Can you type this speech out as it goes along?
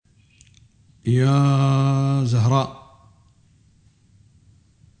يا زهراء،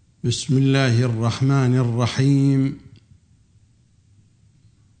 بسم الله الرحمن الرحيم.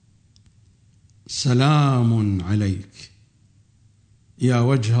 سلام عليك يا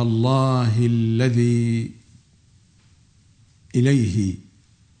وجه الله الذي إليه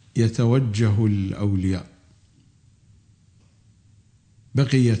يتوجه الأولياء.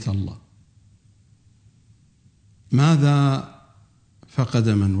 بقية الله، ماذا فقد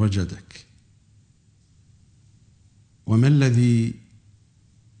من وجدك؟ وما الذي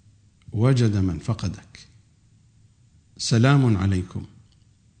وجد من فقدك؟ سلام عليكم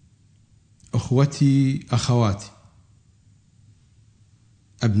أخوتي أخواتي،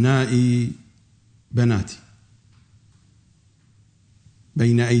 أبنائي بناتي.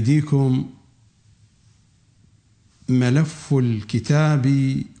 بين أيديكم ملف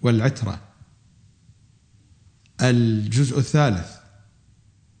الكتاب والعترة، الجزء الثالث،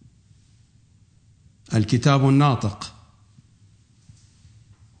 الكتاب الناطق،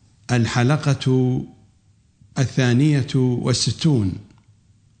 الحلقة 62،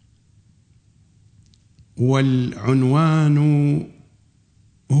 والعنوان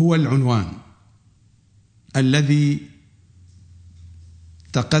هو العنوان الذي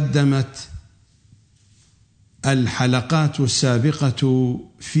تقدمت الحلقات السابقة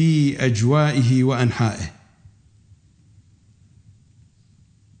في أجوائه وأنحائه.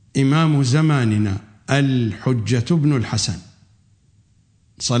 إمام زماننا الحجة بن الحسن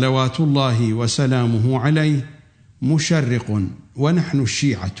صلوات الله وسلامه عليه مشرق، ونحن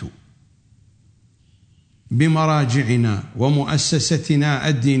الشيعة بمراجعنا ومؤسستنا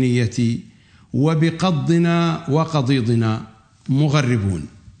الدينية وبقضنا وقضيضنا مغربون.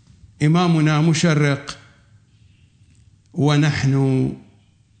 إمامنا مشرق ونحن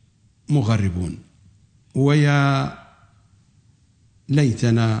مغربون، ويا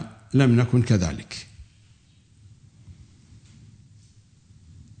ليتنا لم نكن كذلك.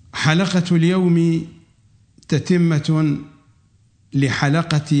 حلقة اليوم تتمة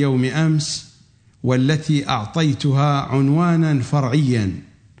لحلقة يوم أمس، والتي أعطيتها عنوانا فرعيا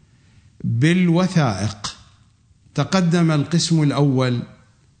بالوثائق. تقدم القسم الأول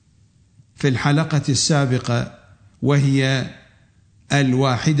في الحلقة السابقة، وهي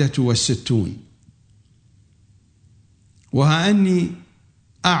 61، وها أني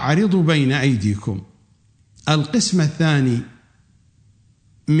أعرض بين أيديكم القسم الثاني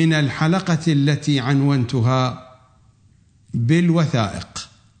من الحلقة التي عنونتها بالوثائق.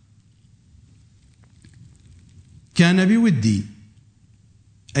 كان بودي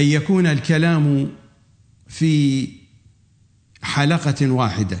أن يكون الكلام في حلقة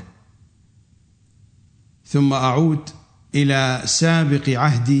واحدة، ثم أعود إلى سابق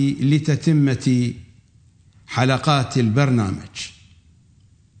عهدي لتتمة حلقات البرنامج،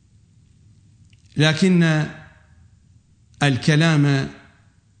 لكن الكلام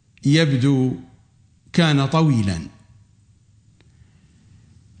يبدو كان طويلا،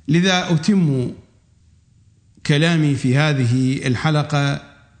 لذا أتم كلامي في هذه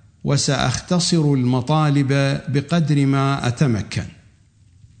الحلقة، وسأختصر المطالب بقدر ما أتمكن.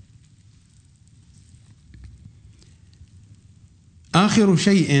 آخر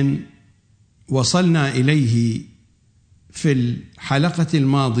شيء وصلنا إليه في الحلقة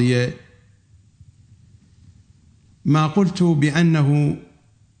الماضية ما قلت بأنه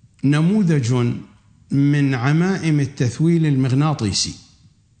نموذج من عمائم التثويل المغناطيسي،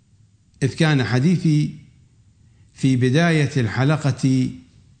 إذ كان حديثي في بداية الحلقة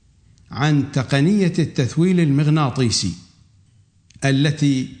عن تقنية التثويل المغناطيسي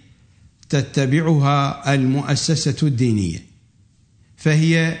التي تتبعها المؤسسة الدينية،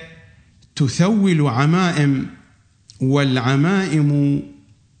 فهي تثول عمائم، والعمائم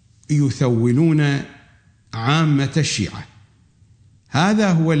يثولون عامة الشيعة.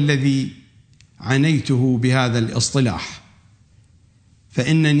 هذا هو الذي عنيته بهذا الاصطلاح،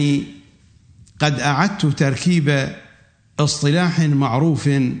 فإنني قد أعدت تركيب اصطلاح معروف،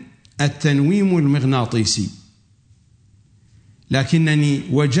 التنويم المغناطيسي، لكنني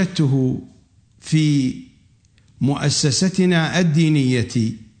وجدته في مؤسستنا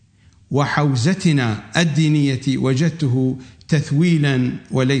الدينية وحوزتنا الدينية وجدته تثويلا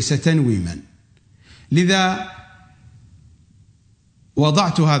وليس تنويما، لذا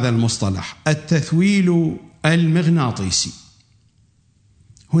وضعت هذا المصطلح التثويل المغناطيسي.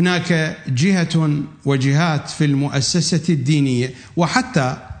 هناك جهة وجهات في المؤسسة الدينية،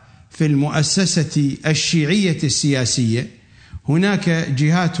 وحتى في المؤسسة الشيعية السياسية هناك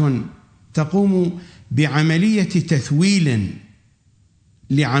جهات تقوم بعملية تثويل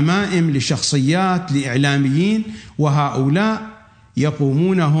لعمائم، لشخصيات، لإعلاميين، وهؤلاء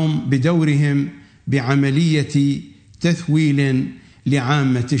يقومون هم بدورهم بعملية تثويل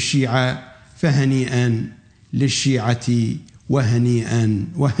لعامة الشيعة، فهنيئا للشيعة وهنيئا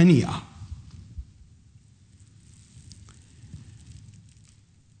وهنيئا.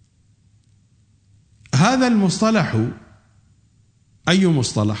 هذا المصطلح أي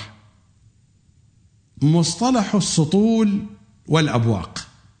مصطلح؟ مصطلح السطول والأبواق.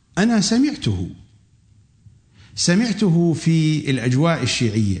 أنا سمعته في الأجواء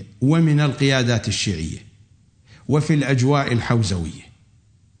الشيعية ومن القيادات الشيعية وفي الأجواء الحوزوية.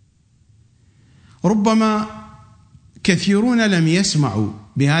 ربما كثيرون لم يسمعوا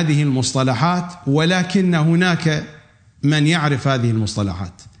بهذه المصطلحات، ولكن هناك من يعرف هذه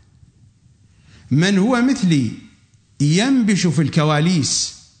المصطلحات، من هو مثلي ينبش في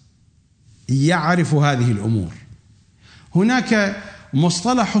الكواليس يعرف هذه الأمور. هناك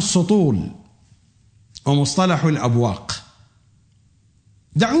مصطلح السطول ومصطلح الأبواق.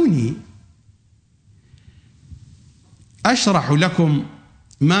 دعوني أشرح لكم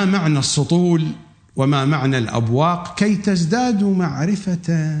ما معنى السطول وما معنى الأبواق كي تزدادوا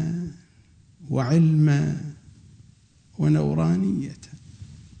معرفة وعلما ونورانية.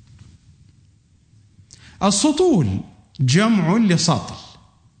 السطول جمع لسطل،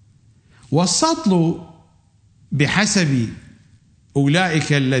 والسطل بحسب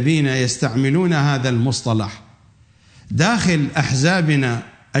أولئك الذين يستعملون هذا المصطلح داخل أحزابنا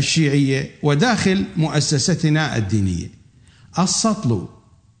الشيعية وداخل مؤسستنا الدينية، السطل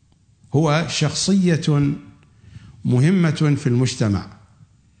هو شخصية مهمة في المجتمع،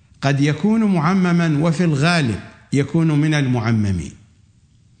 قد يكون معمما وفي الغالب يكون من المعممين.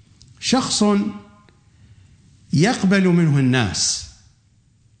 شخص يقبل منه الناس،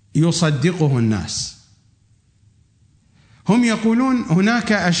 يصدقه الناس. هم يقولون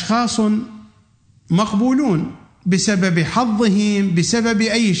هناك أشخاص مقبولون بسبب حظهم، بسبب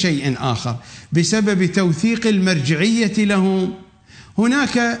أي شيء آخر، بسبب توثيق المرجعية لهم.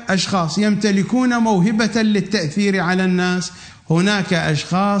 هناك أشخاص يمتلكون موهبة للتأثير على الناس. هناك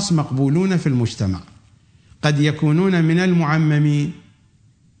أشخاص مقبولون في المجتمع، قد يكونون من المعممين،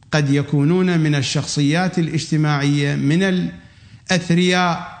 قد يكونون من الشخصيات الاجتماعية، من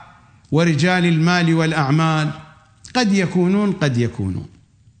الأثرياء ورجال المال والأعمال، قد يكونون.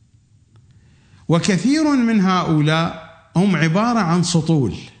 وكثير من هؤلاء هم عبارة عن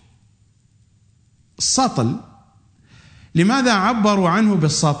سطول. السطل لماذا عبروا عنه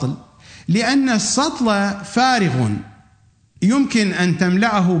بالسطل؟ لأن السطل فارغ يمكن أن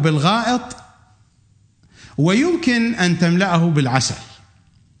تملأه بالغائط ويمكن أن تملأه بالعسل،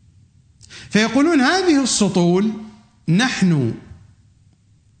 فيقولون هذه السطول نحن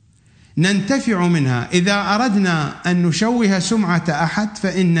ننتفع منها. إذا أردنا أن نشوه سمعة أحد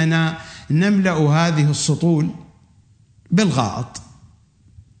فإننا نملأ هذه السطول بالغائط،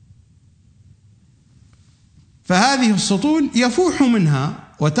 فهذه السطول يفوح منها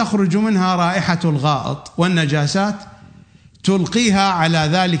وتخرج منها رائحة الغائط والنجاسات، تلقيها على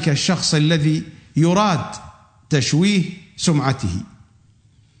ذلك الشخص الذي يراد تشويه سمعته،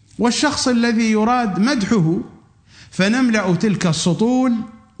 والشخص الذي يراد مدحه، فنملأ تلك السطول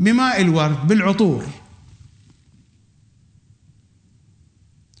بماء الورد، بالعطور،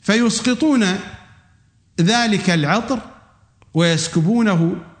 فيسقطون ذلك العطر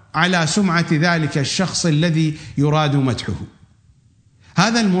ويسكبونه على سمعة ذلك الشخص الذي يراد مدحه.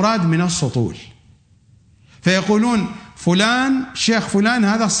 هذا المراد من السطول. فيقولون فلان شيخ فلان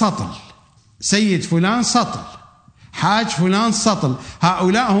هذا سطل، سيد فلان سطل، حاج فلان سطل.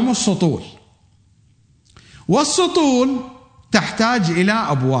 هؤلاء هم السطول. والسطول تحتاج إلى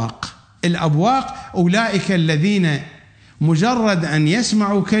أبواق. الأبواق أولئك الذين مجرد أن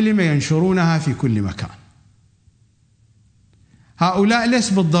يسمعوا كلمة ينشرونها في كل مكان. هؤلاء ليس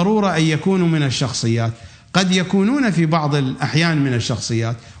بالضرورة أن يكونوا من الشخصيات، قد يكونون في بعض الأحيان من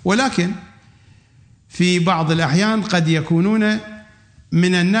الشخصيات، ولكن في بعض الأحيان قد يكونون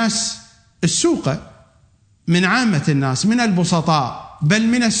من الناس السوقة، من عامة الناس، من البسطاء، بل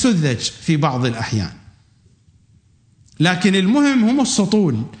من السذج في بعض الأحيان. لكن المهم هم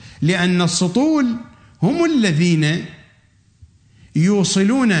السطول، لأن السطول هم الذين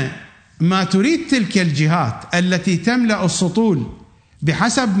يوصلون ما تريد تلك الجهات التي تملأ السطول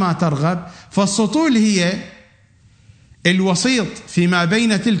بحسب ما ترغب. فالسطول هي الوسيط فيما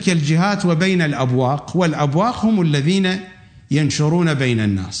بين تلك الجهات وبين الأبواق، والأبواق هم الذين ينشرون بين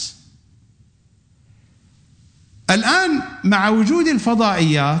الناس. الآن مع وجود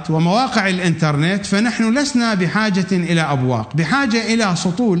الفضائيات ومواقع الإنترنت فنحن لسنا بحاجة إلى أبواق، بحاجة إلى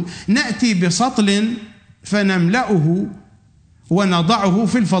سطول. نأتي بسطل فنملأه ونضعه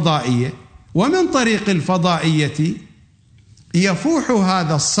في الفضائية، ومن طريق الفضائية يفوح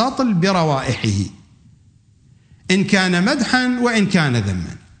هذا السطل بروائحه إن كان مدحا وإن كان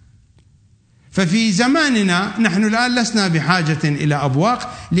ذما. ففي زماننا نحن الآن لسنا بحاجة إلى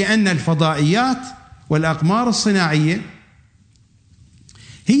أبواق، لأن الفضائيات والأقمار الصناعية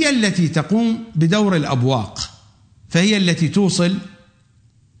هي التي تقوم بدور الأبواق، فهي التي توصل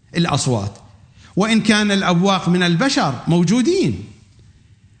الأصوات. وإن كان الأبواق من البشر موجودين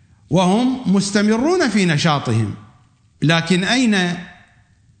وهم مستمرون في نشاطهم، لكن أين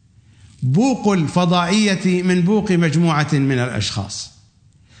بوق الفضائية من بوق مجموعة من الأشخاص؟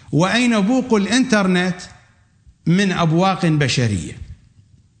 وأين بوق الإنترنت من أبواق بشرية؟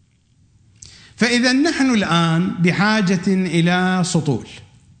 فإذا نحن الآن بحاجة إلى سطول،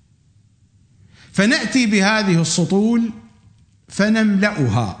 فنأتي بهذه السطول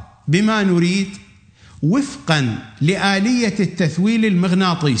فنملأها بما نريد وفقا لآلية التثويل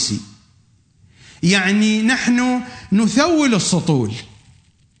المغناطيسي. يعني نحن نثول السطول.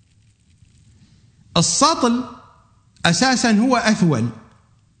 السطل أساسا هو أثول،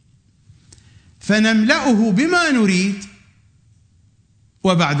 فنملأه بما نريد،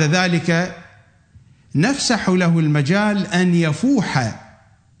 وبعد ذلك نفسح له المجال أن يفوح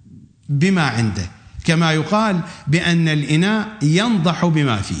بما عنده، كما يقال بأن الإناء ينضح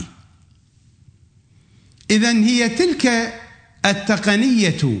بما فيه. إذن هي تلك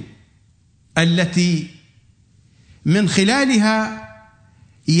التقنية التي من خلالها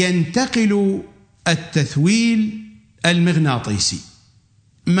ينتقل التثويل المغناطيسي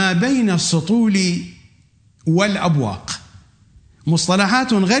ما بين السطول والأبواق.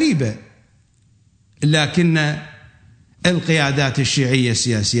 مصطلحات غريبة، لكن القيادات الشيعية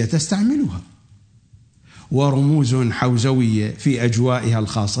السياسية تستعملها، ورموز حوزوية في أجوائها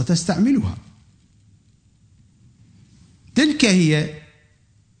الخاصة تستعملها. تلك هي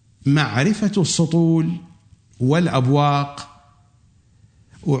معرفة السطول والأبواق،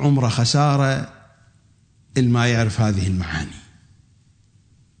 وعمر خسارة ما يعرف هذه المعاني.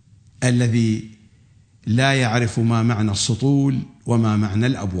 الذي لا يعرف ما معنى السطول وما معنى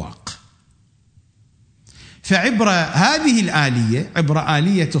الأبواق. فعبر هذه الآلية، عبر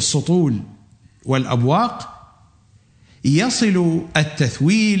آلية السطول والأبواق، يصل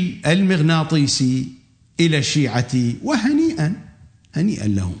التثويل المغناطيسي إلى الشيعة. وهنيئا، هنيئا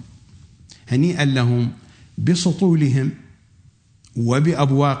لهم، هنيئا لهم بسطولهم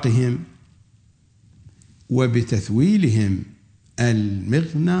وبأبواقهم وبتثويلهم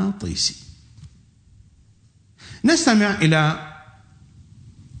المغناطيسي. نستمع إلى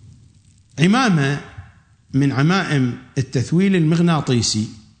عمامة من عمائم التثويل المغناطيسي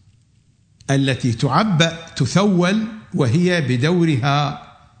التي تعبأ تثول، وهي بدورها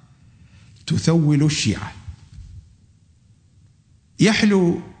تثول الشيعة.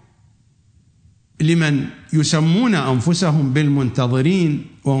 يحلو لمن يسمون أنفسهم بالمنتظرين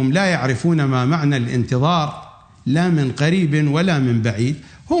وهم لا يعرفون ما معنى الانتظار، لا من قريب ولا من بعيد.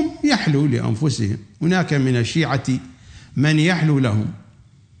 هم يحلو لأنفسهم. هناك من الشيعة من يحلو لهم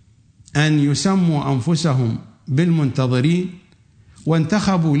أن يسموا أنفسهم بالمنتظرين،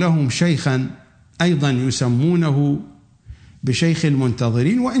 وانتخبوا لهم شيخا أيضا يسمونه بشيخ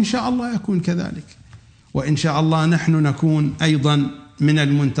المنتظرين، وإن شاء الله يكون كذلك، وإن شاء الله نحن نكون أيضا من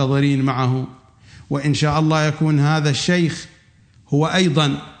المنتظرين معه، وإن شاء الله يكون هذا الشيخ هو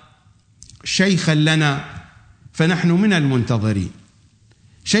أيضا شيخا لنا، فنحن من المنتظرين.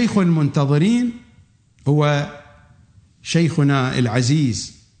 شيخ المنتظرين هو شيخنا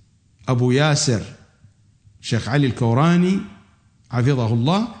العزيز أبو ياسر شيخ علي الكوراني حفظه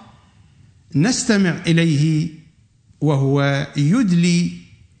الله. نستمع إليه وهو يدلي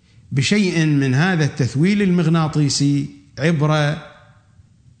بشيء من هذا التثويل المغناطيسي عبر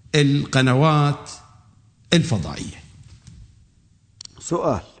القنوات الفضائية.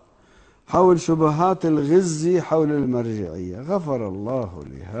 سؤال حول شبهات الغزي حول المرجعية. غفر الله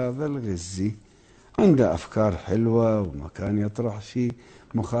لهذا الغزي، عنده أفكار حلوة ومكان يطرح شيء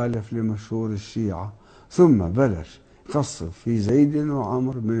مخالف لمشهور الشيعة، ثم بلش يقصف في زيد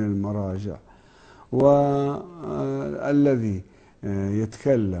وعمر من المراجع، والذي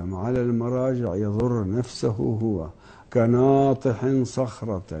يتكلم على المراجع يضر نفسه هو، كناطح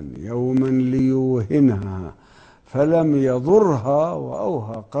صخرة يوما ليوهنها فلم يضرها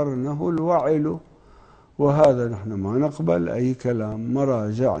وأوهى قرنه الوعل. وهذا نحن ما نقبل أي كلام.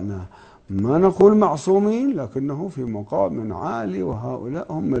 مراجعنا ما نقول معصومين، لكنه في مقام عالي،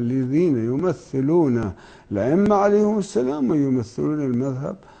 وهؤلاء هم الذين يمثلون الأئمة عليهم السلام ويمثلون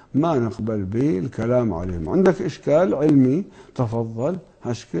المذهب، ما نقبل به الكلام عليهم. عندك إشكال علمي، تفضل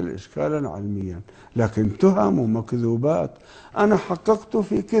هشكل إشكالا علميا، لكن تهم ومكذوبات. أنا حققت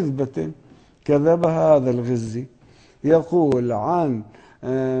في كذبة كذبها هذا الغزي يقول عن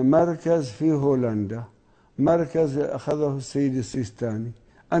مركز في هولندا، مركز أخذه السيد السيستاني،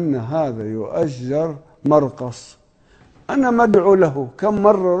 أن هذا يؤجر مرقص. أنا مدعو له، كم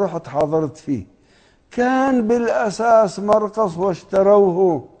مرة رحت حضرت فيه، كان بالأساس مرقص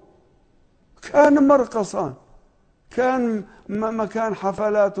واشتروه، كان مرقصان، كان مكان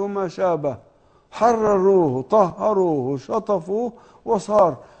حفلات وما شابه، حرروه طهروه شطفوه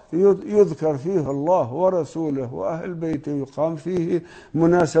وصار يذكر فيه الله ورسوله وأهل بيته، يقام فيه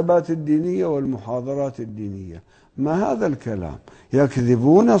مناسبات الدينية والمحاضرات الدينية. ما هذا الكلام؟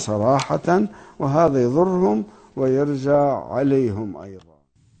 يكذبون صراحة، وهذا يضرهم ويرجع عليهم أيضا.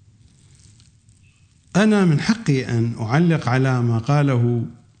 أنا من حقي أن أعلق على ما قاله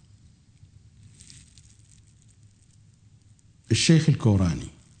الشيخ الكوراني.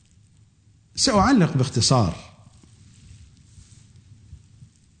 سأعلق باختصار.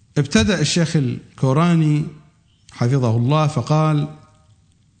 ابتدأ الشيخ الكوراني حفظه الله فقال: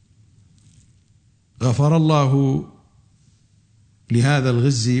 غفر الله لهذا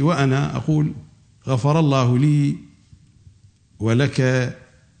الغزي، وأنا أقول غفر الله لي ولك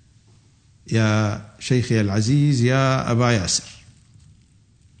يا شيخي العزيز يا أبا ياسر.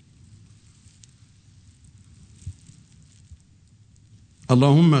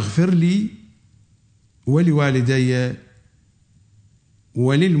 اللهم اغفر لي ولوالدي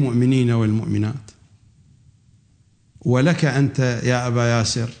وللمؤمنين والمؤمنات، ولك أنت يا أبا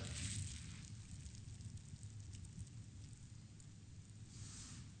ياسر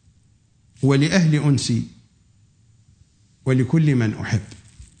ولأهل أنسي ولكل من أحب.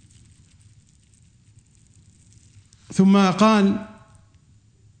 ثم قال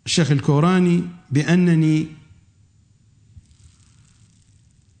الشيخ الكوراني بأنني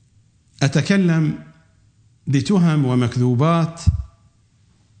أتكلم بتهم ومكذوبات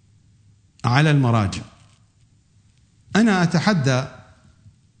على المراجع. أنا أتحدى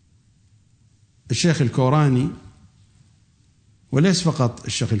الشيخ الكوراني، وليس فقط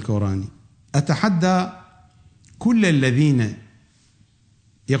الشيخ الكوراني، أتحدى كل الذين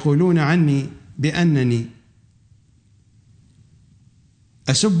يقولون عني بأنني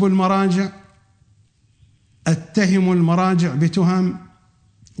أسب المراجع، أتهم المراجع بتهم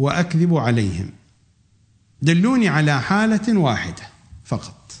وأكذب عليهم. دلوني على حالة واحدة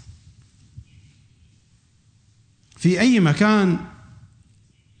فقط في أي مكان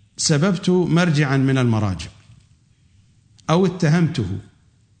سببت مرجعا من المراجع أو اتهمته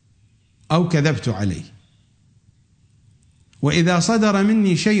أو كذبت عليه، وإذا صدر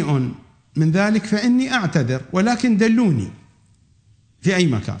مني شيء من ذلك فإني أعتذر، ولكن دلوني في أي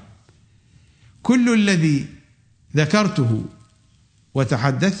مكان. كل الذي ذكرته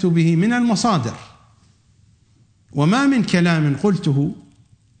وتحدثت به من المصادر، وما من كلام قلته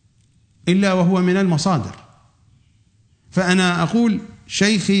إلا وهو من المصادر. فأنا أقول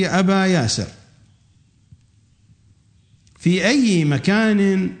شيخي أبا ياسر في أي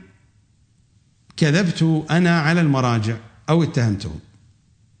مكان كذبت أنا على المراجع أو اتهمتهم،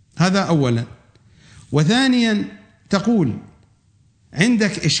 هذا أولا. وثانيا تقول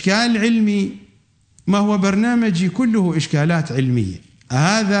عندك إشكال علمي، ما هو برنامجي كله إشكالات علمية،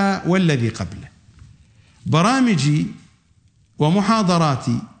 هذا والذي قبله. برامجي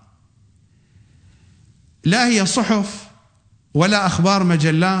ومحاضراتي لا هي صحف ولا أخبار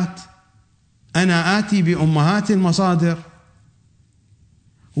مجلات، أنا آتي بأمهات المصادر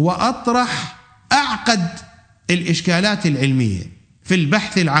وأطرح أعقد الإشكالات العلمية في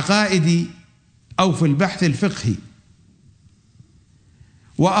البحث العقائدي أو في البحث الفقهي،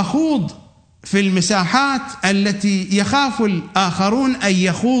 وأخوض في المساحات التي يخاف الآخرون أن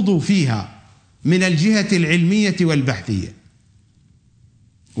يخوضوا فيها من الجهة العلمية والبحثية،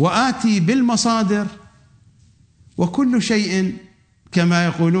 وآتي بالمصادر، وكل شيء كما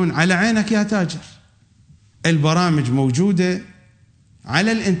يقولون على عينك يا تاجر. البرامج موجودة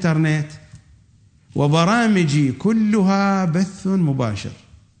على الإنترنت، وبرامجي كلها بث مباشر،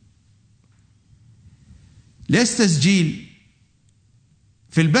 ليس تسجيل.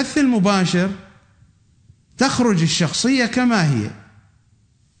 في البث المباشر تخرج الشخصية كما هي،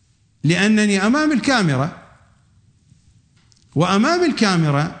 لأنني أمام الكاميرا، وأمام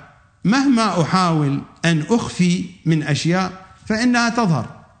الكاميرا مهما أحاول أن أخفي من أشياء فإنها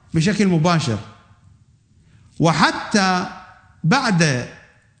تظهر بشكل مباشر. وحتى بعد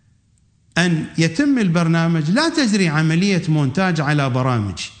أن يتم البرنامج لا تجري عملية مونتاج على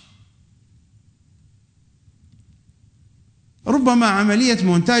برامج، ربما عملية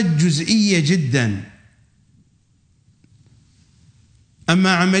مونتاج جزئية جدا.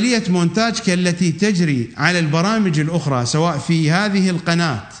 أما عملية مونتاج كالتي تجري على البرامج الأخرى سواء في هذه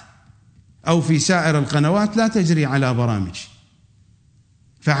القناة أو في سائر القنوات لا تجري على برامج،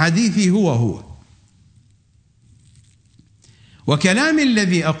 فحديثي هو وكلامي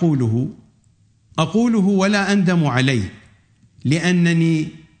الذي أقوله ولا أندم عليه، لأنني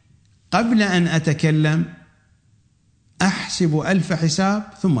قبل أن أتكلم أحسب 1000 حساب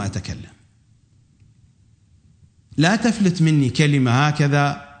ثم أتكلم. لا تفلت مني كلمة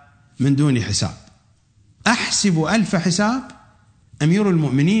هكذا من دون حساب، أحسب 1000 حساب. أمير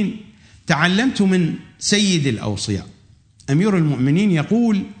المؤمنين تعلمت من سيد الأوصياء، أمير المؤمنين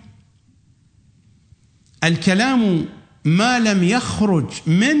يقول: الكلام ما لم يخرج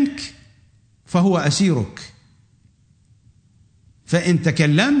منك فهو أسيرك، فإن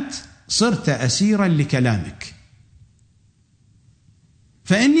تكلمت صرت أسيرا لكلامك.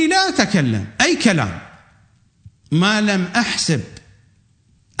 فإني لا أتكلم أي كلام ما لم أحسب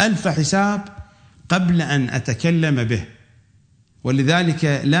 1000 حساب قبل أن أتكلم به، ولذلك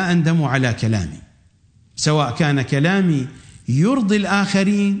لا أندم على كلامي، سواء كان كلامي يرضي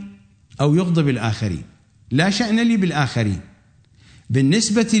الآخرين أو يغضب الآخرين، لا شأن لي بالآخرين،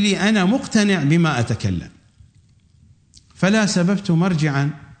 بالنسبة لي أنا مقتنع بما أتكلم، فلا سببت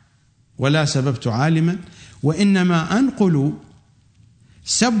مرجعا ولا سببت عالما، وإنما أنقل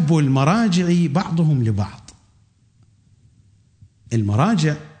سب المراجع بعضهم لبعض.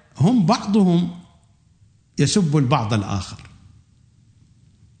 المراجع هم بعضهم يسب البعض الآخر،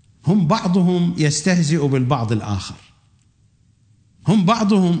 هم بعضهم يستهزئ بالبعض الآخر، هم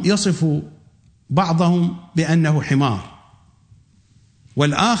بعضهم يصف بعضهم بأنه حمار،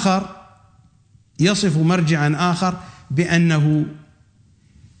 والآخر يصف مرجعا آخر بأنه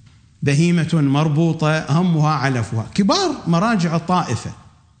بهيمة مربوطة همها علفها، كبار مراجع الطائفة،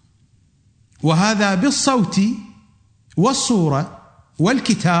 وهذا بالصوت والصورة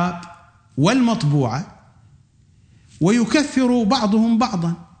والكتاب والمطبوعة، ويكفر بعضهم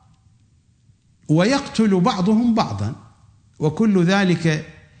بعضا ويقتل بعضهم بعضا، وكل ذلك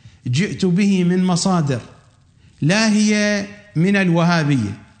جئت به من مصادر لا هي من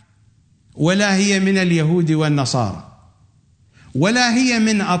الوهابية ولا هي من اليهود والنصارى ولا هي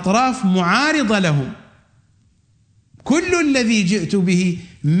من أطراف معارضة لهم، كل الذي جئت به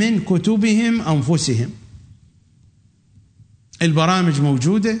من كتبهم أنفسهم. البرامج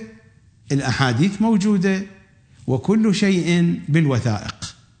موجودة، الأحاديث موجودة، وكل شيء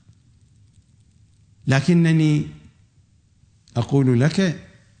بالوثائق. لكنني أقول لك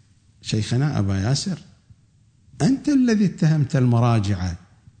شيخنا أبا ياسر، أنت الذي اتهمت المراجع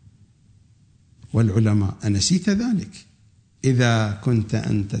والعلماء، أنسيت ذلك؟ إذا كنت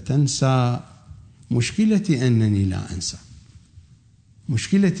أنت تنسى، مشكلتي أنني لا أنسى،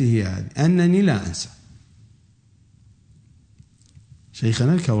 مشكلتي هي هذه، أنني لا أنسى.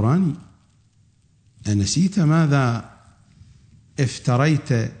 شيخنا الكوراني، أنسيت ماذا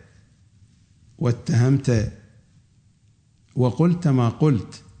افتريت واتهمت وقلت ما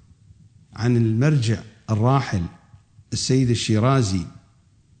قلت عن المرجع الراحل السيد الشيرازي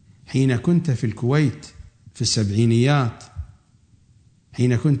حين كنت في الكويت في السبعينيات،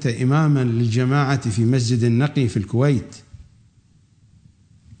 حين كنت إماما للجماعة في مسجد النقي في الكويت،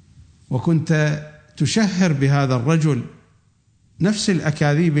 وكنت تشهر بهذا الرجل نفس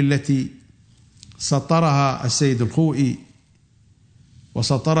الأكاذيب التي سطرها السيد الخوئي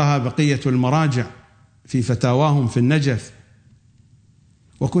وسطرها بقية المراجع في فتاواهم في النجف،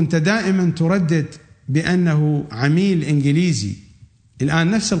 وكنت دائما تردد بأنه عميل إنجليزي.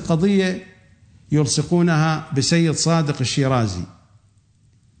 الآن نفس القضية يلصقونها بسيد صادق الشيرازي،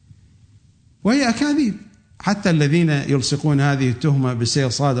 وهي أكاذيب. حتى الذين يلصقون هذه التهمة بسيد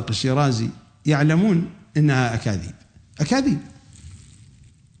صادق الشيرازي يعلمون إنها أكاذيب، أكاذيب.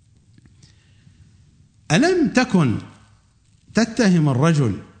 ألم تكن تتهم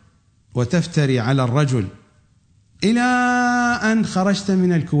الرجل وتفتري على الرجل إلى أن خرجت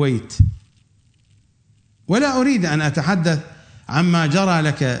من الكويت؟ ولا أريد أن أتحدث عما جرى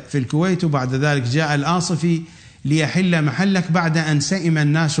لك في الكويت، وبعد ذلك جاء الآصفي ليحل محلك بعد أن سئم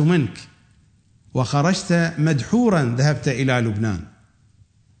الناس منك وخرجت مدحورا، ذهبت إلى لبنان.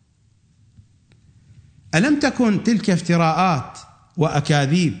 ألم تكن تلك افتراءات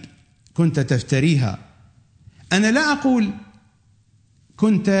وأكاذيب كنت تفتريها؟ أنا لا أقول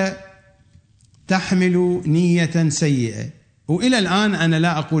كنت تحمل نية سيئة، وإلى الآن أنا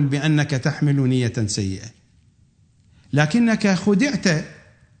لا أقول بأنك تحمل نية سيئة، لكنك خدعت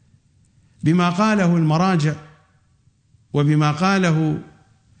بما قاله المراجع وبما قاله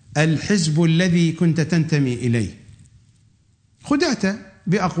الحزب الذي كنت تنتمي إليه. خدعت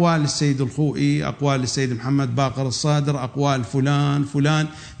بأقوال السيد الخوئي، أقوال السيد محمد باقر الصادر، أقوال فلان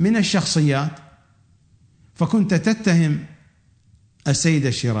من الشخصيات، فكنت تتهم السيد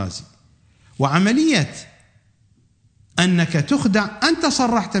الشيرازي. وعملية أنك تخدع. أنت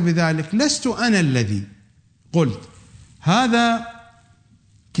صرحت بذلك، لست أنا الذي قلت. هذا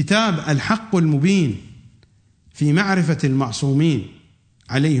كتاب الحق المبين في معرفة المعصومين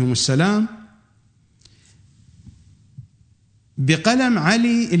عليهم السلام بقلم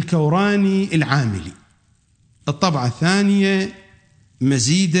علي الكوراني العاملي، الطبعة الثانية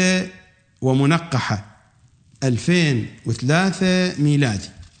مزيدة ومنقحة 2003 ميلادي.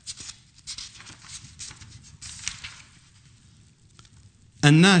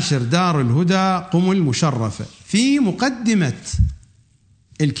 الناشر دار الهدى قم المشرفة. في مقدمة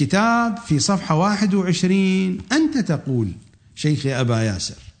الكتاب في صفحة 21 أنت تقول شيخي أبا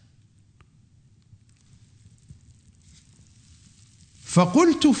ياسر: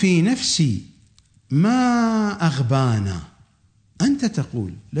 فقلت في نفسي ما أغبانا. أنت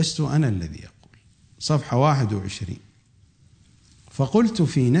تقول، لست أنا الذي أقول. صفحة 21: فقلت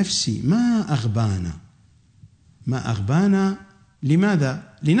في نفسي ما أغبانا. ما أغبانا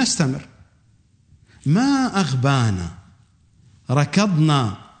لماذا؟ لنستمر. ما أغبانا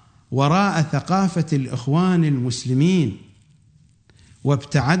ركضنا وراء ثقافة الإخوان المسلمين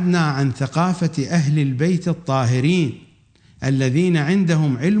وابتعدنا عن ثقافة أهل البيت الطاهرين الذين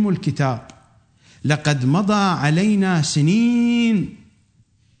عندهم علم الكتاب. لقد مضى علينا سنين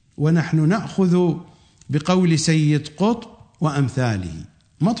ونحن نأخذ بقول سيد قطب وأمثاله.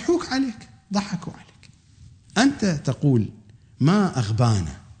 مضحوك عليك، ضحكوا عليك. أنت تقول ما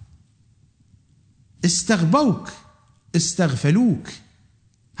أغبانا. استغبوك، استغفلوك.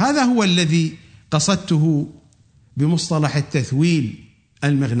 هذا هو الذي قصدته بمصطلح التثويل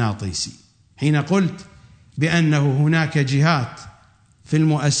المغناطيسي حين قلت بأنه هناك جهات في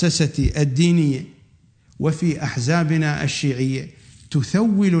المؤسسة الدينية وفي أحزابنا الشيعية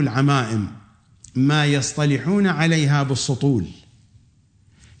تثول العمائم، ما يصطلحون عليها بالسطول،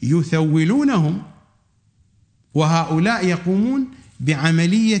 يثولونهم، وهؤلاء يقومون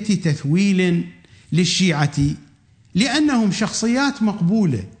بعملية تثويل للشيعة لأنهم شخصيات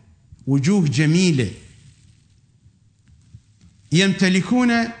مقبولة، وجوه جميلة،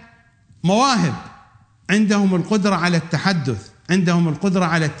 يمتلكون مواهب، عندهم القدرة على التحدث، عندهم القدرة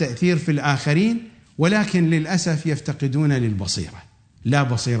على التأثير في الآخرين، ولكن للأسف يفتقدون للبصيرة، لا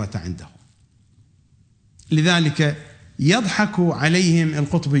بصيرة عندهم. لذلك يضحك عليهم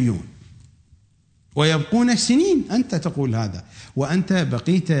القطبيون ويبقون سنين. أنت تقول هذا، وأنت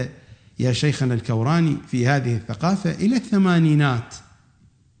بقيت يا شيخنا الكوراني في هذه الثقافة إلى الثمانينات،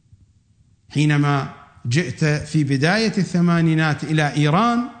 حينما جئت في بداية الثمانينات إلى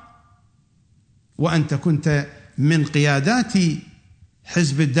إيران، وأنت كنت من قيادات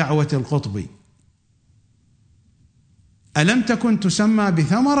حزب الدعوة القطبي. ألم تكن تسمى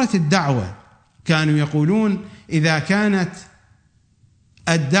بثمرة الدعوة؟ كانوا يقولون إذا كانت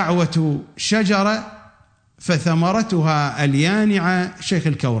الدعوة شجرة فثمرتها اليانعة شيخ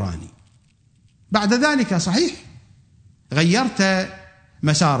الكوراني. بعد ذلك صحيح غيرت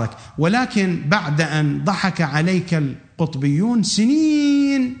مسارك، ولكن بعد أن ضحك عليك القطبيون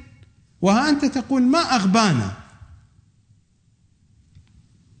سنين، وها أنت تقول ما أغبانا.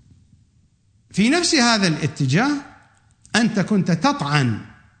 في نفس هذا الاتجاه أنت كنت تطعن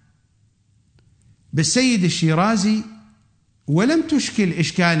بالسيد الشيرازي ولم تشكل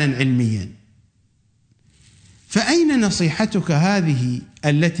إشكالا علميا. فأين نصيحتك هذه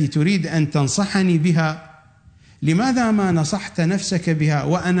التي تريد أن تنصحني بها؟ لماذا ما نصحت نفسك بها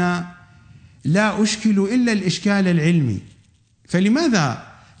وأنا لا أشكل إلا الإشكال العلمي؟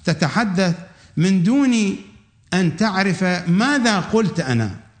 فلماذا تتحدث من دون أن تعرف ماذا قلت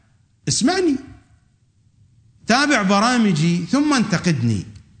أنا؟ اسمعني، تابع برامجي ثم انتقدني.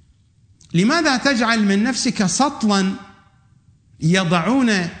 لماذا تجعل من نفسك سطلا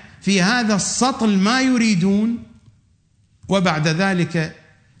يضعون في هذا السطل ما يريدون، وبعد ذلك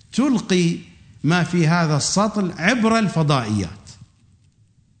تلقي ما في هذا السطل عبر الفضائيات؟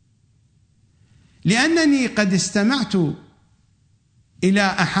 لأنني قد استمعت إلى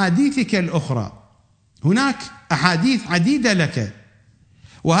أحاديثك الأخرى، هناك أحاديث عديدة لك،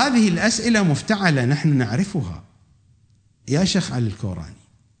 وهذه الأسئلة مفتعلة نحن نعرفها. يا شيخ علي الكوراني،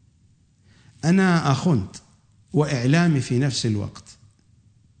 أنا أخنت وإعلامي في نفس الوقت،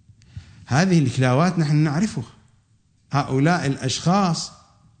 هذه الكلاوات نحن نعرفها، هؤلاء الأشخاص.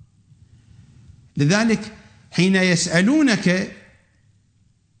 لذلك حين يسألونك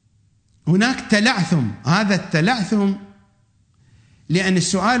هناك تلعثم، هذا التلعثم لأن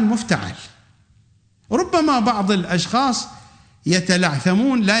السؤال مفتعل. ربما بعض الأشخاص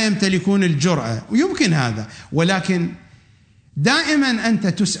يتلعثمون لا يمتلكون الجرأة، ويمكن هذا، ولكن دائما أنت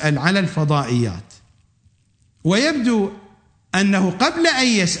تسأل على الفضائيات، ويبدو أنه قبل أن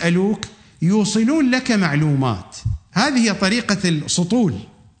يسألوك يوصلون لك معلومات، هذه هي طريقة السطول،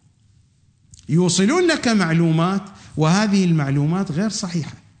 يوصلون لك معلومات وهذه المعلومات غير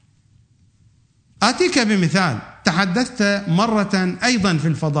صحيحة. آتيك بمثال، تحدثت مرة أيضا في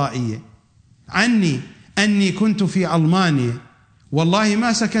الفضائية عني أني كنت في ألمانيا، والله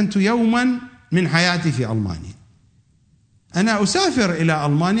ما سكنت يوما من حياتي في ألمانيا. أنا أسافر إلى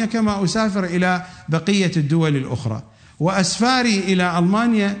ألمانيا كما أسافر إلى بقية الدول الأخرى، وأسفاري إلى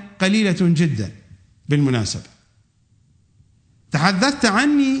ألمانيا قليلة جدا بالمناسبة. تحدثت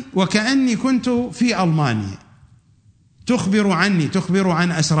عني وكأني كنت في ألمانيا، تخبر عني، تخبر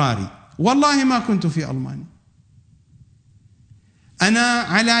عن أسراري، والله ما كنت في ألمانيا. أنا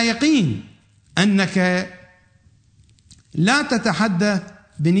على يقين أنك لا تتحدث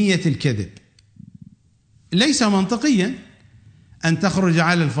بنية الكذب، ليس منطقيا أن تخرج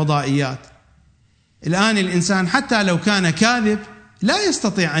على الفضائيات. الآن الإنسان حتى لو كان كاذب لا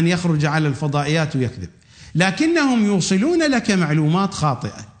يستطيع أن يخرج على الفضائيات ويكذب، لكنهم يوصلون لك معلومات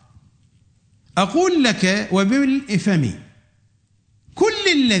خاطئة. أقول لك وبالإفم،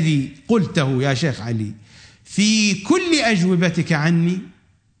 كل الذي قلته يا شيخ علي في كل أجوبتك عني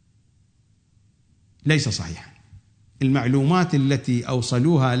ليس صحيحا. المعلومات التي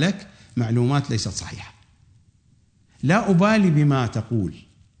أوصلوها لك معلومات ليست صحيحة. لا أبالي بما تقول،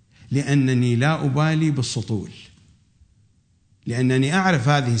 لأنني لا أبالي بالسطول، لأنني أعرف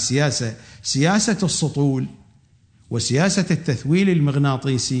هذه السياسة، سياسة السطول وسياسة التثويل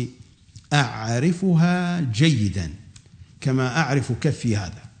المغناطيسي، أعرفها جيدا كما أعرف كفي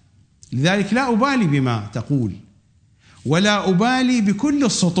هذا. لذلك لا أبالي بما تقول، ولا أبالي بكل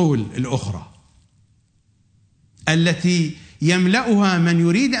السطول الأخرى التي يملأها من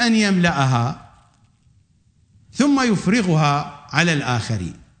يريد أن يملأها ثم يفرغها على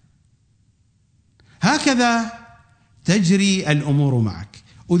الآخرين. هكذا تجري الأمور معك.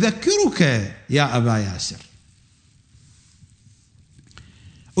 أذكرك يا أبا ياسر،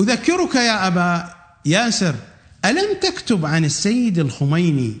 أذكرك يا أبا ياسر، ألم تكتب عن السيد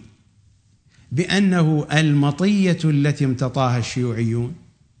الخميني بأنه المطية التي امتطاها الشيوعيون؟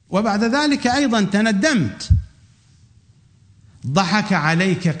 وبعد ذلك أيضا تندمت، ضحك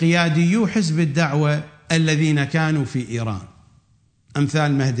عليك قياديو حزب الدعوة الذين كانوا في إيران،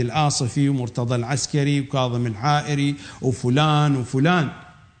 أمثال مهدي الآصفي ومرتضى العسكري وكاظم الحائري وفلان وفلان،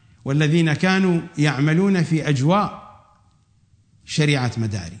 والذين كانوا يعملون في أجواء شريعة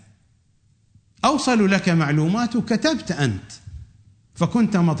مداري. أوصلوا لك معلومات وكتبت أنت،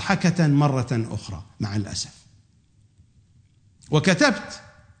 فكنت مضحكة مرة أخرى مع الأسف، وكتبت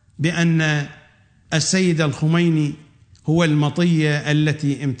بأن السيد الخميني هو المطية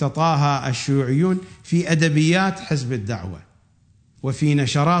التي امتطاها الشيوعيون في أدبيات حزب الدعوة وفي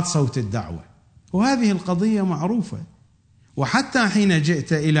نشرات صوت الدعوة، وهذه القضية معروفة. وحتى حين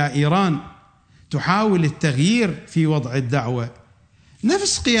جئت إلى إيران تحاول التغيير في وضع الدعوة،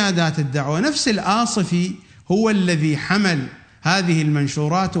 نفس قيادات الدعوة، نفس الآصفي هو الذي حمل هذه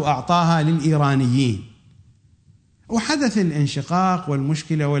المنشورات وأعطاها للإيرانيين، وحدث الانشقاق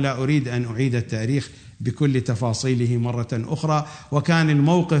والمشكلة، ولا أريد أن أعيد التاريخ بكل تفاصيله مرة أخرى. وكان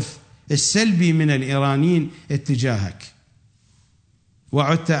الموقف السلبي من الإيرانيين اتجاهك،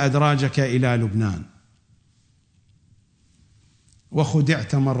 وعدت أدراجك إلى لبنان،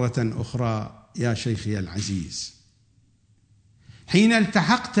 وخدعت مرة أخرى يا شيخي العزيز. حين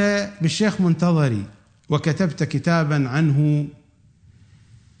التحقت بالشيخ منتظري وكتبت كتابا عنه،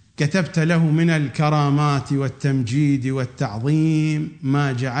 كتبت له من الكرامات والتمجيد والتعظيم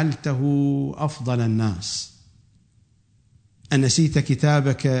ما جعلته أفضل الناس. أنسيت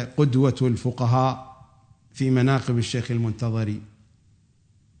كتابك قدوة الفقهاء في مناقب الشيخ المنتظري،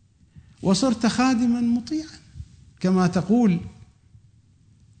 وصرت خادما مطيعا كما تقول،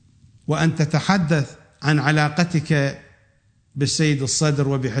 وأن تتحدث عن علاقتك بالسيد الصدر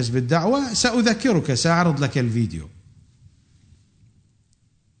وبحزب الدعوة. سأذكرك، سأعرض لك الفيديو.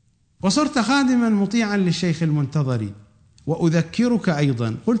 وصرت خادما مطيعا للشيخ المنتظري. وأذكرك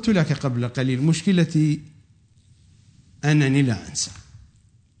أيضا، قلت لك قبل قليل، مشكلتي أنني لا أنسى،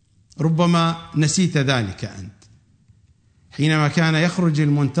 ربما نسيت ذلك أنت. حينما كان يخرج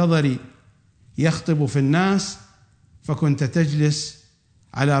المنتظري يخطب في الناس، فكنت تجلس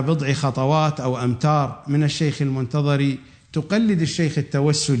على بضع خطوات أو أمتار من الشيخ المنتظري، تقلد الشيخ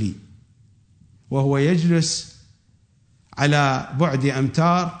التوسلي وهو يجلس على بعد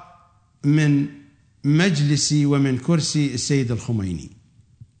أمتار من مجلسي ومن كرسي السيد الخميني.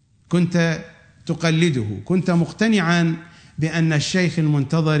 كنت تقلده، كنت مقتنعا بأن الشيخ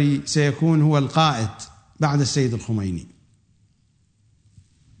المنتظري سيكون هو القائد بعد السيد الخميني.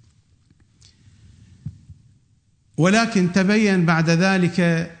 ولكن تبين بعد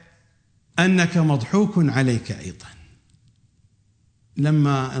ذلك أنك مضحوك عليك أيضا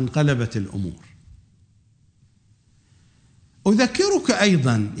لما انقلبت الأمور. أذكرك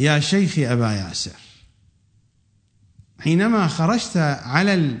أيضا يا شيخي أبا ياسر، حينما خرجت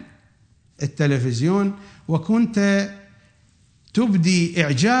على التلفزيون وكنت تبدي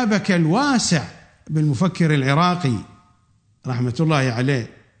إعجابك الواسع بالمفكر العراقي رحمة الله عليه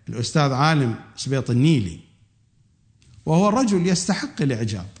الأستاذ عالم سبيط النيلي، وهو الرجل يستحق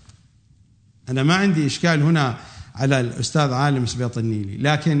الإعجاب. أنا ما عندي إشكال هنا على الأستاذ عالم سبيط النيلي،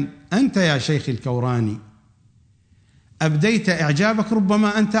 لكن أنت يا شيخ الكوراني أبديت إعجابك،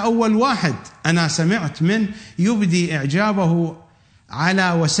 ربما أنت أول واحد أنا سمعت من يبدي إعجابه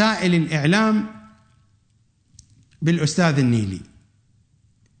على وسائل الإعلام بالأستاذ النيلي،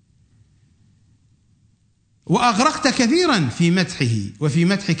 وأغرقت كثيرا في مدحه وفي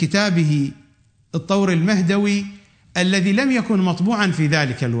مدح كتابه الطور المهدوي الذي لم يكن مطبوعا في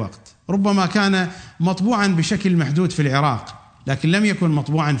ذلك الوقت، ربما كان مطبوعا بشكل محدود في العراق لكن لم يكن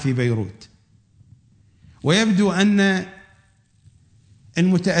مطبوعا في بيروت. ويبدو أن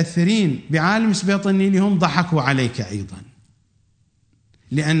المتأثرين بعالم سبيط النيلي هم ضحكوا عليك أيضا،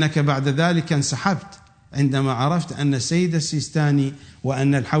 لأنك بعد ذلك انسحبت عندما عرفت أن السيد السيستاني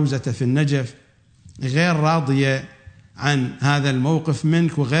وأن الحوزة في النجف غير راضية عن هذا الموقف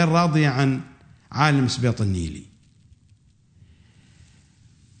منك وغير راضية عن عالم سبيط النيلي.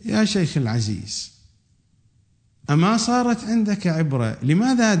 يا شيخ العزيز، أما صارت عندك عبرة؟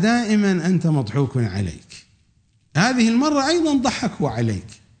 لماذا دائما أنت مضحوك عليك؟ هذه المرة أيضا ضحكوا عليك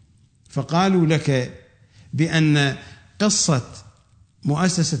فقالوا لك بأن قصة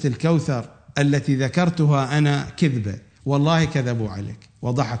مؤسسة الكوثر التي ذكرتها أنا كذبة. والله كذبوا عليك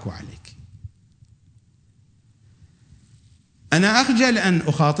وضحكوا عليك. أنا أخجل أن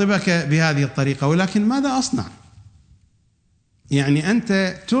أخاطبك بهذه الطريقة، ولكن ماذا أصنع؟ يعني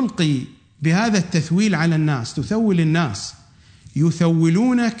أنت تلقي بهذا التثويل على الناس، تثول الناس،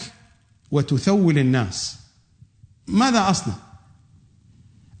 يثولونك وتثول الناس. ماذا أصنع؟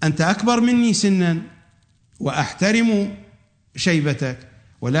 أنت أكبر مني سنا وأحترم شيبتك،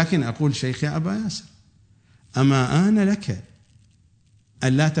 ولكن أقول شيخي أبا ياسر، أما آن لك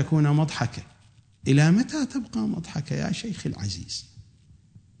أن لا تكون مضحكا. إلى متى تبقى مضحكا يا شيخ العزيز؟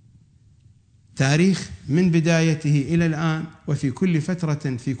 تاريخ من بدايته إلى الآن وفي كل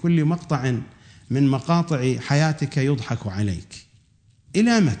فترة في كل مقطع من مقاطع حياتك يضحك عليك.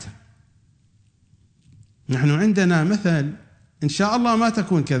 إلى متى؟ نحن عندنا مثل، إن شاء الله ما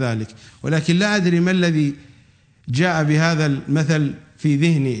تكون كذلك، ولكن لا أدري ما الذي جاء بهذا المثل في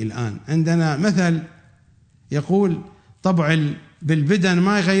ذهني الآن. عندنا مثل يقول طبع بالبدن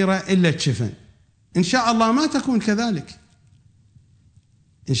ما يغيره إلا الشفن. إن شاء الله ما تكون كذلك،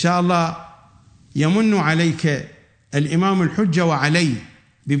 إن شاء الله يمن عليك الإمام الحجة وعلي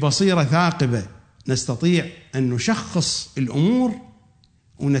ببصيرة ثاقبة نستطيع أن نشخص الأمور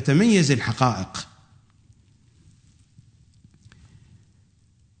ونتميز الحقائق.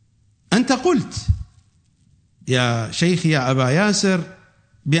 أنت قلت يا شيخي يا أبا ياسر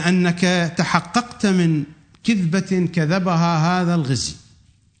بأنك تحققت من كذبة كذبها هذا الغزي،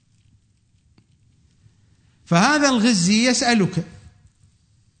 فهذا الغزي يسألك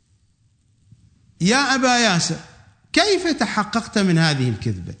يا أبا ياسر كيف تحققت من هذه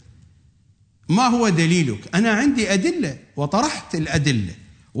الكذبة؟ ما هو دليلك؟ أنا عندي أدلة وطرحت الأدلة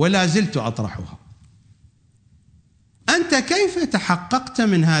ولا زلت أطرحها. أنت كيف تحققت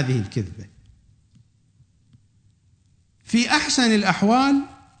من هذه الكذبة؟ في أحسن الأحوال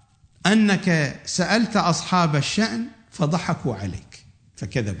أنك سألت أصحاب الشأن فضحكوا عليك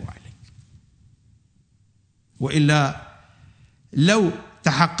فكذبوا عليك، وإلا لو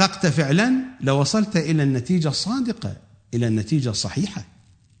تحققت فعلا لوصلت إلى النتيجة الصادقة، إلى النتيجة الصحيحة.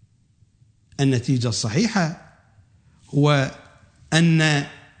 النتيجة الصحيحة هو أن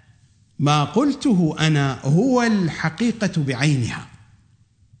ما قلته أنا هو الحقيقة بعينها،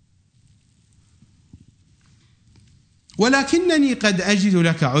 ولكنني قد أجد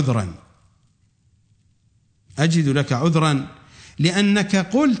لك عذرا، أجد لك عذرا لأنك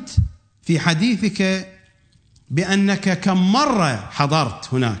قلت في حديثك بأنك كم مرة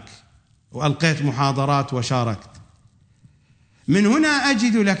حضرت هناك وألقيت محاضرات وشاركت. من هنا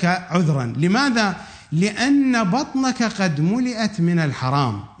أجد لك عذرا. لماذا؟ لأن بطنك قد ملئت من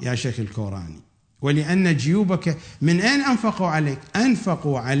الحرام يا شيخ الكوراني، ولأن جيوبك من أين أنفقوا عليك؟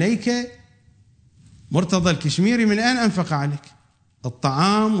 أنفقوا عليك مرتضى الكشميري. من أين أنفق عليك؟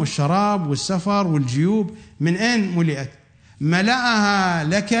 الطعام والشراب والسفر والجيوب من أين ملئت؟ ملأها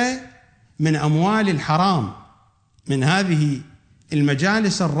لك من أموال الحرام، من هذه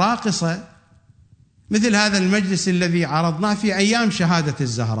المجالس الراقصة، مثل هذا المجلس الذي عرضناه في أيام شهادة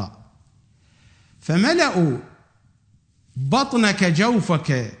الزهراء. فملأوا بطنك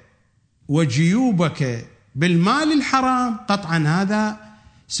جوفك وجيوبك بالمال الحرام قطعا هذا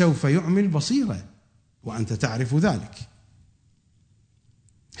سوف يعمي البصيرة، وأنت تعرف ذلك.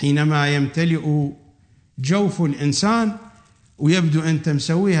 حينما يمتلئ جوف الإنسان ويبدو أنت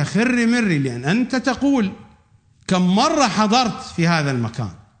مسويها خري مري، لأن أنت تقول كم مرة حضرت في هذا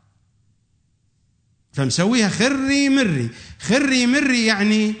المكان، فمسويها خري مري. خري مري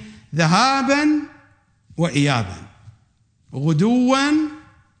يعني ذهابا وإيابا، غدوا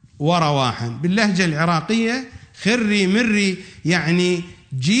ورواحا. باللهجة العراقية خري مري يعني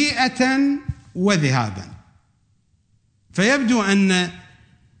جيئة وذهابا. فيبدو أن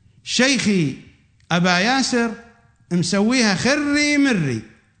شيخي أبا ياسر مسويها خري مري،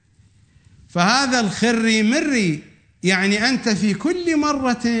 فهذا الخري مري يعني أنت في كل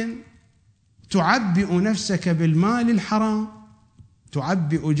مرة تعبئ نفسك بالمال الحرام،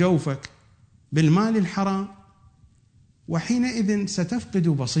 تعبئ جوفك بالمال الحرام، وحينئذ ستفقد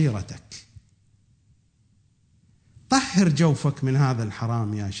بصيرتك. طهر جوفك من هذا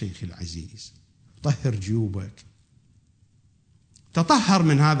الحرام يا شيخي العزيز، طهر جيوبك، تطهر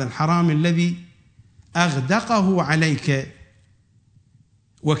من هذا الحرام الذي أغدقه عليك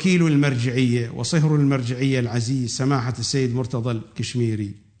وكيل المرجعية وصهر المرجعية العزيز سماحة السيد مرتضى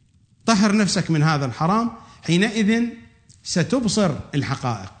الكشميري. طهر نفسك من هذا الحرام، حينئذ ستبصر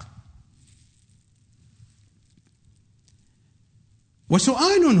الحقائق.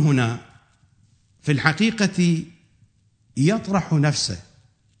 وسؤال هنا في الحقيقة يطرح نفسه،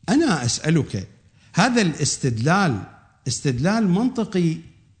 أنا أسألك، هذا الاستدلال استدلال منطقي،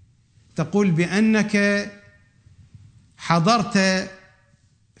 تقول بأنك حضرت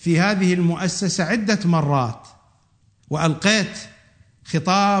في هذه المؤسسة عدة مرات وألقيت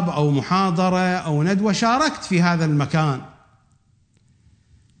خطاب أو محاضرة أو ندوة، شاركت في هذا المكان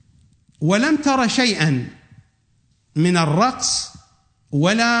ولم تر شيئا من الرقص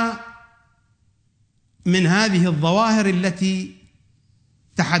ولا من هذه الظواهر التي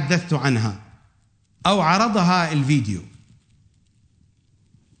تحدثت عنها أو عرضها الفيديو.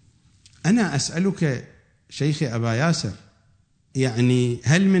 أنا أسألك شيخي أبا ياسر، يعني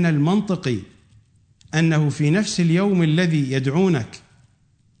هل من المنطقي أنه في نفس اليوم الذي يدعونك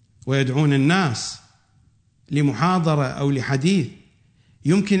ويدعون الناس لمحاضرة أو لحديث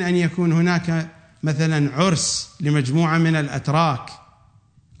يمكن أن يكون هناك مثلا عرس لمجموعة من الأتراك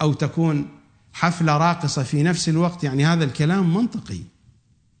أو تكون حفلة راقصة في نفس الوقت؟ يعني هذا الكلام منطقي.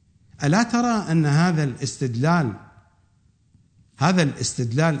 ألا ترى أن هذا الاستدلال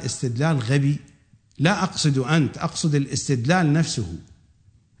استدلال غبي؟ لا أقصد أنت، أقصد الاستدلال نفسه.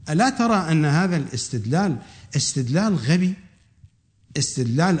 ألا ترى أن هذا الاستدلال استدلال غبي،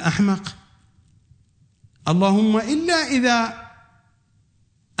 استدلال أحمق؟ اللهم إلا إذا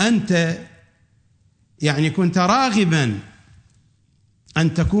أنت يعني كنت راغبا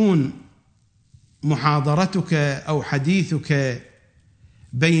أن تكون محاضرتك أو حديثك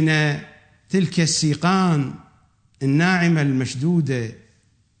بين تلك السيقان الناعمة المشدودة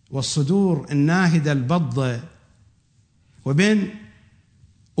والصدور الناهدة البضة وبين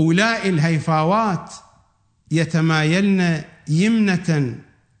أولاء الهيفاوات يتمايلن يمنة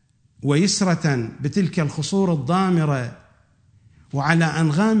ويسرة بتلك الخصور الضامرة وعلى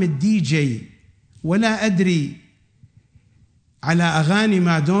أنغام الدي جي، ولا أدري على أغاني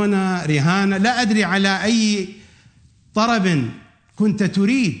مادونا ريهانا، لا أدري على أي طرب كنت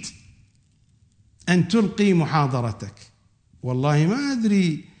تريد أن تلقي محاضرتك. والله ما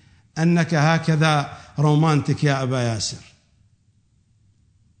أدري أنك هكذا رومانتك يا أبا ياسر.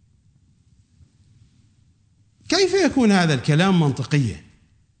 كيف يكون هذا الكلام منطقيا؟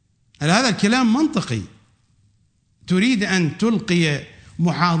 هل هذا الكلام منطقي؟ تريد أن تلقي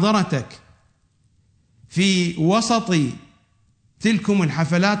محاضرتك في وسط تلكم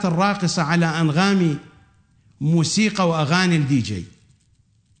الحفلات الراقصة على أنغام موسيقى وأغاني الدي جي؟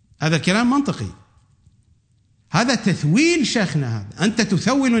 هذا كلام منطقي؟ هذا تثويل شيخنا، هذا أنت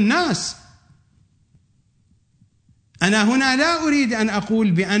تثول الناس. أنا هنا لا أريد أن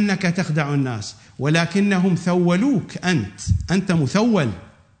أقول بأنك تخدع الناس، ولكنهم ثولوك. أنت مثول،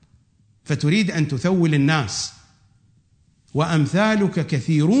 فتريد أن تثول الناس، وأمثالك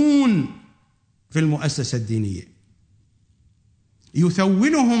كثيرون في المؤسسة الدينية.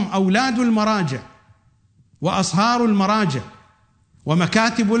 يثولهم أولاد المراجع وأصهار المراجع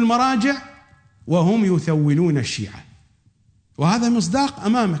ومكاتب المراجع، وهم يثولون الشيعة. وهذا مصداق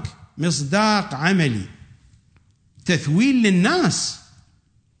أمامك، مصداق عملي، تثويل للناس.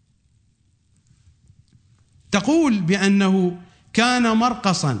 تقول بأنه كان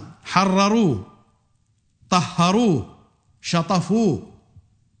مرقصا، حرروه، طهروه، شطفوه،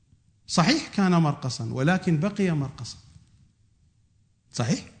 صحيح كان مرقصا ولكن بقي مرقصا.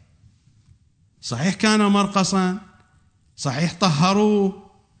 صحيح كان مرقصا، صحيح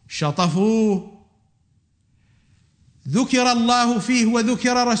طهروه شطفوه، ذكر الله فيه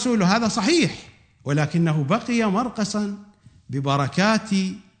وذكر رسوله، هذا صحيح، ولكنه بقي مرقصا ببركات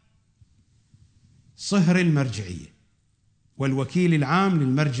صهر المرجعية والوكيل العام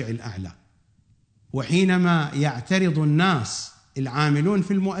للمرجع الأعلى. وحينما يعترض الناس العاملون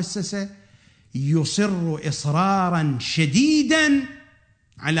في المؤسسة يصر إصرارا شديدا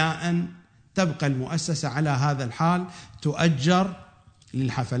على أن تبقى المؤسسة على هذا الحال، تؤجر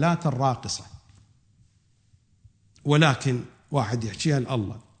للحفلات الراقصة. ولكن واحد يحكيها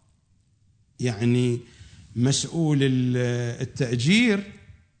لله، يعني مسؤول التأجير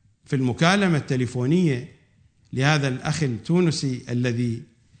في المكالمة التليفونية لهذا الأخ التونسي الذي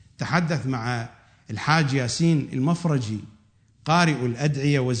تحدث مع الحاج ياسين المفرجي قارئ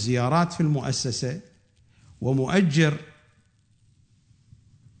الأدعية والزيارات في المؤسسة ومؤجر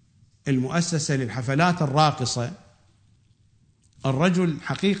المؤسسة للحفلات الراقصة، الرجل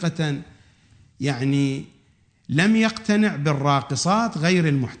حقيقة يعني لم يقتنع بالراقصات غير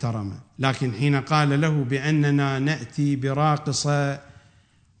المحترمة، لكن حين قال له بأننا نأتي براقصة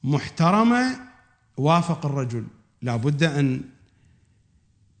محترمة وافق الرجل. لا بد أن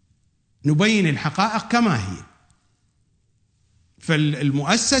نبين الحقائق كما هي.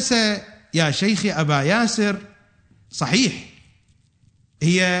 فالمؤسسة يا شيخي أبا ياسر صحيح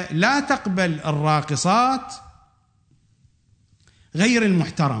هي لا تقبل الراقصات غير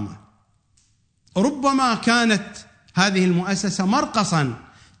المحترمة، ربما كانت هذه المؤسسة مرقصا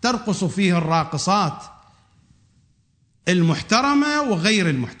ترقص فيه الراقصات المحترمة وغير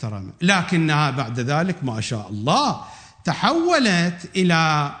المحترمة، لكنها بعد ذلك ما شاء الله تحولت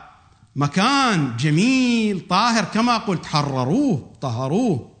إلى مكان جميل طاهر، كما قلت حرروه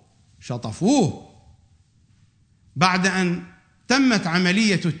طهروه شطفوه بعد أن تمت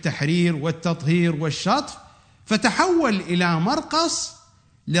عملية التحرير والتطهير والشطف، فتحول إلى مرقص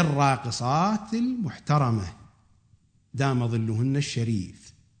للراقصات المحترمة دام ظلهن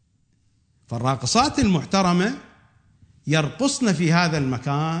الشريف. فالراقصات المحترمة يرقصن في هذا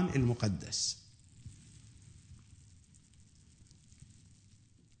المكان المقدس.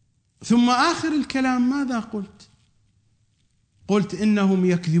 ثم آخر الكلام ماذا قلت؟ قلت إنهم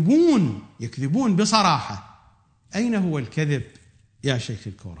يكذبون بصراحة. أين هو الكذب يا شيخ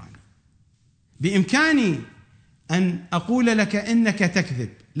الكوراني؟ بإمكاني أن أقول لك إنك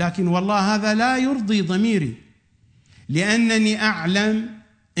تكذب، لكن والله هذا لا يرضي ضميري، لأنني أعلم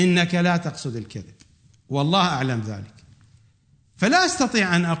إنك لا تقصد الكذب، والله أعلم ذلك. فلا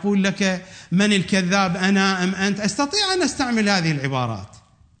أستطيع أن أقول لك من الكذاب أنا أم أنت، أستطيع أن أستعمل هذه العبارات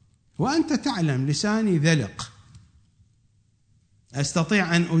وأنت تعلم لساني ذلق،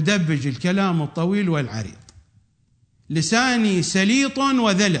 أستطيع أن أدبج الكلام الطويل والعريض، لساني سليط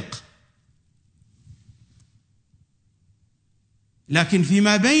وذلق، لكن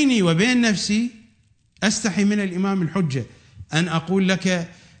فيما بيني وبين نفسي أستحي من الإمام الحجة أن أقول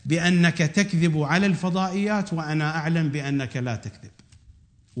لك بأنك تكذب على الفضائيات وأنا أعلم بأنك لا تكذب،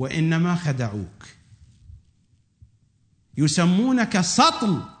 وإنما خدعوك، يسمونك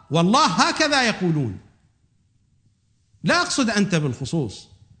سطل، والله هكذا يقولون، لا أقصد أنت بالخصوص،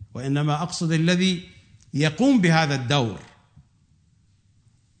 وإنما أقصد الذي يقوم بهذا الدور،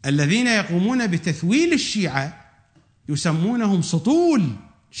 الذين يقومون بتثويل الشيعة يسمونهم سطول.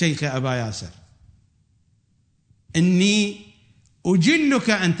 شيخ أبا ياسر، إني أجلك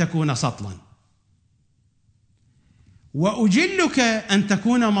أن تكون سطلا، وأجلك أن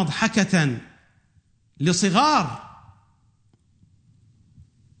تكون مضحكة لصغار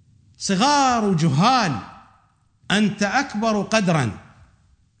جهال، أنت أكبر قدرا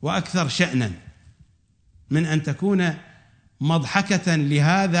وأكثر شأنا من أن تكون مضحكة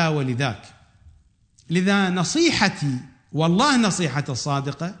لهذا ولذاك. لذا نصيحتي، والله نصيحتي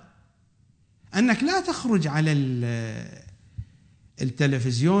الصادقة، أنك لا تخرج على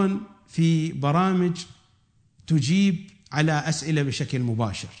التلفزيون في برامج تجيب على أسئلة بشكل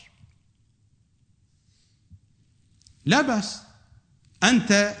مباشر، لا بأس،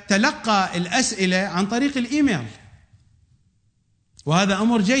 أنت تلقى الأسئلة عن طريق الإيميل وهذا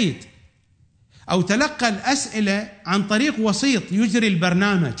أمر جيد، أو تلقى الأسئلة عن طريق وسيط يجري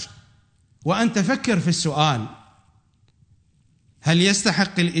البرنامج وأنت فكر في السؤال هل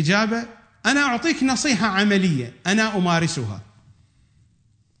يستحق الإجابة. أنا أعطيك نصيحة عملية أنا أمارسها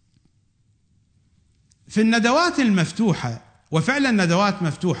في الندوات المفتوحة، وفعلا ندوات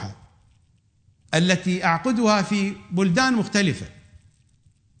مفتوحة التي أعقدها في بلدان مختلفة،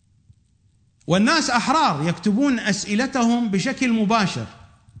 والناس أحرار يكتبون أسئلتهم بشكل مباشر،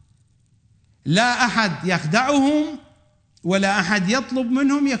 لا أحد يخدعهم ولا أحد يطلب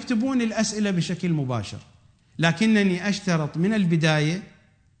منهم يكتبون الأسئلة بشكل مباشر، لكنني أشترط من البداية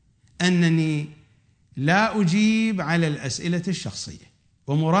أنني لا أجيب على الأسئلة الشخصية.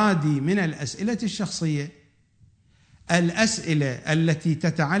 ومرادي من الأسئلة الشخصية الأسئلة التي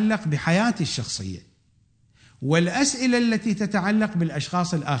تتعلق بحياتي الشخصية، والأسئلة التي تتعلق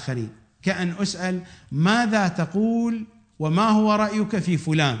بالأشخاص الآخرين، كأن أسأل ماذا تقول وما هو رأيك في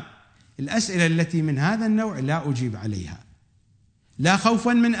فلان. الأسئلة التي من هذا النوع لا أجيب عليها، لا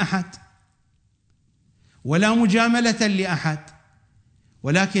خوفا من أحد ولا مجاملة لأحد،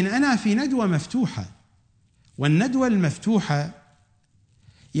 ولكن أنا في ندوة مفتوحة، والندوة المفتوحة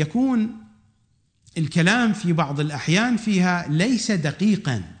يكون الكلام في بعض الأحيان فيها ليس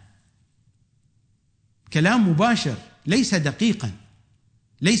دقيقا، كلام مباشر ليس دقيقا،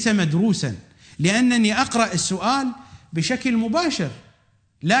 ليس مدروسا، لأنني أقرأ السؤال بشكل مباشر،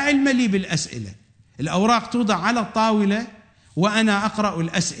 لا علم لي بالأسئلة. الأوراق توضع على الطاولة وأنا أقرأ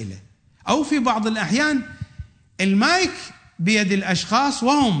الأسئلة، أو في بعض الأحيان المايك بيد الأشخاص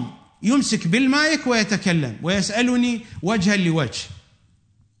وهم يمسك بالمايك ويتكلم ويسألني وجها لوجه،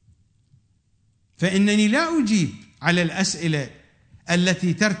 فإنني لا أجيب على الأسئلة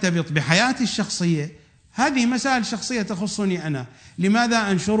التي ترتبط بحياتي الشخصية. هذه مسائل شخصية تخصني أنا،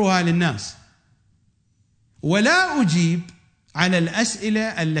 لماذا أنشرها للناس؟ ولا أجيب على الأسئلة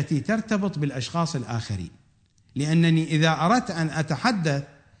التي ترتبط بالأشخاص الآخرين، لأنني إذا أردت أن أتحدث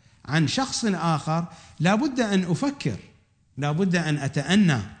عن شخص آخر لا بد أن أفكر، لا بد أن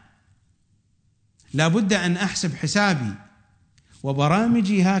أتأنى، لا بد أن أحسب حسابي.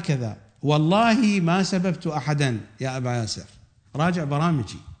 وبرامجي هكذا، والله ما سببت أحدا يا أبا ياسر، راجع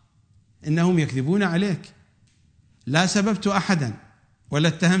برامجي إنهم يكذبون عليك، لا سببت أحدا ولا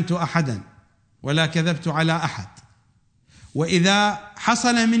اتهمت أحدا ولا كذبت على أحد، وإذا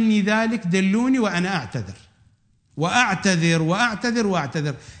حصل مني ذلك دلوني وأنا أعتذر وأعتذر وأعتذر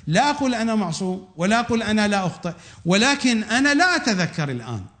وأعتذر. لا أقول أنا معصوم ولا أقول أنا لا أخطئ، ولكن أنا لا أتذكر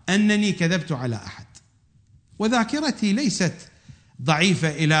الآن أنني كذبت على أحد، وذاكرتي ليست ضعيفة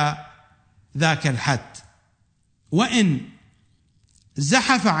إلى ذاك الحد، وإن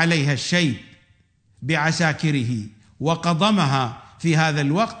زحف عليها الشيب بعساكره وقضمها في هذا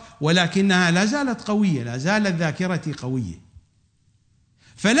الوقت، ولكنها لا زالت قوية، لا زالت ذاكرتي قوية.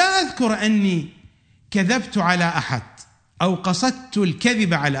 فلا أذكر أني كذبت على أحد أو قصدت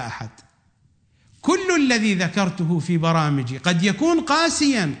الكذب على أحد. كل الذي ذكرته في برامجي قد يكون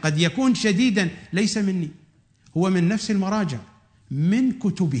قاسيا، قد يكون شديدا، ليس مني، هو من نفس المراجع، من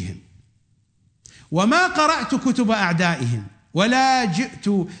كتبهم. وما قرأت كتب أعدائهم ولا جئت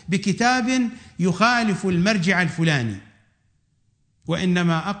بكتاب يخالف المرجع الفلاني،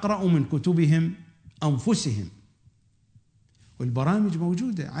 وإنما أقرأ من كتبهم أنفسهم. والبرامج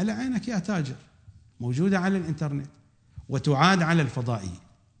موجودة على عينك يا تاجر، موجودة على الإنترنت وتعاد على الفضائي.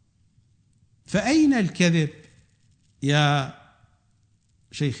 فأين الكذب يا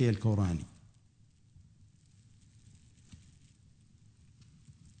شيخي الكوراني؟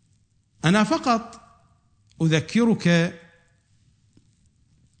 أنا فقط أذكرك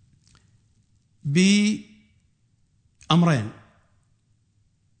بأمرين.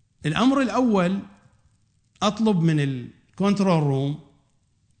 الأمر الأول، أطلب من الكنترول روم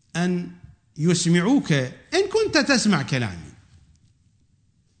أن يسمعوك إن كنت تسمع كلامي،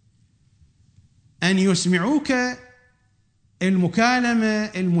 أن يسمعوك المكالمة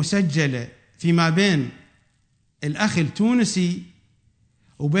المسجلة فيما بين الأخ التونسي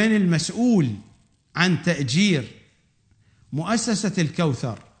وبين المسؤول عن تأجير مؤسسة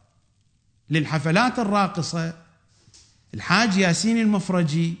الكوثر للحفلات الراقصة الحاج ياسين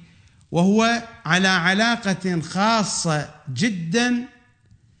المفرجي، وهو على علاقة خاصة جدا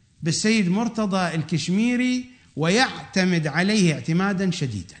بالسيد مرتضى الكشميري ويعتمد عليه اعتمادا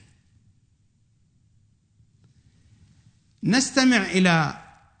شديدا. نستمع إلى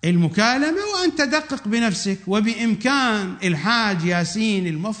المكالمة وأن تدقق بنفسك، وبإمكان الحاج ياسين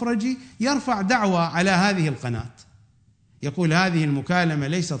المفرجي يرفع دعوى على هذه القناة، يقول هذه المكالمة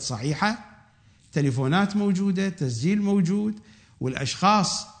ليست صحيحة، تليفونات موجودة، تسجيل موجود،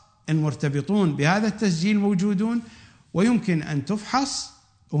 والأشخاص المرتبطون بهذا التسجيل موجودون، ويمكن أن تفحص،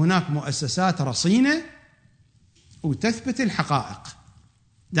 وهناك مؤسسات رصينة وتثبت الحقائق.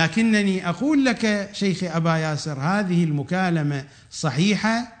 لكنني أقول لك شيخي أبا ياسر، هذه المكالمة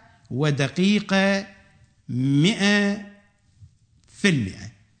صحيحة ودقيقة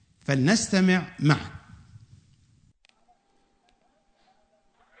 100%، فلنستمع معا.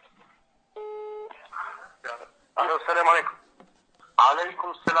 السلام عليكم. عليكم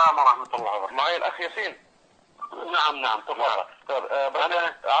السلام ورحمة الله وبركاته. معي الأخ ياسين. نعم تفضل. طيب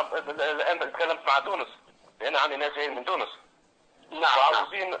انا الان تكلمت مع تونس، لان عندي ناس جايين من تونس. نعم.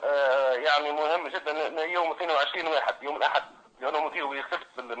 وعاوزين يعني مهم جدا يوم 22 واحد يوم الاحد، لانه مدير يخف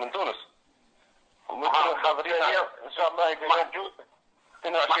من تونس. حاضرين ان شاء الله. محجوز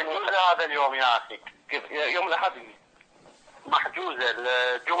 22 هذا اليوم يا اخي. كيف يوم الاحد محجوزه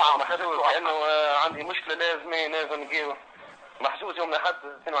الجمعه محجوزه، لانه عندي مشكله لازم نجي محجوز يوم الاحد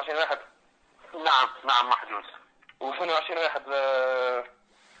 22 واحد. نعم محجوز. و22 واحد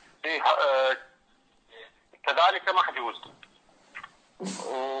ايه كذلك محجوز.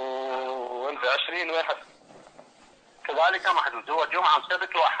 وانت 20 واحد كذلك محجوز. هو جمعه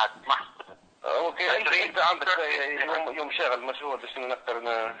وسبت واحد محجوز. اوكي. انت عندك يوم شاغل مشغول باش نقدر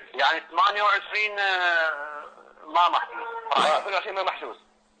يعني 28 ما محجوز. 22 ما محجوز.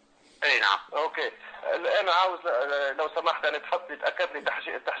 اي نعم. اوكي. الان عاوز لو سمحت ان تاكد لي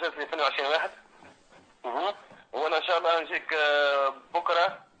تحجز لي 22 واحد. وانا ان شاء الله نجيك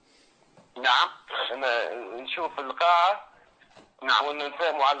بكره. نعم. نشوف القاعه. نعم.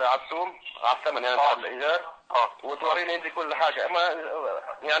 ونتفاهموا على الثمن يعني تاع الايجار. وتوريني انت كل حاجه. اما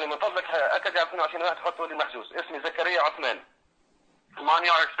يعني من فضلك اكد على 22 واحد حطوا لي محجوز. اسمي زكريا عثمان.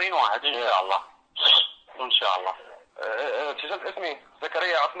 28 واحد ان شاء الله. ان شاء الله. سجلت اسمي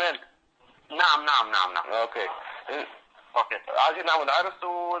زكريا عثمان. نعم. اوكي. عايزين نعمل عرس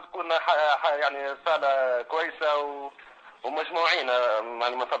وتكون يعني صاله كويسه ومجموعين.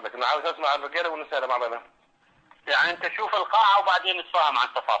 يعني من فضلك انا عاوز اسمع الرجاله والنساء مع بعضهم. يعني انت شوف القاعه وبعدين نتفاهم عن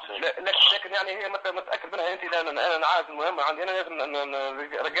التفاصيل. لكن يعني هي متاكد منها انت، لان انا عارف المهم عندي انا لازم ان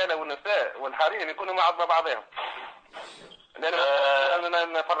الرجاله والنساء والحريم يكونوا مع بعضهم.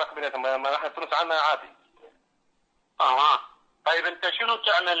 لان نفرق بيناتهم. ما نحن تونس عندنا عادي. طيب انت شنو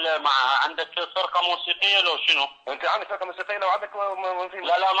تعمل مع عندك فرقه موسيقيه لو شنو؟ انت عندك فرقه موسيقيه لو عندك لا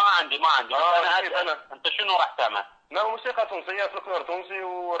ما عندي. انا انت شنو راح تعمل؟ لا موسيقى تونسيه، فلكلور تونسي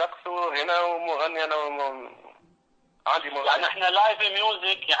ورقص وغناء ومغني. انا عندي مغني. يعني احنا لايف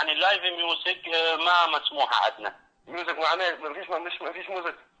ميوزك، يعني اللايف ميوزك ما مسموحه عندنا. ميوزك معناه ما فيش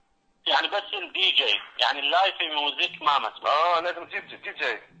موزيك. يعني بس الدي جي، يعني اللايف ميوزك ما مسموح. لازم تجيب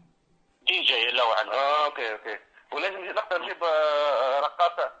دي جي لو عندك. اوكي. ولازم نقدر نجيب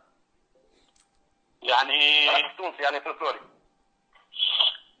رقاصه. يعني رقص تونسي يعني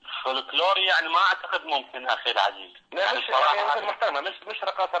فولكلوري يعني ما اعتقد ممكن اخي العزيز. لا يعني يعني محترمه، مش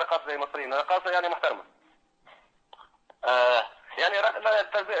رقاصه زي المصريين، رقاصه يعني محترمه. يعني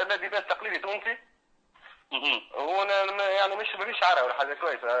الذي بس تقليدي تونسي. يعني مش عربي ولا حاجه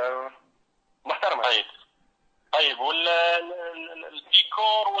كويسه محترمه. طيب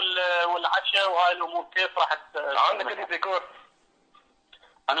والديكور والعشاء وهاي الامور كيف راح عندك الديكور؟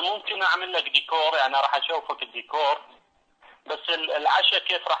 انا ممكن اعمل لك ديكور، يعني راح اشوفك الديكور، بس العشاء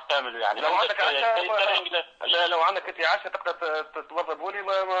كيف راح تعمله؟ يعني لو عندك عشاء لو عندك انت عشاء تقدر توظفوا لي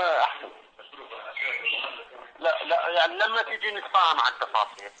ما احسن. لا يعني لما تيجي نتفاهم على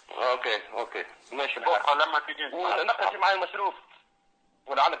التفاصيل. اوكي ماشي. بكره لما تيجي نقدر معي مشروب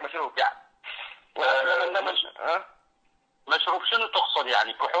ولا عندك مشروب؟ يعني مشروب شنو تقصد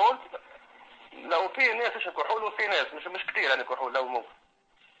يعني؟ كحول؟ لو في ناس يشرب كحول وفي ناس مش كثير يعني كحول لو ممكن.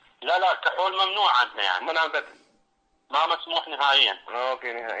 لا كحول ممنوع عندنا يعني. منع بدل. ما مسموح نهائيا.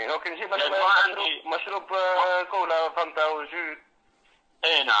 اوكي نجيب مشروب كولا فانتا وجو.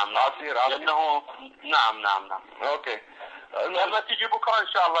 اي نعم. عصير. لانه نعم. اوكي. لما تجي بكره ان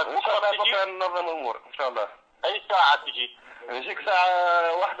شاء الله. بكره ننظم الامور ان شاء الله. اي ساعه تجي؟ نجيك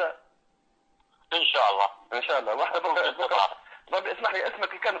ساعه واحده ان شاء الله. واحده بكره. طيب اسمح لي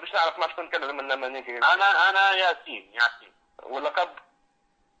اسمك الكلمه باش نعرف مع شنو نتكلم لما نجي. انا ياسين. واللقب؟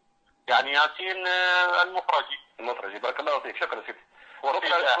 يعني ياسين المفرجي. بارك الله فيك. شكرا سيدي.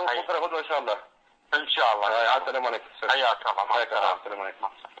 بكره غدوه ان شاء الله. ان شاء الله. السلام عليكم. حياك الله. السلام عليكم.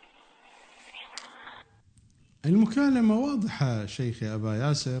 المكالمة واضحة شيخي أبا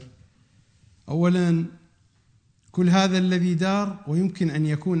ياسر. أولا كل هذا الذي دار ويمكن أن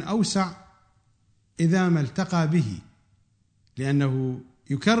يكون أوسع إذا ما التقى به، لأنه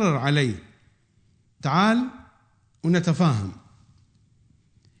يكرر عليه تعال ونتفاهم.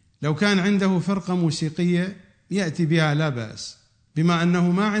 لو كان عنده فرقة موسيقية يأتي بها لا بأس. بما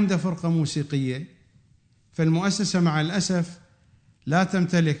أنه ما عنده فرقة موسيقية، فالمؤسسة مع الأسف لا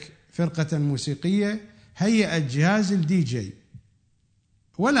تمتلك فرقة موسيقية هيئت جهاز الدي جي،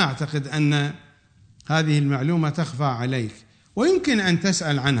 ولا أعتقد أن هذه المعلومة تخفى عليك ويمكن أن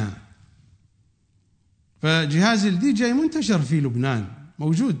تسأل عنها. فجهاز الدي جي منتشر في لبنان،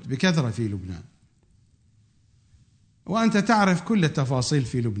 موجود بكثرة في لبنان، وأنت تعرف كل التفاصيل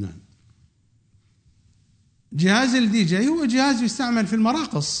في لبنان. جهاز الدي جي هو جهاز يستعمل في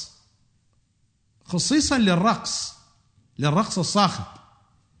المراقص خصيصا للرقص الصاخب،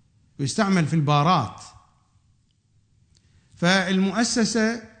 ويستعمل في البارات.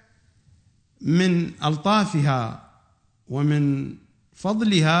 فالمؤسسة من ألطافها ومن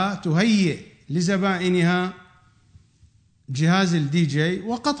فضلها تهيئ لزبائنها جهاز الدي جي،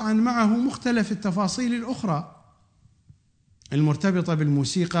 وقطعا معه مختلف التفاصيل الأخرى المرتبطة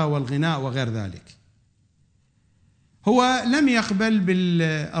بالموسيقى والغناء وغير ذلك. هو لم يقبل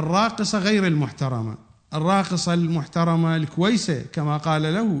بالراقصة غير المحترمة، الراقصة المحترمة الكويسة كما قال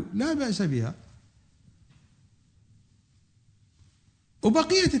له لا بأس بها.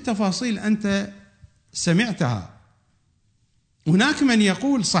 وبقية التفاصيل أنت سمعتها. هناك من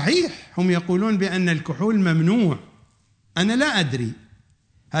يقول صحيح، هم يقولون بأن الكحول ممنوع، أنا لا أدري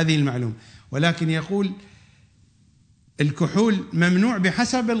هذه المعلومة، ولكن يقول الكحول ممنوع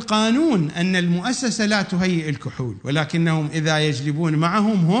بحسب القانون، أن المؤسسة لا تهيئ الكحول، ولكنهم إذا يجلبون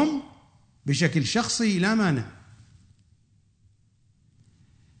معهم هم بشكل شخصي لا مانع.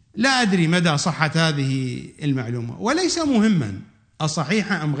 لا أدري مدى صحة هذه المعلومة، وليس مهما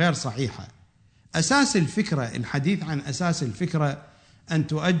أصحيحة أم غير صحيحة. أساس الفكرة، الحديث عن أساس الفكرة أن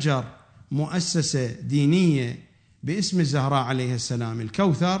تؤجر مؤسسة دينية باسم الزهراء عليه السلام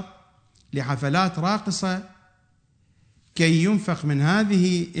الكوثر لحفلات راقصة كي ينفق من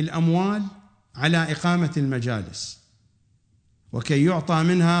هذه الأموال على إقامة المجالس، وكي يعطى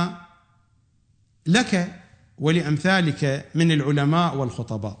منها لك ولأمثالك من العلماء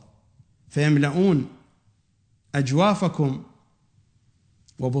والخطباء، فيملؤون أجوافكم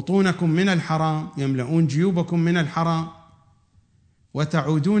وبطونكم من الحرام، يملؤون جيوبكم من الحرام،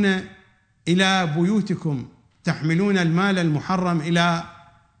 وتعودون إلى بيوتكم تحملون المال المحرم إلى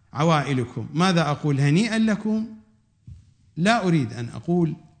عوائلكم. ماذا أقول؟ هنيئا لكم؟ لا أريد أن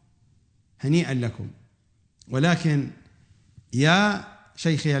أقول هنيئا لكم، ولكن يا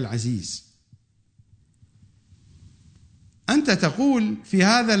شيخي العزيز، أنت تقول في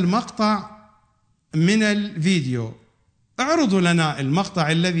هذا المقطع من الفيديو، اعرضوا لنا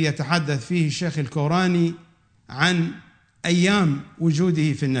المقطع الذي يتحدث فيه الشيخ الكوراني عن أيام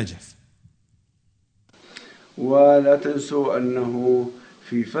وجوده في النجف. ولا تنسوا أنه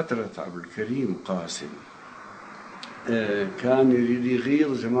في فترة عبد الكريم قاسم كان يريد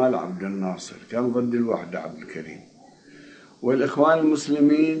يغير جمال عبد الناصر، كان ضد الوحدة عبد الكريم، والإخوان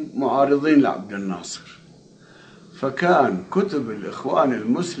المسلمين معارضين لعبد الناصر، فكان كتب الإخوان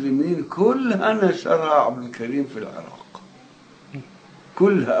المسلمين كلها نشرها عبد الكريم في العراق،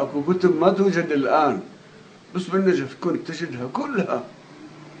 كلها. أكو كتب ما توجد الآن، بس بالنجف كنت تجدها كلها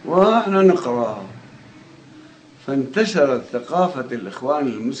وإحنا نقرأها. فانتشرت ثقافة الإخوان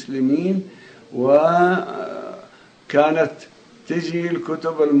المسلمين، وكانت تجي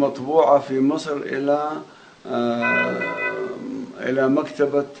الكتب المطبوعة في مصر إلى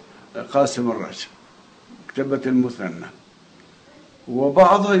مكتبة قاسم الرجب، مكتبة المثنى،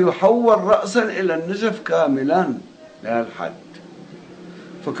 وبعضها يحول رأسا إلى النجف كاملا لهالحد.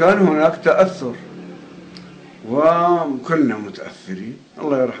 فكان هناك تأثر وكلنا متأثرين.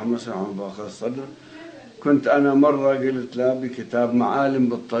 الله يرحمه سمع باقي الصدر. كنت أنا مرة قلت له بكتاب معالم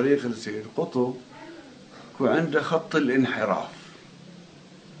بالطريق لسيد قطب، وعنده خط الانحراف،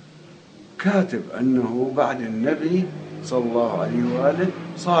 كاتب أنه بعد النبي صلى الله عليه وآله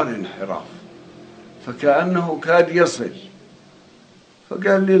صار انحراف، فكأنه كاد يصل.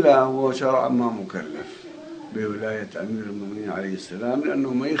 فقال لي لا، هو شرعا ما مكلف بولاية أمير المؤمنين عليه السلام،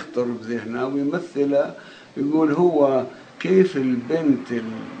 لأنه ما يخطر بذهنه ويمثله. يقول هو كيف البنت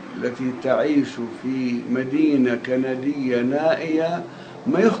التي تعيش في مدينة كندية نائية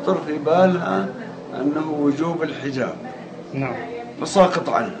ما يخطر في بالها أنه وجوب الحجاب، نعم، فساقط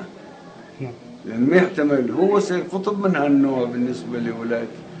عنها، نعم، لأن ما يحتمل. هو سيد قطب من هالنوع بالنسبة لولاية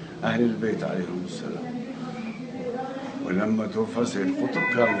أهل البيت عليهم السلام. ولما توفى سيد قطب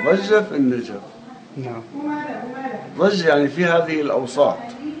كان ضجة في النجف، نعم، ضجة يعني في هذه الأوساط.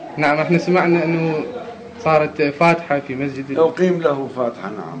 نعم. احنا سمعنا أنه صارت فاتحة في مسجد أقيم له فاتحة،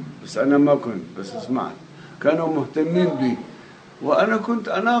 نعم، بس أنا ما كنت، بس سمعت كانوا مهتمين بي، وأنا كنت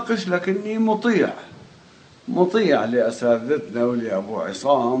أناقش، لكني مطيع لأساتذتنا ولأبو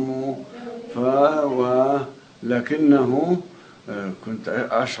عصام، لكنه كنت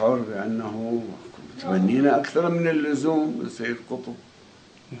أشعر بأنه متمنينا أكثر من اللزوم لسيد قطب.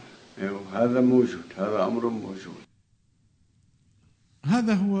 هذا موجود، هذا أمر موجود.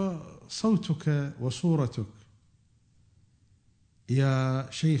 هذا هو صوتك وصورتك يا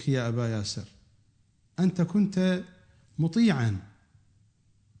شيخ يا أبا ياسر. أنت كنت مطيعا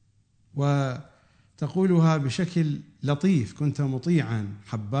وتقولها بشكل لطيف، كنت مطيعا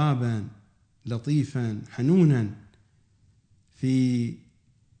حبابا لطيفا حنونا في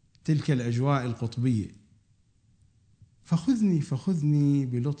تلك الأجواء القطبية. فخذني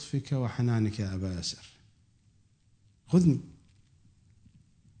بلطفك وحنانك يا أبا ياسر، خذني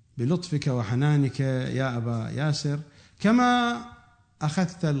بلطفك وحنانك يا أبا ياسر كما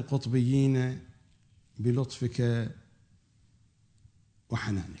أخذت القطبيين بلطفك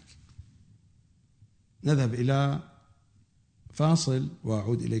وحنانك. نذهب إلى فاصل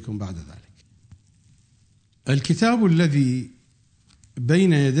وأعود إليكم بعد ذلك. الكتاب الذي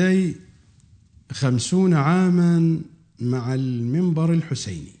بين يدي 50 عاما مع المنبر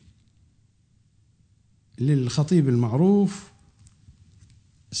الحسيني للخطيب المعروف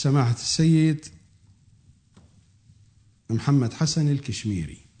سماحة السيد محمد حسن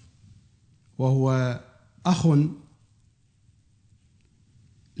الكشميري، وهو أخ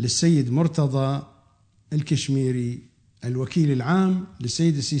للسيد مرتضى الكشميري الوكيل العام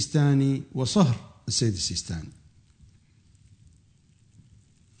للسيد السيستاني وصهر السيد السيستاني.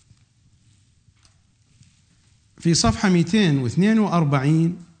 في صفحة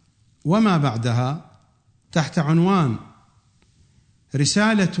 242 وما بعدها تحت عنوان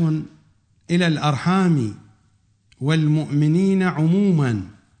رسالة إلى الأرحام والمؤمنين عموما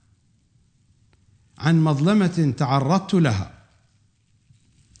عن مظلمة تعرضت لها.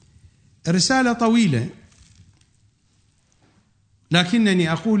 رسالة طويلة،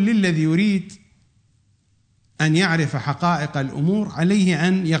 لكنني أقول للذي يريد أن يعرف حقائق الأمور عليه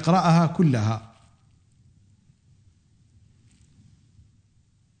أن يقرأها كلها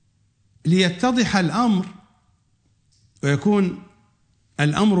ليتضح الأمر ويكون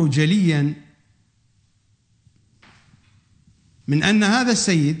الأمر جليا من أن هذا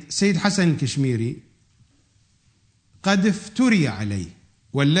السيد حسن الكشميري قد افتري عليه،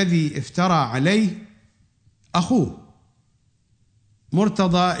 والذي افترى عليه أخوه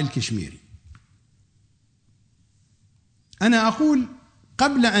مرتضى الكشميري. أنا أقول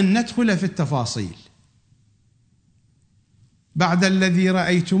قبل أن ندخل في التفاصيل، بعد الذي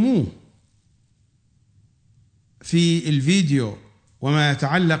رأيتموه في الفيديو وما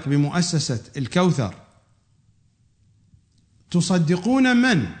يتعلق بمؤسسة الكوثر، تصدقون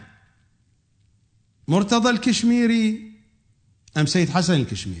من؟ مرتضى الكشميري أم سيد حسن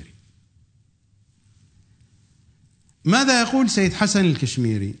الكشميري؟ ماذا يقول سيد حسن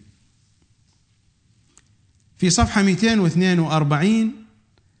الكشميري في صفحة 242؟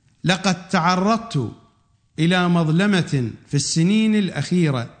 لقد تعرضت إلى مظلمة في السنين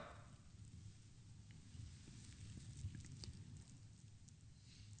الأخيرة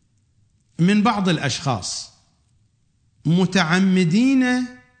من بعض الأشخاص متعمدين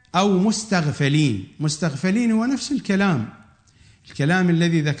أو مستغفلين. مستغفلين هو نفس الكلام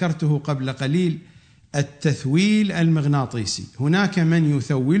الذي ذكرته قبل قليل، التثويل المغناطيسي. هناك من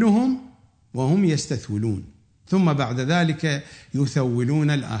يثولهم وهم يستثولون، ثم بعد ذلك يثولون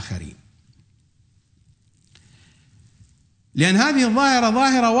الآخرين، لأن هذه الظاهرة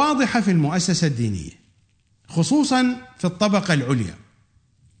ظاهرة واضحة في المؤسسة الدينية، خصوصا في الطبقة العليا.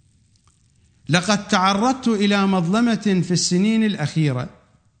 لقد تعرضت إلى مظلمة في السنين الأخيرة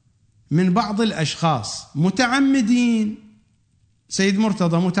من بعض الأشخاص متعمدين. سيد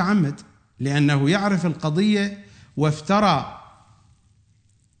مرتضى متعمد لأنه يعرف القضية وافترى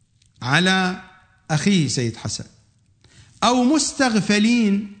على أخيه سيد حسن، أو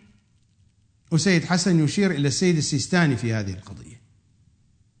مستغفلين، وسيد حسن يشير إلى السيد السيستاني في هذه القضية،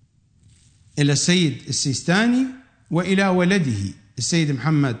 إلى السيد السيستاني وإلى ولده السيد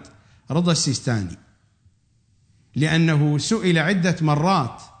محمد رضا السيستاني، لأنه سئل عدة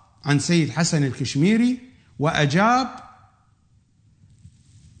مرات عن سيد حسن الكشميري وأجاب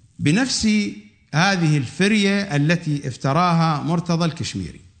بنفس هذه الفرية التي افتراها مرتضى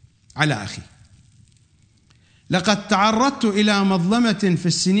الكشميري على أخيه. لقد تعرضت إلى مظلمة في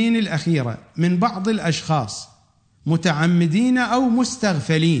السنين الأخيرة من بعض الأشخاص متعمدين أو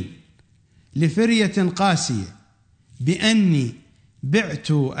مستغفلين لفرية قاسية بأني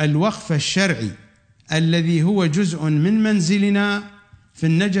بعت الوقف الشرعي الذي هو جزء من منزلنا في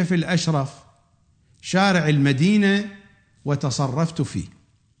النجف الأشرف شارع المدينة وتصرفت فيه.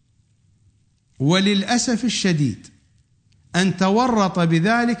 وللأسف الشديد أن تورط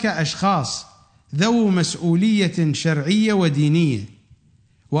بذلك أشخاص ذو مسؤولية شرعية ودينية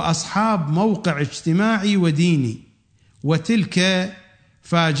وأصحاب موقع اجتماعي وديني، وتلك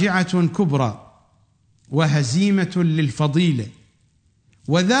فاجعة كبرى وهزيمة للفضيلة،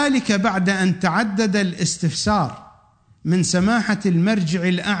 وذلك بعد أن تعدد الاستفسار من سماحة المرجع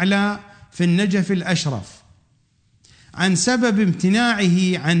الأعلى في النجف الأشرف عن سبب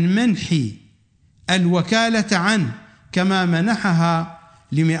امتناعه عن منح الوكالة عنه كما منحها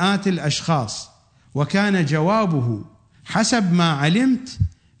لمئات الأشخاص. وكان جوابه حسب ما علمت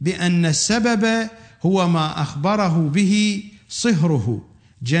بأن السبب هو ما أخبره به صهره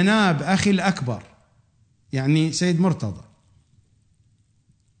جناب أخي الأكبر، يعني سيد مرتضى،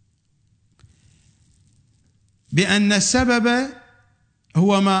 بأن السبب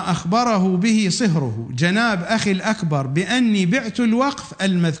هو ما أخبره به صهره جناب أخي الأكبر بأني بعت الوقف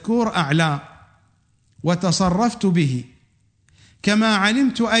المذكور أعلاه وتصرفت به، كما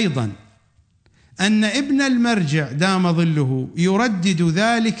علمت أيضا أن ابن المرجع دام ظله يردد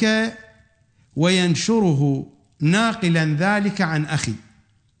ذلك وينشره ناقلا ذلك عن أخي.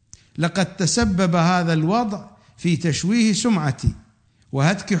 لقد تسبب هذا الوضع في تشويه سمعتي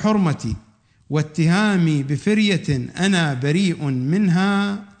وهتك حرمتي واتهامي بفرية أنا بريء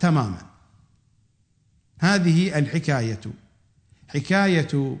منها تماما. هذه الحكاية،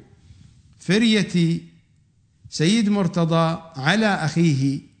 حكاية فرية سيد مرتضى على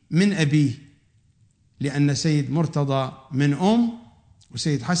أخيه من أبيه، لأن سيد مرتضى من أم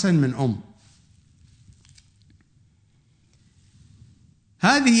وسيد حسن من أم.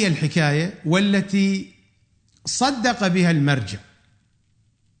 هذه هي الحكاية والتي صدق بها المرجع،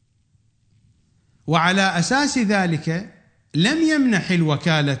 وعلى أساس ذلك لم يمنح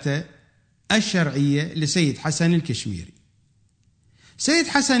الوكالة الشرعية لسيد حسن الكشميري. سيد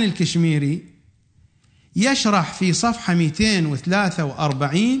حسن الكشميري يشرح في صفحة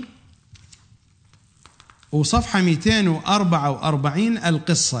 243 وصفحة 244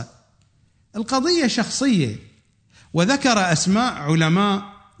 القصة. القضية شخصية، وذكر أسماء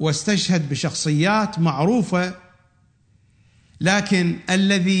علماء واستشهد بشخصيات معروفة، لكن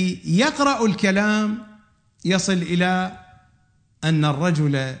الذي يقرأ الكلام يصل إلى أن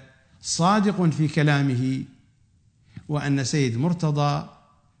الرجل صادق في كلامه، وأن سيد مرتضى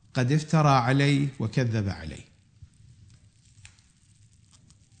قد افترى عليه وكذب عليه.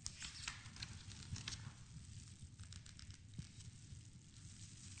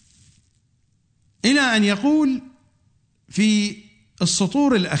 إلى أن يقول في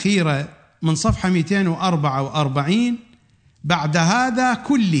السطور الأخيرة من صفحة 244: بعد هذا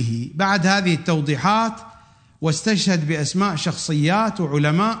كله، بعد هذه التوضيحات واستشهد بأسماء شخصيات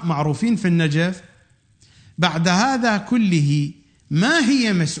وعلماء معروفين في النجف، بعد هذا كله ما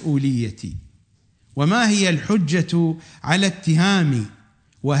هي مسؤوليتي وما هي الحجة على اتهامي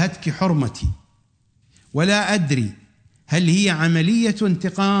وهتك حرمتي؟ ولا أدري هل هي عملية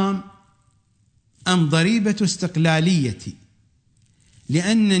انتقام أم ضريبة استقلاليتي،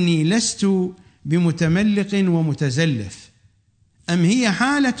 لأنني لست بمتملق ومتزلف، أم هي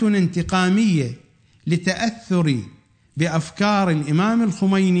حالة انتقامية لتأثري بأفكار الإمام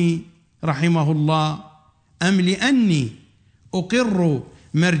الخميني رحمه الله، أم لأني أقر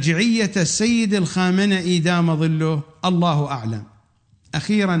مرجعية السيد الخامنئي دام ظله؟ الله أعلم.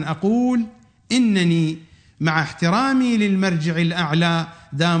 أخيرا أقول إنني مع احترامي للمرجع الأعلى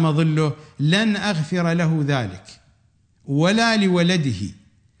دام ظله لن أغفر له ذلك ولا لولده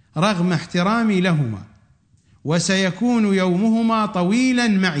رغم احترامي لهما، وسيكون يومهما طويلا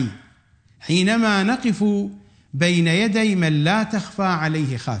معي حينما نقف بين يدي من لا تخفى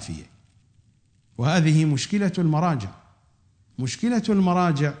عليه خافية. وهذه مشكلة المراجع. مشكلة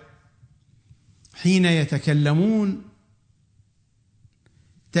المراجع حين يتكلمون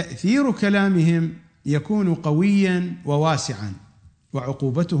تأثير كلامهم يكون قويا وواسعا،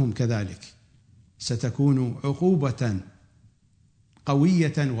 وعقوبتهم كذلك ستكون عقوبة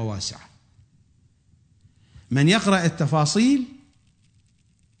قوية وواسعة. من يقرأ التفاصيل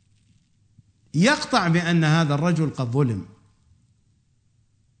يقطع بأن هذا الرجل قد ظلم،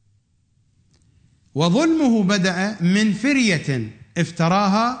 وظلمه بدأ من فرية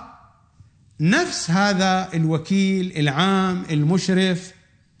افتراها نفس هذا الوكيل العام المشرف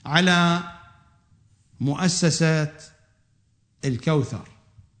على مؤسسة الكوثر.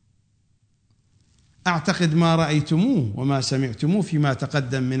 أعتقد ما رأيتموه وما سمعتموه فيما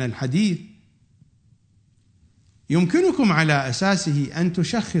تقدم من الحديث يمكنكم على أساسه أن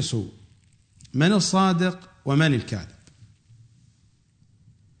تشخصوا من الصادق ومن الكاذب،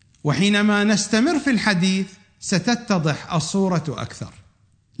 وحينما نستمر في الحديث ستتضح الصورة أكثر.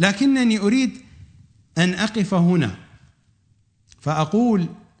 لكنني أريد أن أقف هنا فأقول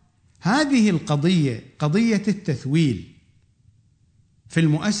هذه القضية، قضية التثويل في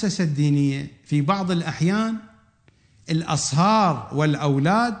المؤسسة الدينية، في بعض الأحيان الأصهار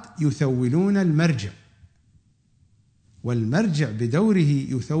والأولاد يثولون المرجع، والمرجع بدوره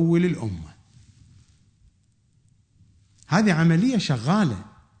يثول الأمة. هذه عملية شغالة.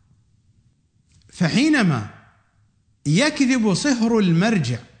 فحينما يكذب صهر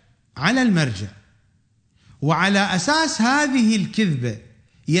المرجع على المرجع، وعلى أساس هذه الكذبة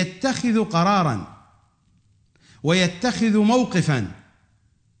يتخذ قرارا ويتخذ موقفا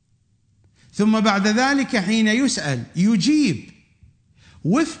ثم بعد ذلك حين يسأل يجيب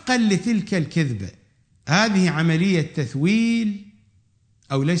وفقا لتلك الكذبة. هذه عملية تثويل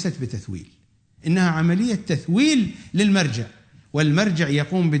أو ليست بتثويل، إنها عملية تثويل للمرجع، والمرجع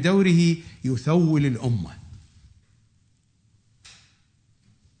يقوم بدوره يثول الأمة.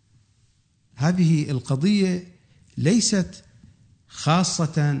 هذه القضية ليست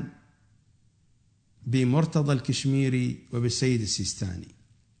خاصة بمرتضى الكشميري وبالسيد السيستاني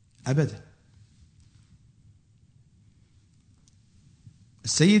أبدا.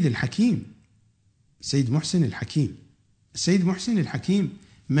 السيد الحكيم، السيد محسن الحكيم، السيد محسن الحكيم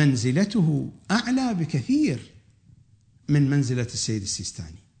منزلته أعلى بكثير من منزلة السيد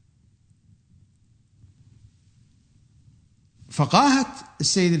السيستاني. فقاهة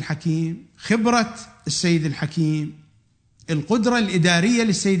السيد الحكيم، خبرة السيد الحكيم، القدرة الإدارية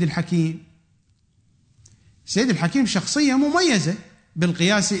للسيد الحكيم. السيد الحكيم شخصية مميزة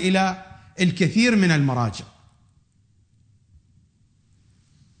بالقياس إلى الكثير من المراجع.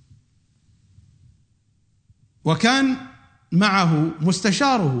 وكان معه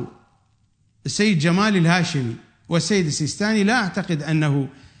مستشاره السيد جمال الهاشمي، والسيد السيستاني لا أعتقد أنه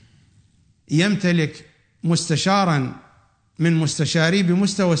يمتلك مستشارا من مستشاري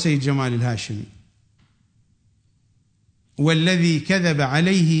بمستوى سيد جمال الهاشمي، والذي كذب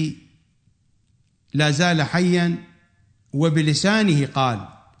عليه لا زال حيا وبلسانه قال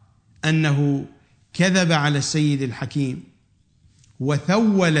أنه كذب على السيد الحكيم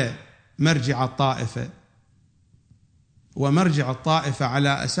وثول مرجع الطائفة، ومرجع الطائفة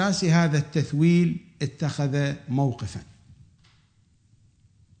على أساس هذا التثويل اتخذ موقفا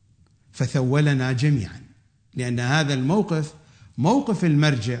فثولنا جميعا، لأن هذا الموقف موقف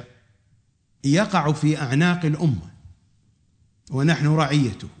المرجع يقع في أعناق الأمة ونحن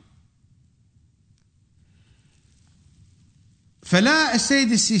رعيته. فلا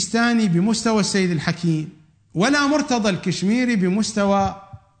السيد السيستاني بمستوى السيد الحكيم، ولا مرتضى الكشميري بمستوى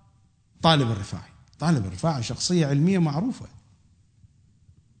طالب الرفاعي. طالب الرفاعي شخصية علمية معروفة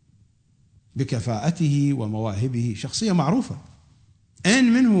بكفاءته ومواهبه، شخصية معروفة.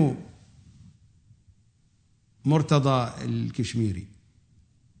 أين منه مرتضى الكشميري؟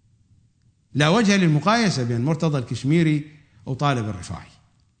 لا وجه للمقايسة بين مرتضى الكشميري وطالب الرفاعي،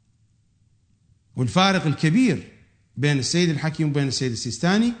 والفارق الكبير بين السيد الحكيم وبين السيد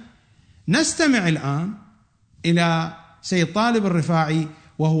السيستاني. نستمع الآن إلى سيد طالب الرفاعي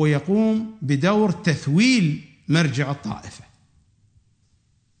وهو يقوم بدور تثويل مرجع الطائفة.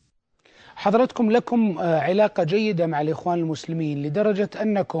 حضرتكم لكم علاقة جيدة مع الإخوان المسلمين لدرجة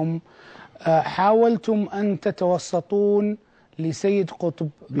أنكم حاولتم أن تتوسطون لسيد قطب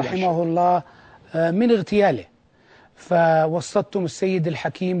رحمه الله من اغتياله، فوسطتم السيد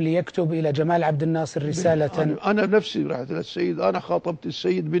الحكيم ليكتب إلى جمال عبد الناصر رسالة. أنا بنفسي رحت للسيد، أنا خاطبت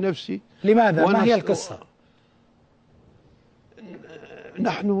السيد بنفسي. لماذا؟ ما هي القصة؟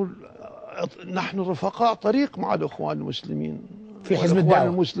 نحن رفقاء طريق مع الإخوان المسلمين في حزب الدعوة.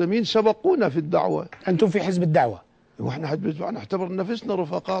 الإخوان المسلمين سبقونا في الدعوة. أنتم في حزب الدعوة، ونحن نعتبر نفسنا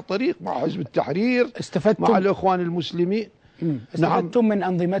رفقاء طريق مع حزب التحرير، استفدتم مع الإخوان المسلمين. استفدتم من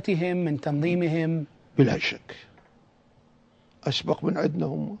أنظمتهم، من تنظيمهم؟ بلا شك أسبق من عندنا،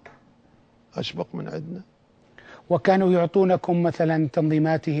 هم أسبق من عندنا. وكانوا يعطونكم مثلا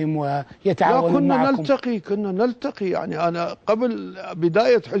تنظيماتهم ويتعاونون معكم؟ كنا نلتقي يعني. أنا قبل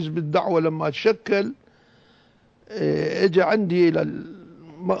بداية حزب الدعوة لما تشكل اجى عندي إلى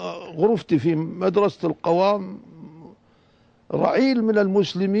غرفتي في مدرسة القوام رعيل من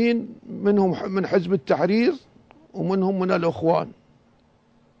المسلمين، منهم من حزب التحرير ومنهم من الإخوان،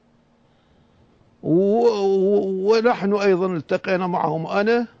 ونحن أيضا التقينا معهم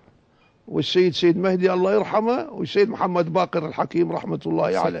أنا والسيد سيد مهدي الله يرحمه والسيد محمد باقر الحكيم رحمة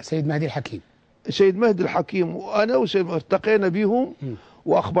الله عليه. سيد مهدي الحكيم، سيد مهدي الحكيم وأنا التقينا بهم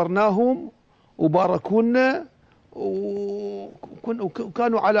وأخبرناهم وباركونا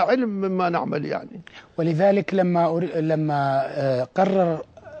وكانوا على علم مما نعمل يعني. ولذلك لما قرر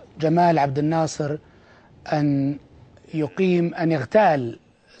جمال عبد الناصر أن يغتال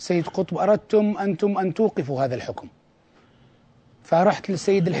سيد قطب، أردتم أنتم أن توقفوا هذا الحكم، فرحت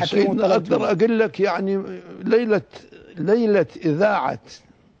للسيد الحكيم وطلبت. أقدر أقول لك يعني ليلة إذاعة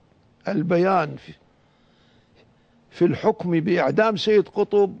البيان في الحكم بإعدام سيد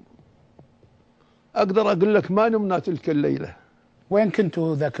قطب، أقدر أقول لك ما نمنا تلك الليلة. وين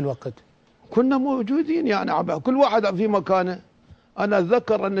كنتوا ذاك الوقت؟ كنا موجودين يعني، كل واحد في مكانه. أنا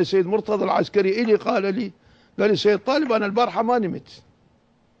أتذكر أن سيد مرتضى العسكري إلي قال لي سيد طالب أنا البارحة ما نمت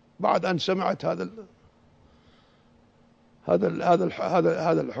بعد أن سمعت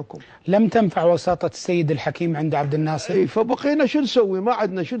هذا الحكم. لم تنفع وساطة السيد الحكيم عند عبد الناصر. اي فبقينا شو نسوي؟ ما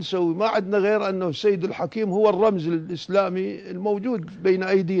عندنا شو نسوي، ما عندنا غير انه السيد الحكيم هو الرمز الاسلامي الموجود بين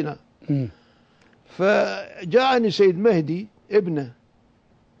ايدينا. فجاءني سيد مهدي ابنه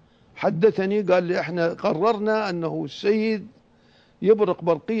حدثني قال لي احنا قررنا انه السيد يبرق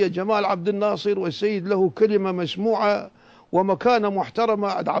برقية جمال عبد الناصر، والسيد له كلمة مسموعة ومكانة محترمة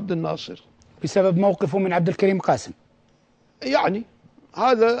عند عبد الناصر بسبب موقفه من عبد الكريم قاسم. يعني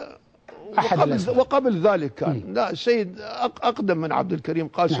هذا أحد الأسباب. وقبل ذلك كان لا السيد أقدم من عبد الكريم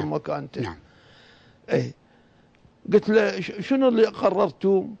قاسم. نعم. مكانته. نعم. ايه قلت له شنو اللي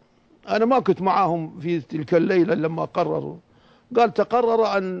قررتم؟ أنا ما كنت معاهم في تلك الليلة لما قرروا. قال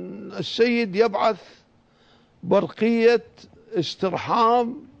تقرر أن السيد يبعث برقية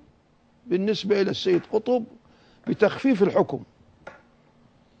استرحام بالنسبة إلى السيد قطب بتخفيف الحكم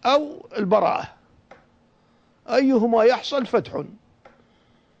أو البراءة، أيهما يحصل فتح.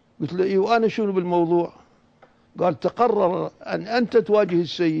 قلت له إيه وأنا شنو بالموضوع؟ قال تقرر أن أنت تواجه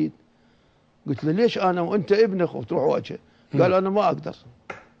السيد. قلت له ليش أنا وأنت ابنك وتروح واجهه؟ قال أنا ما أقدر،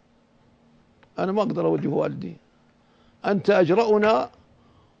 أنا ما أقدر أواجه والدي، أنت أجرأنا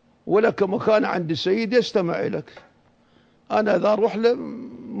ولك مكان عند السيد يستمع إليك، أنا إذا أروح له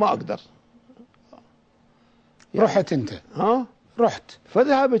ما أقدر. يعني رحت أنت؟ ها؟ رحت.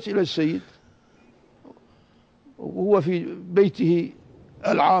 فذهبت إلى السيد وهو في بيته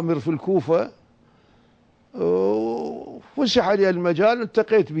العامر في الكوفة، وفسح لي المجال،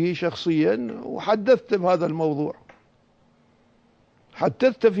 التقيت به شخصيا وحدثت بهذا الموضوع.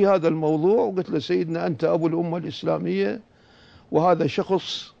 حدثت في هذا الموضوع وقلت له سيدنا أنت أبو الأمة الإسلامية، وهذا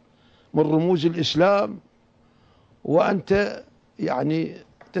شخص من رموز الإسلام، وأنت يعني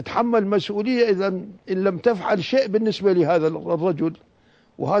تتحمل مسؤولية إذا إن لم تفعل شيء بالنسبة لهذا الرجل،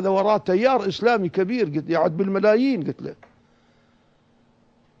 وهذا وراء تيار إسلامي كبير قلت يعد بالملايين. قلت له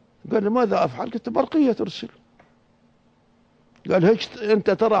قال ماذا أفعل؟ قلت برقية ترسل. قال هيك أنت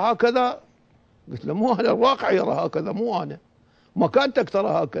ترى هكذا؟ قلت له مو أنا، الواقع يرى هكذا مو أنا، مكانتك ترى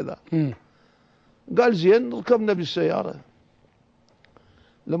هكذا. قال زين. ركبنا بالسيارة.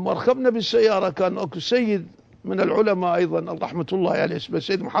 لما ركبنا بالسيارة كان أكو سيد من العلماء أيضا رحمة الله عليه اسمه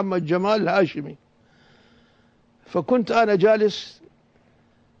السيد محمد جمال الهاشمي، فكنت أنا جالس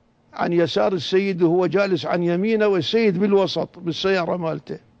عن يسار السيد وهو جالس عن يمينه، والسيد بالوسط بالسيارة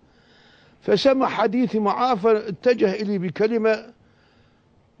مالته. فسمع حديثي معاه فاتجه إلي بكلمة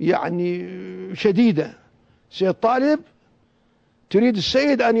يعني شديدة: سيد طالب، تريد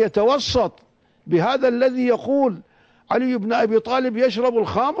السيد أن يتوسط بهذا الذي يقول علي بن أبي طالب يشرب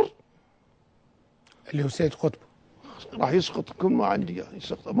الخمر؟ اللي هو سيد قطب. راح يسقط، كل ما عندي يعني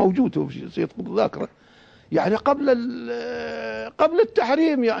موجود هو سيد قطب ذاكره، يعني قبل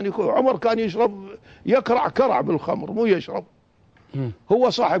التحريم. يعني عمر كان يشرب، يكرع كرع بالخمر مو يشرب. هو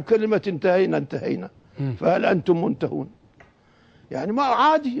صاحب كلمة انتهينا فهل أنتم منتهون؟ يعني ما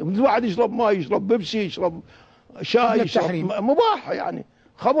عادي، الواحد يشرب ماء، يشرب بيبسي، يشرب شاي، يشرب مباح. يعني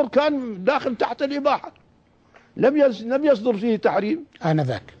خمر كان داخل تحت الإباحة، لم يصدر فيه تحريم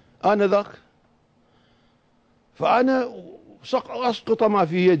آنذاك. فأنا أسقط ما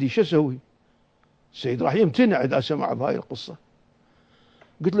في يدي، شو أسوي؟ السيد راح يمتنع إذا سمع بهاي القصة.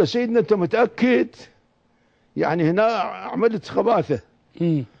 قلت له سيدنا أنت متأكد؟ يعني هنا عملت خباثة.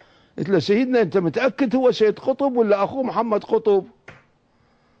 قلت له سيدنا أنت متأكد هو سيد قطب ولا أخوه محمد قطب؟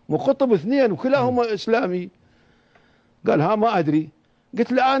 مو قطب اثنين وكلاهما إسلامي. قال ها ما أدري.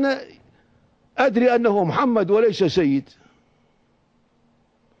 قلت له أنا أدري أنه محمد وليس سيد.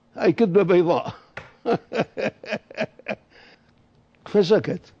 هاي كذبة بيضاء.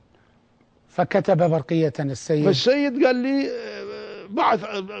 فسكت. فكتب برقية السيد. فالسيد قال لي بعث،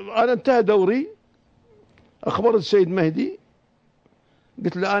 أنا انتهى دوري، أخبرت السيد مهدي،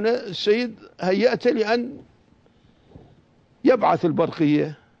 قلت له أنا السيد هيأت لأن يبعث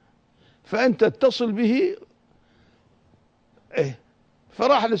البرقية، فأنت اتصل به.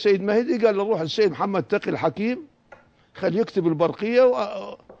 فراح للسيد مهدي قال له روح للسيد محمد تقي الحكيم خليه يكتب البرقية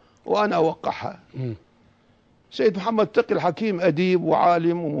وأنا أوقعها. سيد محمد تقي الحكيم أديب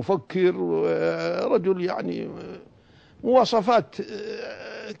وعالم ومفكر ورجل يعني مواصفات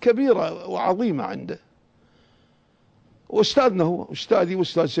كبيرة وعظيمة عنده، وأستاذنا، هو أستاذي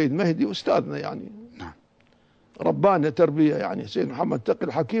وأستاذ سيد مهدي وأستاذنا يعني. ربانا تربية. يعني سيد محمد تقي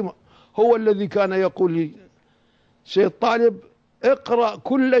الحكيم هو الذي كان يقول لي سيد طالب اقرأ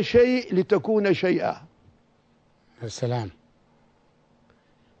كل شيء لتكون شيئا. السلام.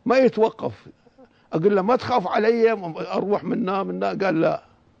 ما يتوقف. أقول له ما تخاف علي أروح منا. قال لا،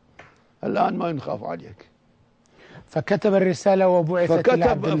 الآن ما نخاف عليك. فكتب الرسالة وبعثت إلى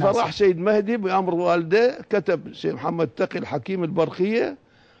عبد فكتب، الناصر. فراح سيد مهدي بأمر والده كتب سيد محمد تقي الحكيم البرقية،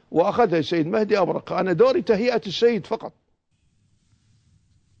 وأخذها سيد مهدي أبرق. أنا دوري تهيئة السيد فقط.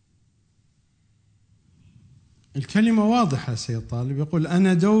 الكلمة واضحة سيد طالب، يقول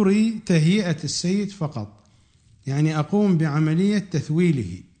أنا دوري تهيئة السيد فقط، يعني أقوم بعملية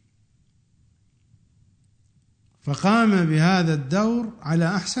تثويله، فقام بهذا الدور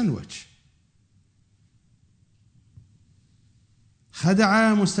على أحسن وجه.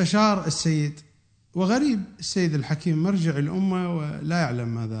 خدع مستشار السيد، وغريب السيد الحكيم مرجع الأمة ولا يعلم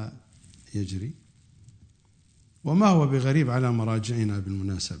ماذا يجري، وما هو بغريب على مراجعنا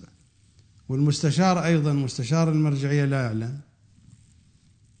بالمناسبة، والمستشار أيضا مستشار المرجعية لا يعلم.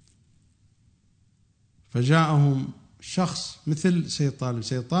 فجاءهم شخص مثل سيد طالب.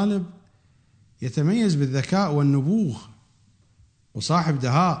 سيد طالب يتميز بالذكاء والنبوغ وصاحب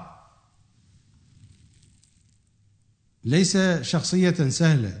دهاء، ليس شخصية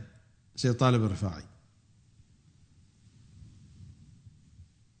سهلة سيد طالب الرفاعي.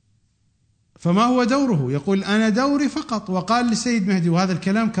 فما هو دوره؟ يقول أنا دوري فقط. وقال للسيد مهدي، وهذا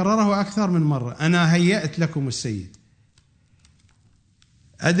الكلام كرره أكثر من مرة، أنا هيأت لكم السيد.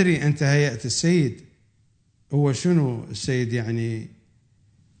 أدري أنت هيأت السيد هو شنو؟ السيد يعني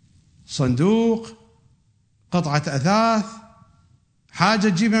صندوق، قطعة أثاث، حاجة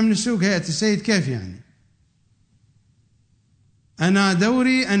تجيبها من السوق. هيئة السيد كيف يعني؟ أنا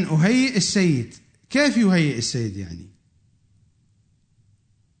دوري أن أهيئ السيد. كيف يهيئ السيد يعني؟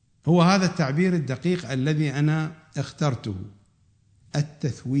 هو هذا التعبير الدقيق الذي أنا اخترته،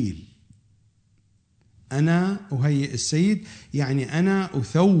 التثويل. أنا أهيئ السيد يعني أنا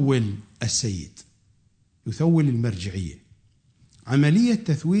أثول السيد، أثول المرجعية، عملية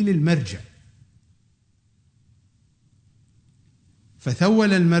تثويل المرجع.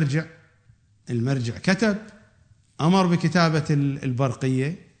 فثول المرجع، المرجع كتب، أمر بكتابة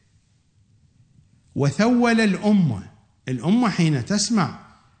البرقية، وثول الأمة. الأمة حين تسمع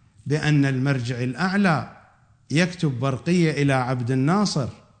بأن المرجع الأعلى يكتب برقية إلى عبد الناصر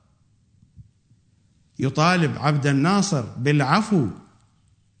يطالب عبد الناصر بالعفو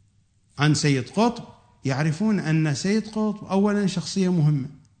عن سيد قطب، يعرفون أن سيد قطب أولا شخصية مهمة،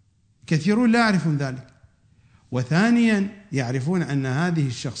 كثيرون لا يعرفون ذلك، وثانيا يعرفون أن هذه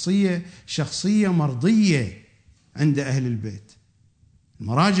الشخصية شخصية مرضية عند أهل البيت.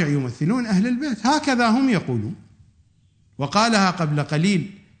 المراجع يمثلون أهل البيت، هكذا هم يقولون. وقالها قبل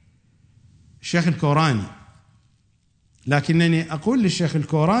قليل الشيخ الكوراني. لكنني أقول للشيخ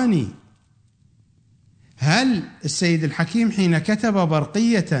الكوراني، هل السيد الحكيم حين كتب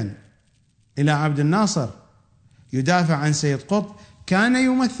برقية إلى عبد الناصر يدافع عن سيد قطب كان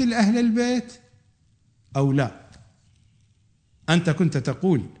يمثل أهل البيت أو لا؟ أنت كنت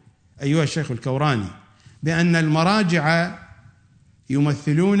تقول أيها الشيخ الكوراني بأن المراجع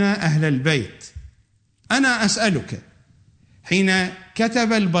يمثلون أهل البيت. أنا أسألك، حين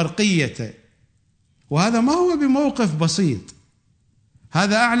كتب البرقية، وهذا ما هو بموقف بسيط،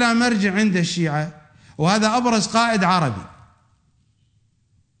 هذا أعلى مرجع عند الشيعة، وهذا أبرز قائد عربي،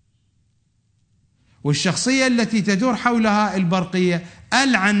 والشخصية التي تدور حولها البرقية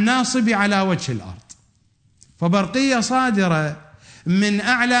ألعن ناصب على وجه الأرض. فبرقية صادرة من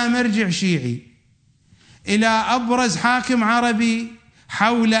أعلى مرجع شيعي إلى أبرز حاكم عربي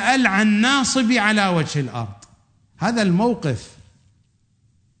حول ألعن ناصب على وجه الأرض. هذا الموقف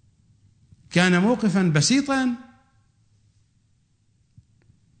كان موقفا بسيطا.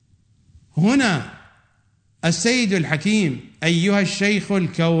 هنا السيد الحكيم أيها الشيخ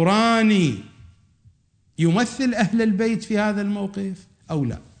الكوراني يمثل أهل البيت في هذا الموقف أو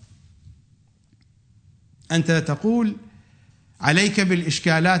لا؟ أنت تقول عليك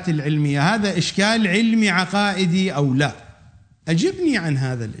بالإشكالات العلمية، هذا إشكال علمي عقائدي أو لا؟ أجبني عن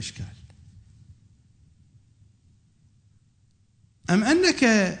هذا الإشكال. أم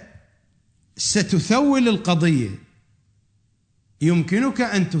أنك ستثول القضية؟ يمكنك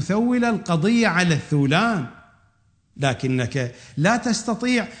أن تثول القضية على الثولان، لكنك لا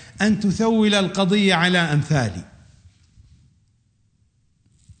تستطيع أن تثول القضية على أمثالي.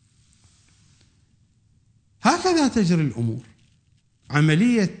 هكذا تجري الأمور،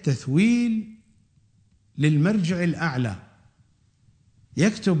 عملية تثويل للمرجع الأعلى.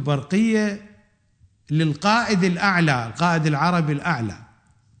 يكتب برقية للقائد الأعلى، القائد العربي الأعلى،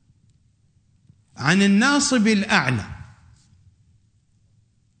 عن الناصب الأعلى.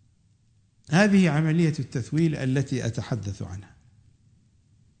 هذه عملية التثويل التي أتحدث عنها.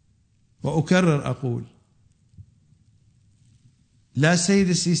 وأكرر أقول، لا السيد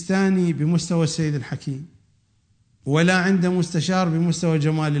السيستاني بمستوى السيد الحكيم، ولا عنده مستشار بمستوى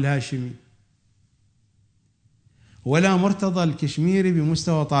جمال الهاشمي، ولا مرتضى الكشميري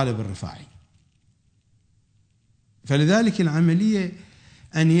بمستوى طالب الرفاعي. فلذلك العملية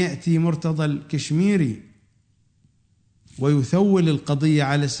أن يأتي مرتضى الكشميري ويثول القضية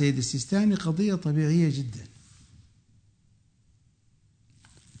على السيد السيستاني قضية طبيعية جدا.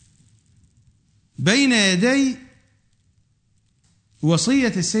 بين يدي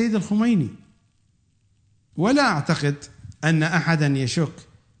وصية السيد الخميني، ولا أعتقد أن أحدا يشك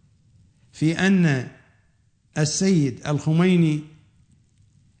في أن السيد الخميني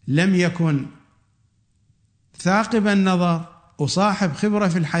لم يكن ثاقب النظر وصاحب خبرة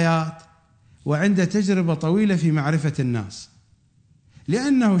في الحياة وعنده تجربة طويلة في معرفة الناس،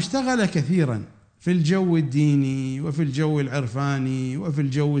 لأنه اشتغل كثيرا في الجو الديني وفي الجو العرفاني وفي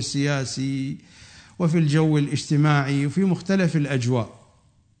الجو السياسي وفي الجو الاجتماعي وفي مختلف الأجواء.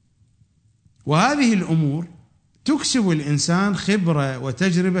 وهذه الأمور تكسب الإنسان خبرة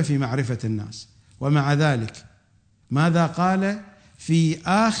وتجربة في معرفة الناس. ومع ذلك ماذا قال في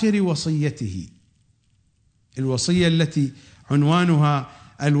آخر وصيته، الوصية التي عنوانها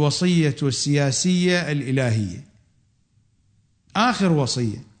الوصية السياسية الإلهية، آخر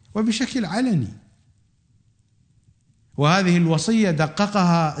وصية وبشكل علني، وهذه الوصية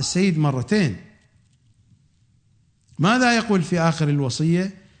دققها السيد مرتين. ماذا يقول في آخر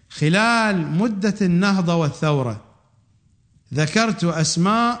الوصية؟ خلال مدة النهضة والثورة ذكرت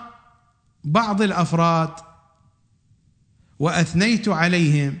أسماء بعض الأفراد وأثنيت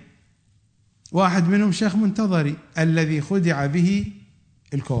عليهم، واحد منهم شيخ منتظري الذي خدع به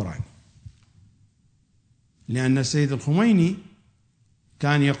الكوراني، لأن السيد الخميني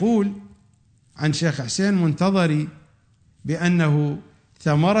كان يقول عن شيخ حسين منتظري بأنه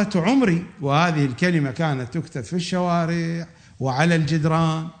ثمرة عمري، وهذه الكلمة كانت تكتب في الشوارع وعلى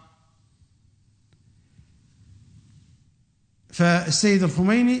الجدران. فالسيد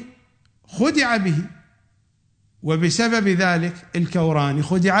الخميني خدع به، وبسبب ذلك الكوراني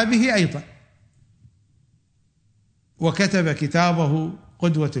خدع به أيضا، وكتب كتابه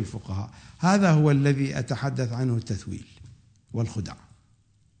قدوة الفقهاء. هذا هو الذي أتحدث عنه، التثويل والخدع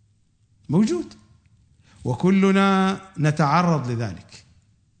موجود، وكلنا نتعرض لذلك،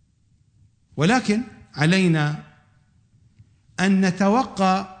 ولكن علينا أن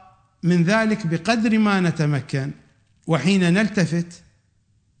نتوقع من ذلك بقدر ما نتمكن، وحين نلتفت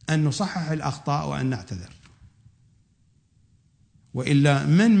أن نصحح الأخطاء وأن نعتذر. وإلا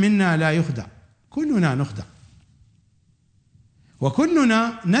من منا لا يخدع؟ كلنا نخدع،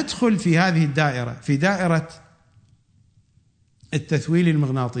 وكلنا ندخل في هذه الدائرة، في دائرة التثويل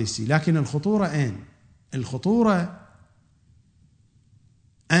المغناطيسي. لكن الخطورة أين؟ الخطورة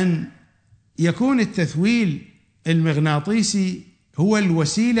أن يكون التثويل المغناطيسي هو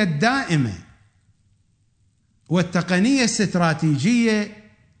الوسيلة الدائمة والتقنية الاستراتيجية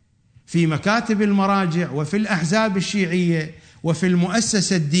في مكاتب المراجع وفي الأحزاب الشيعية وفي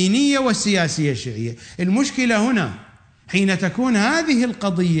المؤسسة الدينية والسياسية الشيعية. المشكلة هنا حين تكون هذه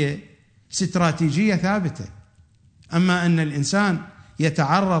القضية استراتيجية ثابتة. أما أن الإنسان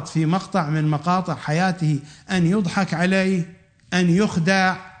يتعرض في مقطع من مقاطع حياته أن يضحك عليه، أن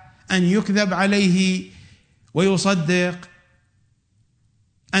يخدع، أن يكذب عليه ويصدق،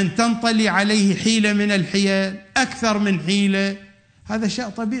 أن تنطلي عليه حيلة من الحيل، أكثر من حيلة، هذا شيء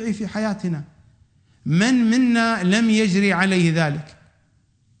طبيعي في حياتنا. من منا لم يجري عليه ذلك؟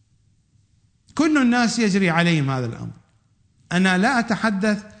 كل الناس يجري عليهم هذا الأمر. أنا لا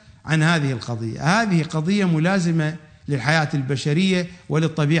أتحدث عن هذه القضية، هذه قضية ملازمة للحياة البشرية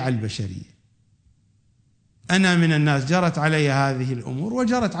وللطبيعة البشرية. أنا من الناس جرت علي هذه الأمور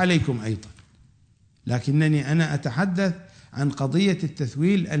وجرت عليكم أيضا، لكنني أنا أتحدث عن قضية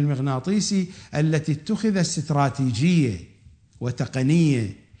التثويل المغناطيسي التي اتخذ استراتيجية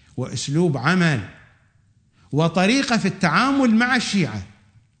وتقنية وأسلوب عمل وطريقة في التعامل مع الشيعة،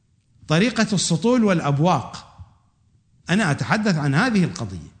 طريقة السطول والأبواق. أنا أتحدث عن هذه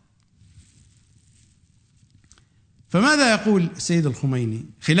القضية. فماذا يقول السيد الخميني؟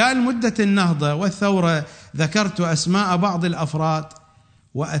 خلال مدة النهضة والثورة ذكرت أسماء بعض الأفراد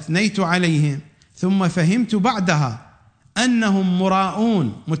وأثنيت عليهم، ثم فهمت بعدها أنهم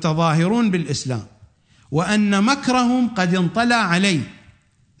مراؤون متظاهرون بالإسلام، وأن مكرهم قد انطلع علي.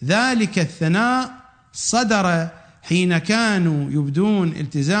 ذلك الثناء صدر حين كانوا يبدون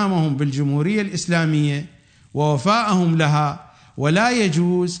التزامهم بالجمهورية الإسلامية ووفاءهم لها، ولا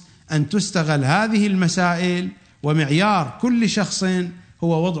يجوز أن تستغل هذه المسائل، ومعيار كل شخص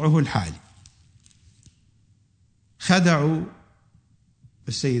هو وضعه الحالي. خدعوا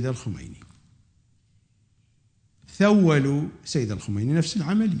السيد الخميني، ثولوا السيد الخميني، نفس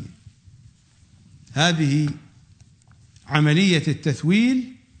العملية. هذه عملية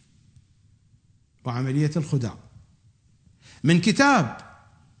التثويل وعملية الخداع. من كتاب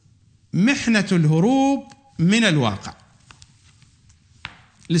محنة الهروب من الواقع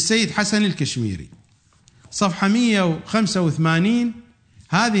للسيد حسن الكشميري، صفحة 185.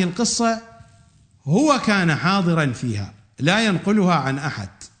 هذه القصة هو كان حاضرا فيها، لا ينقلها عن أحد،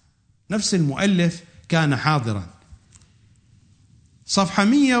 نفس المؤلف كان حاضرا. صفحة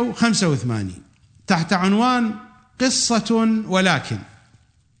 185 تحت عنوان قصة ولكن.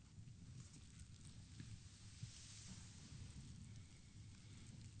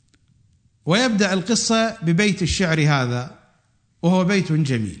 ويبدأ القصة ببيت الشعر هذا، وهو بيت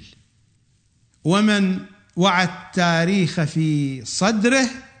جميل: ومن وعى التاريخ في صدره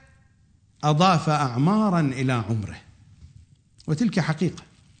أضاف أعمارا إلى عمره. وتلك حقيقة.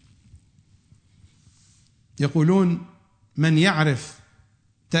 يقولون من يعرف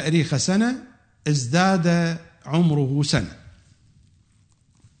تاريخ سنة ازداد عمره سنة.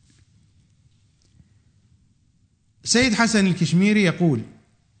 سيد حسن الكشميري يقول: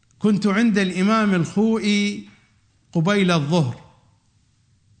 كنت عند الإمام الخوئي قبيل الظهر،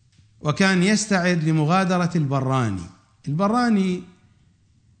 وكان يستعد لمغادرة البراني. البراني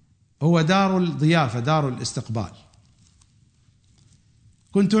هو دار الضيافة، دار الاستقبال.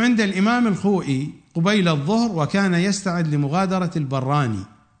 كنت عند الإمام الخوئي قبيل الظهر، وكان يستعد لمغادرة البراني،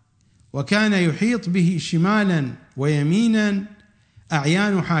 وكان يحيط به شمالا ويمينا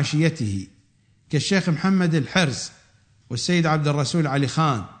أعيان حاشيته كالشيخ محمد الحرز والسيد عبد الرسول علي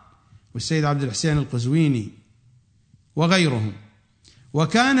خان والسيد عبد الحسين القزويني وغيرهم.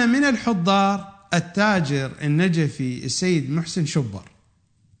 وكان من الحضار التاجر النجفي السيد محسن شبر.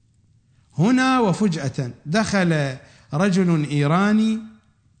 هنا وفجأة دخل رجل إيراني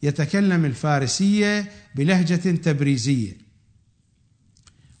يتكلم الفارسية بلهجة تبريزية،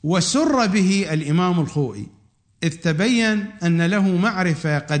 وسر به الإمام الخوئي، إذ تبين أن له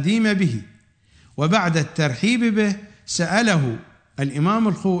معرفة قديمة به. وبعد الترحيب به سأله الإمام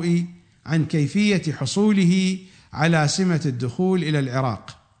الخوئي عن كيفية حصوله على سمة الدخول إلى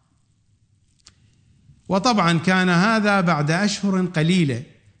العراق. وطبعا كان هذا بعد أشهر قليلة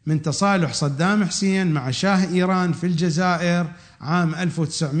من تصالح صدام حسين مع شاه إيران في الجزائر عام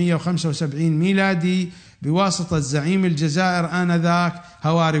 1975 ميلادي بواسطة زعيم الجزائر آنذاك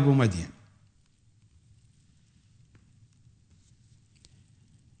هواري بومدين.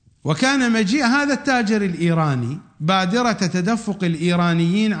 وكان مجيء هذا التاجر الإيراني بادرة تدفق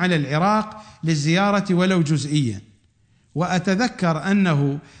الإيرانيين على العراق للزيارة ولو جزئيا. وأتذكر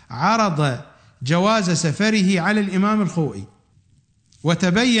أنه عرض جواز سفره على الإمام الخوئي،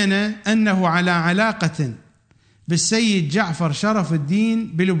 وتبين أنه على علاقة بالسيد جعفر شرف الدين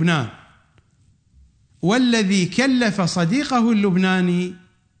بلبنان، والذي كلف صديقه اللبناني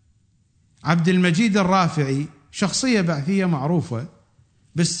عبد المجيد الرافعي، شخصية بعثية معروفة،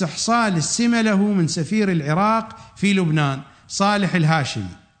 باستحصال السمة له من سفير العراق في لبنان صالح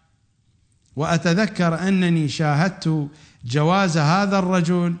الهاشمي. وأتذكر أنني شاهدت جواز هذا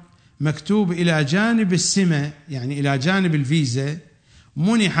الرجل مكتوب إلى جانب السمة، يعني إلى جانب الفيزا،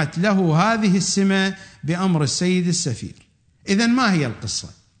 منحت له هذه السمة بأمر السيد السفير. إذن ما هي القصة؟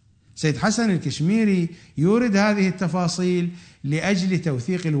 سيد حسن الكشميري يورد هذه التفاصيل لأجل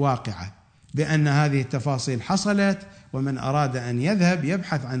توثيق الواقعة بأن هذه التفاصيل حصلت، ومن أراد أن يذهب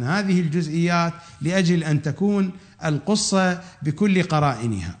يبحث عن هذه الجزئيات لأجل أن تكون القصة بكل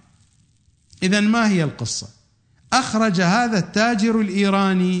قرائنها. إذن ما هي القصة؟ أخرج هذا التاجر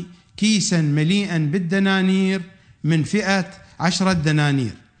الإيراني كيسا مليئا بالدنانير من فئة 10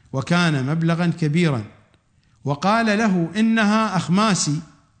 دنانير، وكان مبلغا كبيرا، وقال له إنها أخماسي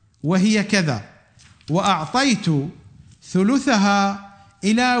وهي كذا، وأعطيت ثلثها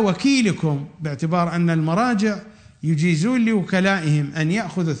إلى وكيلكم، باعتبار أن المراجع يجيزون لوكلائهم أن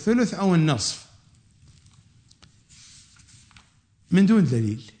يأخذوا الثلث أو النصف من دون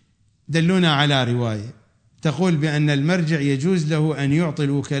دليل. دلونا على رواية تقول بأن المرجع يجوز له أن يعطي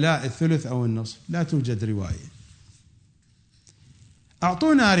الوكلاء الثلث أو النصف، لا توجد رواية.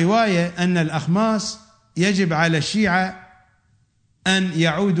 أعطونا رواية أن الأخماس يجب على الشيعة أن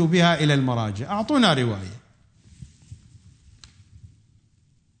يعودوا بها إلى المراجع، أعطونا رواية.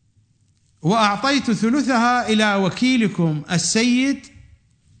 وأعطيت ثلثها إلى وكيلكم السيد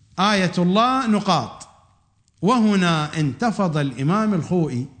آية الله نقاط. وهنا انتفض الإمام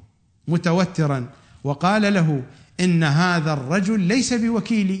الخوئي متوترا وقال له إن هذا الرجل ليس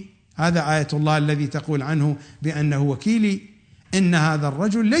بوكيلي، هذا آية الله الذي تقول عنه بأنه وكيلي، إن هذا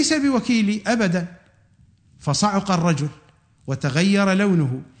الرجل ليس بوكيلي أبدا. فصعق الرجل وتغير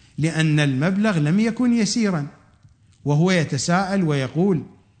لونه، لأن المبلغ لم يكن يسيرا، وهو يتساءل ويقول: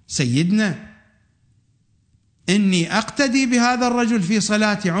 سيدنا، إني أقتدي بهذا الرجل في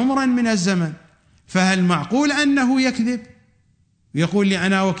صلاة عمرا من الزمن، فهل معقول أنه يكذب؟ يقول لي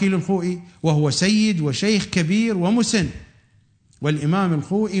أنا وكيل الخوئي، وهو سيد وشيخ كبير ومسن، والإمام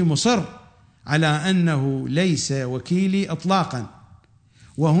الخوئي مصر على أنه ليس وكيلي إطلاقا.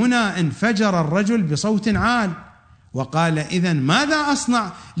 وهنا انفجر الرجل بصوت عال وقال: إذن ماذا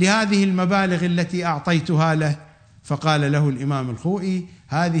أصنع لهذه المبالغ التي أعطيتها له؟ فقال له الإمام الخوئي: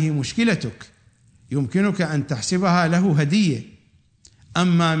 هذه مشكلتك، يمكنك أن تحسبها له هدية،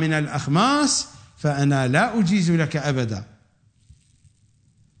 أما من الأخماس فأنا لا أجيز لك أبدا.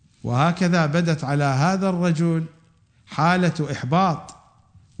 وهكذا بدت على هذا الرجل حالة إحباط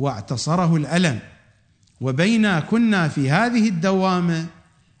واعتصره الألم. وبينا كنا في هذه الدوامة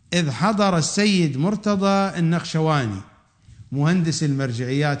إذ حضر السيد مرتضى النخشواني مهندس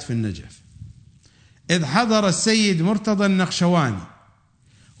المرجعيات في النجف، إذ حضر السيد مرتضى النخشواني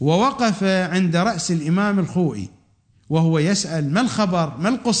ووقف عند رأس الإمام الخوئي وهو يسأل: ما الخبر؟ ما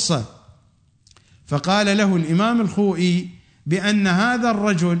القصة؟ فقال له الإمام الخوئي بأن هذا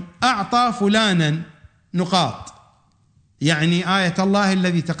الرجل أعطى فلانا نقاط، يعني آية الله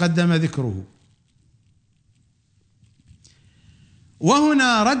الذي تقدم ذكره.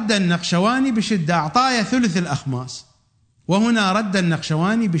 وهنا رد النخشواني بشدة، أعطاه ثلث الأخماس. وهنا رد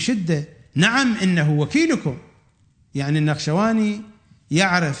النخشواني بشدة: نعم إنه وكيلكم. يعني النخشواني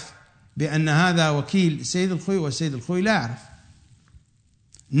يعرف بأن هذا وكيل السيد الخوئي والسيد الخوئي لا يعرف.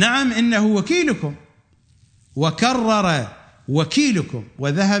 نعم إنه وكيلكم. وكرر: وكيلكم.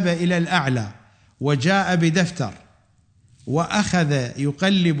 وذهب إلى الأعلى وجاء بدفتر وأخذ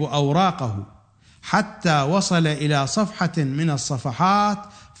يقلب أوراقه حتى وصل إلى صفحة من الصفحات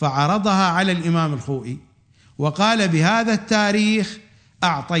فعرضها على الإمام الخوئي وقال: بهذا التاريخ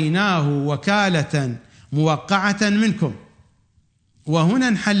أعطيناه وكالة موقعة منكم. وهنا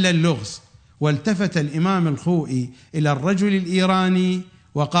انحل اللغز، والتفت الإمام الخوئي إلى الرجل الإيراني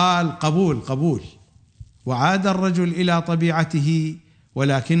وقال: قبول قبول. وعاد الرجل إلى طبيعته،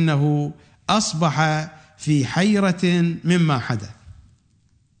 ولكنه أصبح في حيرة مما حدث.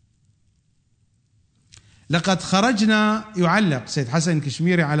 لقد خرجنا، يعلق سيد حسن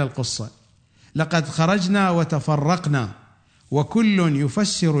كشميري على القصة: لقد خرجنا وتفرقنا وكل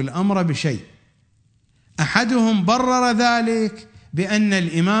يفسر الأمر بشيء. أحدهم برر ذلك بأن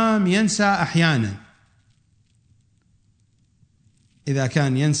الإمام ينسى أحيانا. إذا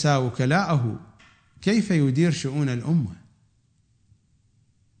كان ينسى وكلاءه كيف يدير شؤون الأمة؟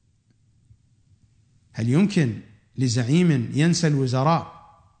 هل يمكن لزعيم ينسى الوزراء؟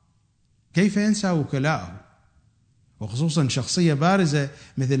 كيف ينسى وكلاءه؟ وخصوصا شخصية بارزة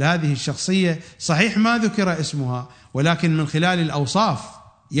مثل هذه الشخصية، صحيح ما ذكر اسمها، ولكن من خلال الأوصاف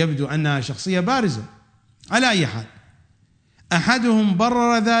يبدو أنها شخصية بارزة. على أي حال، أحدهم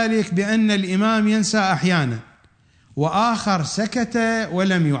برر ذلك بأن الإمام ينسى أحيانا، وآخر سكت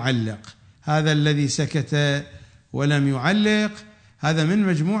ولم يعلق. هذا الذي سكت ولم يعلق هذا من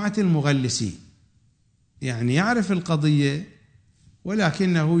مجموعة المغلسين، يعني يعرف القضية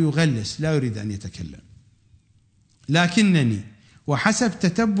ولكنه يغلس، لا يريد أن يتكلم. لكنني وحسب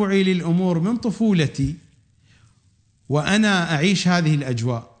تتبعي للأمور من طفولتي وأنا أعيش هذه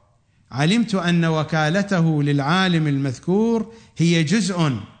الأجواء، علمت أن وكالته للعالم المذكور هي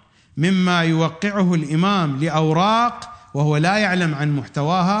جزء مما يوقعه الإمام لأوراق وهو لا يعلم عن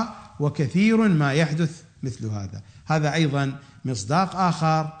محتواها، وكثير ما يحدث مثل هذا. هذا أيضا مصداق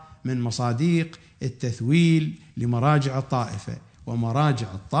آخر من مصاديق التثويل لمراجع الطائفة، ومراجع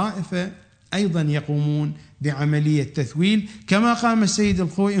الطائفة أيضا يقومون بعملية تثويل، كما قام السيد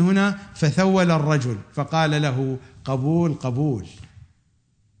الخوئي هنا فثول الرجل فقال له: قبول قبول.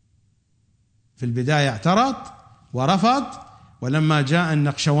 في البداية اعترض ورفض، ولما جاء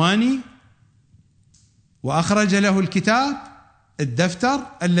النخشواني وأخرج له الكتاب الدفتر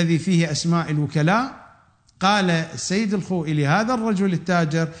الذي فيه أسماء الوكلاء، قال السيد الخوئي لهذا الرجل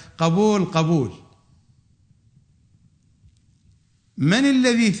التاجر: قبول قبول. من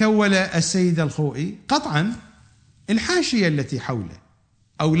الذي ثول السيد الخوئي؟ قطعا الحاشية التي حوله،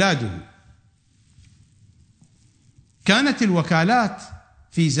 أولاده. كانت الوكالات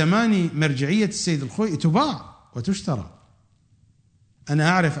في زمان مرجعية السيد الخوئي تباع وتشترى. أنا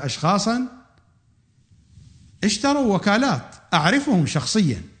أعرف أشخاصا اشتروا وكالات، أعرفهم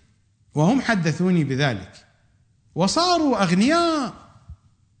شخصيا وهم حدثوني بذلك، وصاروا أغنياء.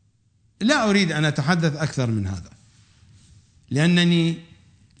 لا أريد أن أتحدث أكثر من هذا، لأنني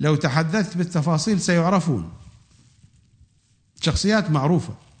لو تحدثت بالتفاصيل سيعرفون، شخصيات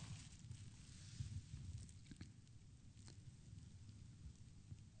معروفة.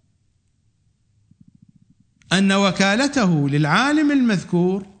 أن وكالته للعالم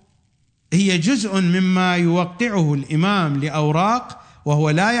المذكور هي جزء مما يوقعه الإمام لأوراق وهو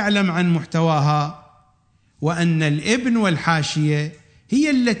لا يعلم عن محتواها، وأن الابن والحاشية هي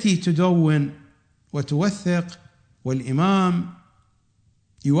التي تدون وتوثق والإمام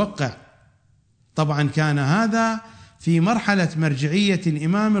يوقع. طبعا كان هذا في مرحلة مرجعية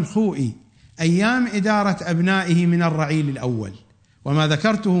الإمام الخوئي أيام إدارة أبنائه من الرعيل الأول. وما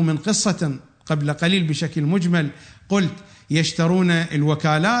ذكرته من قصة قبل قليل بشكل مجمل، قلت يشترون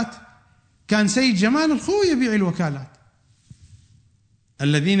الوكالات، كان سيد جمال الخوئي يبيع الوكالات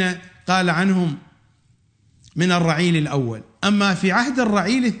الذين قال عنهم من الرعيل الأول. أما في عهد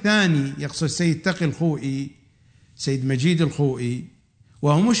الرعيل الثاني، يقصد سيد تقي الخوئي، سيد مجيد الخوئي،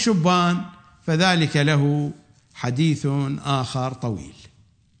 وهم الشبان، فذلك له حديث آخر طويل.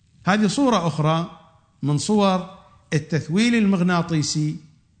 هذه صورة أخرى من صور التثويل المغناطيسي،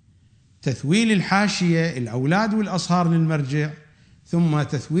 تثويل الحاشية الأولاد والأصهار للمرجع، ثم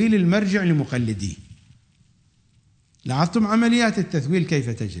تثويل المرجع لمقلديه. لاحظتم عمليات التثويل كيف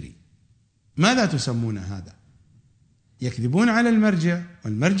تجري؟ ماذا تسمون هذا؟ يكذبون على المرجع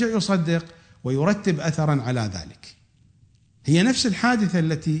والمرجع يصدق ويرتب أثرا على ذلك. هي نفس الحادثة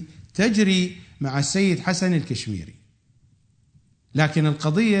التي تجري مع السيد حسن الكشميري، لكن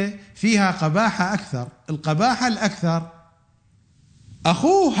القضية فيها قباحة أكثر. القباحة الأكثر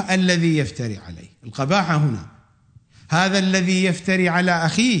أخوه الذي يفتري عليه. القباحة هنا هذا الذي يفتري على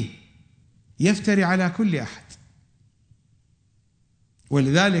أخيه يفتري على كل أحد.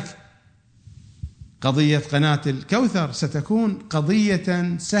 ولذلك قضية قناة الكوثر ستكون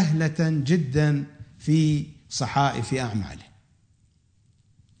قضية سهلة جدا في صحائف أعماله.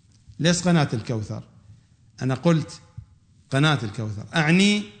 ليش قناة الكوثر؟ أنا قلت قناة الكوثر،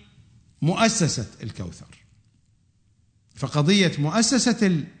 أعني مؤسسة الكوثر. فقضية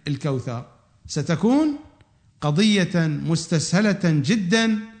مؤسسة الكوثر ستكون قضية مستسهلة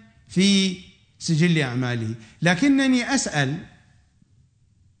جدا في سجل أعماله. لكنني أسأل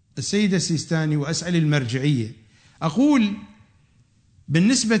السيد السيستاني وأسأل المرجعية، أقول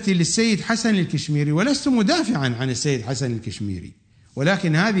بالنسبة للسيد حسن الكشميري، ولست مدافعا عن السيد حسن الكشميري،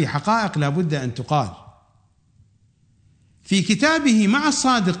 ولكن هذه حقائق لا بد أن تقال. في كتابه مع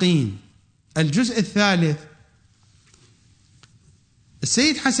الصادقين الجزء الثالث،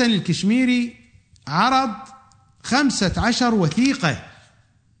 السيد حسن الكشميري عرض 15 وثيقة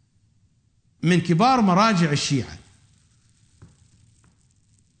من كبار مراجع الشيعة.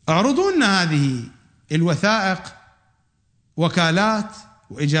 اعرضوا لنا هذه الوثائق، وكالات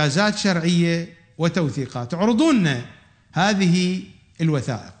وإجازات شرعية وتوثيقات، اعرضوا لنا هذه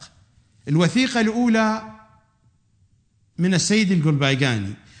الوثائق. الوثيقة الأولى من السيد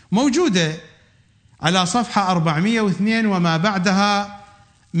القلبايقاني موجودة على صفحة 402 وما بعدها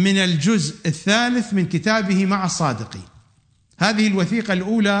من الجزء الثالث من كتابه مع الصادقين. هذه الوثيقة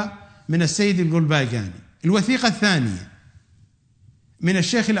الأولى من السيد القلبايقاني. الوثيقة الثانية من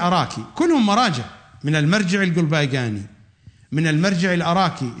الشيخ الأراكي، كلهم مراجع، من المرجع القلبايقاني، من المرجع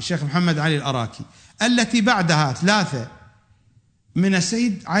الأراكي الشيخ محمد علي الأراكي. التي بعدها 3 من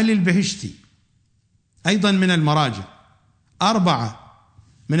السيد علي البهشتي، أيضا من المراجع. 4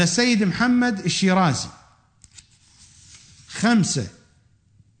 من السيد محمد الشيرازي. 5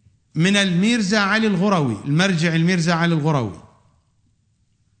 من الميرزا علي الغروي، المرجع الميرزا علي الغروي.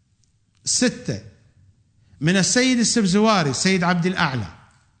 6 من السيد السبزواري، السيد عبد الأعلى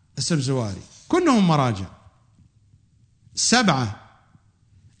السبزواري، كلهم مراجع. 7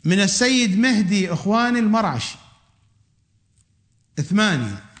 من السيد مهدي إخوان المرعشي.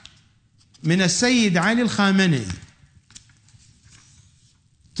 8 من السيد علي الخامنئي.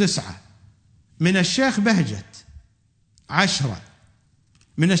 9 من الشيخ بهجت. 10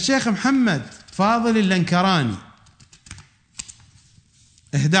 من الشيخ محمد فاضل اللنكراني.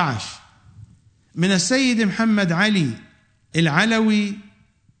 11 من السيد محمد علي العلوي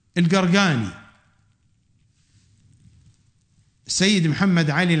القرقاني، السيد محمد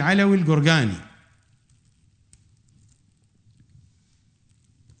علي العلوي القرقاني.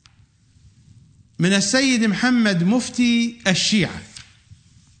 من السيد محمد مفتي الشيعة.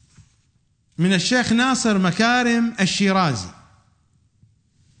 من الشيخ ناصر مكارم الشيرازي.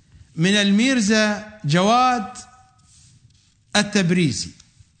 من الميرزا جواد التبريزي.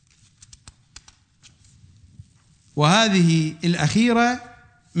 وهذه الأخيرة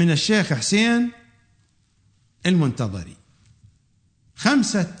من الشيخ حسين المنتظري.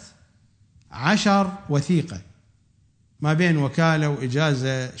 15 وثيقة ما بين وكالة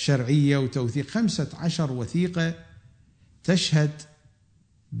وإجازة شرعية وتوثيق. 15 وثيقة تشهد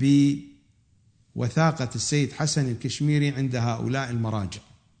بوثاقة السيد حسن الكشميري عند هؤلاء المراجع.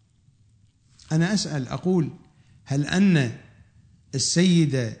 أنا أسأل أقول، هل أن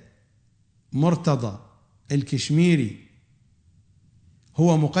السيد مرتضى الكشميري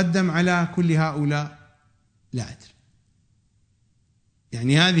هو مقدم على كل هؤلاء؟ لا أدري.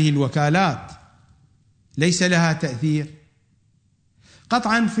 يعني هذه الوكالات ليس لها تأثير؟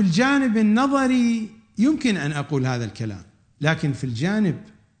 قطعا في الجانب النظري يمكن أن أقول هذا الكلام، لكن في الجانب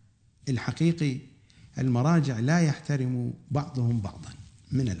الحقيقي المراجع لا يحترم بعضهم بعضا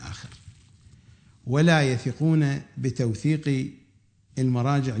من الآخر، ولا يثقون بتوثيق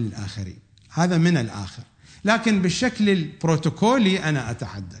المراجع للآخرين. هذا من الآخر، لكن بالشكل البروتوكولي أنا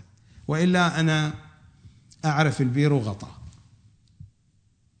أتحدث، وإلا أنا أعرف البير وغطاء.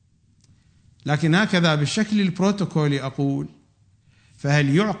 لكن هكذا بالشكل البروتوكولي أقول: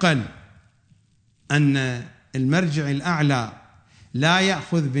 فهل يعقل أن المرجع الأعلى لا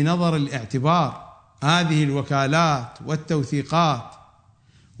يأخذ بنظر الاعتبار هذه الوكالات والتوثيقات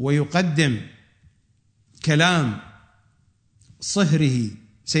ويقدم كلام صهره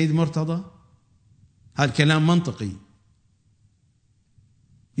سيد مرتضى؟ هذا الكلام منطقي،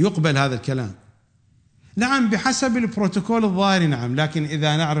 يقبل هذا الكلام؟ نعم بحسب البروتوكول الظاهري، نعم، لكن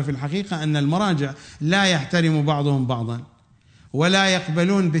إذا نعرف الحقيقة أن المراجع لا يحترم بعضهم بعضا ولا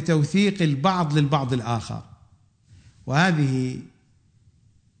يقبلون بتوثيق البعض للبعض الآخر، وهذه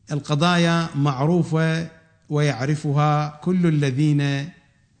القضايا معروفة ويعرفها كل الذين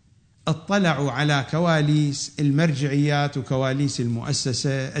اطلعوا على كواليس المرجعيات وكواليس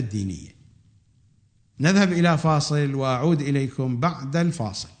المؤسسة الدينية. نذهب إلى فاصل وأعود إليكم بعد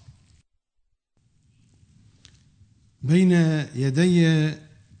الفاصل. بين يدي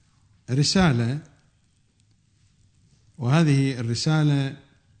رسالة، وهذه الرسالة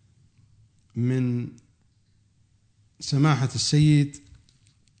من سماحة السيد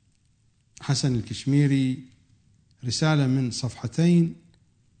حسن الكشميري، رسالة من صفحتين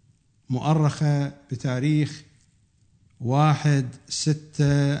مؤرخة بتاريخ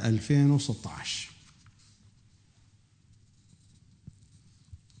 1/6/2016،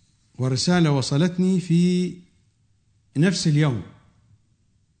 ورسالة وصلتني في نفس اليوم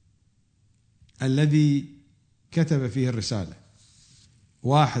الذي كتب فيه الرسالة،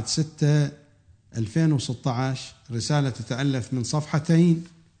 1/6/2016. رسالة تتألف من صفحتين،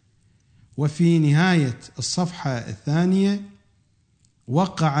 وفي نهاية الصفحة الثانية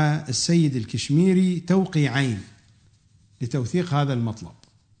وقع السيد الكشميري توقيعين لتوثيق هذا المطلب.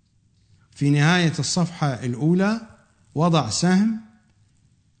 في نهاية الصفحة الأولى وضع سهم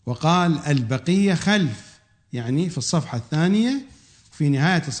وقال البقية خلف، يعني في الصفحة الثانية. في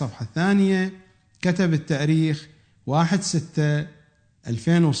نهاية الصفحة الثانية كتب التاريخ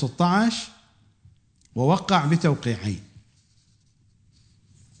 1/6/2016 ووقع بتوقيعين.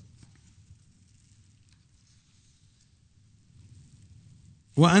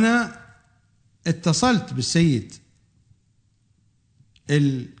 وأنا اتصلت بالسيد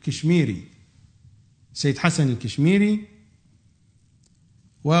الكشميري، سيد حسن الكشميري،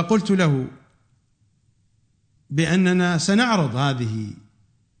 وقلت له بأننا سنعرض هذه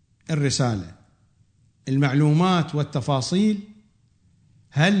الرسالة، المعلومات والتفاصيل،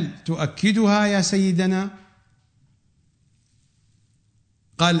 هل تؤكدها يا سيدنا؟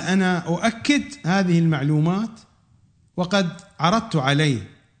 قال أنا أؤكد هذه المعلومات، وقد عرضت عليه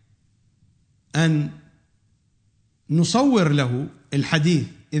أن نصور له الحديث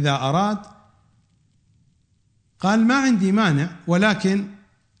إذا أراد. قال ما عندي مانع، ولكن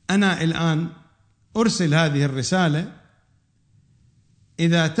أنا الآن أرسل هذه الرسالة،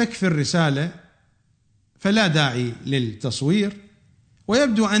 إذا تكفي الرسالة فلا داعي للتصوير،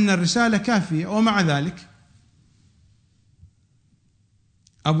 ويبدو أن الرسالة كافية. ومع ذلك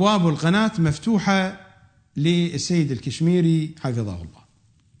أبواب القناة مفتوحة للسيد الكشميري حفظه الله.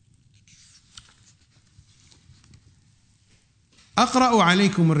 أقرأ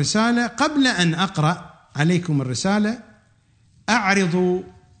عليكم الرسالة. قبل أن أقرأ عليكم الرسالة أعرض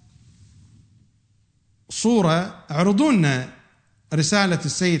صورة. اعرضوا لنا رسالة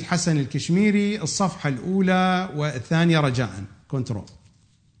السيد حسن الكشميري، الصفحة الأولى والثانية رجاءً. كنترول.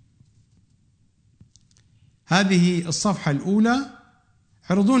 هذه الصفحة الأولى،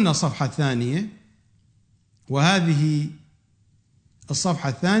 اعرضوا لنا الصفحة الثانية، وهذه الصفحة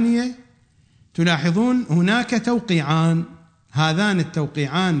الثانية. تلاحظون هناك توقيعان، هذان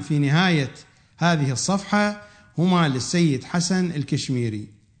التوقيعان في نهاية هذه الصفحة هما للسيد حسن الكشميري.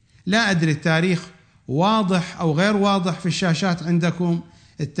 لا أدري التاريخ واضح أو غير واضح في الشاشات عندكم.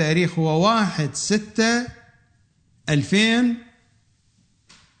 التاريخ هو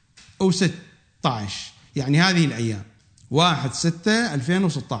 1/6/2016، يعني هذه الأيام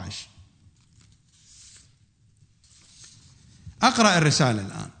 1/6/2016. أقرأ الرسالة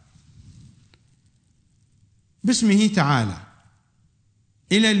الآن. باسمه تعالى: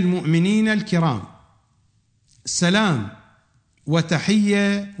 إلى المؤمنين الكرام، سلام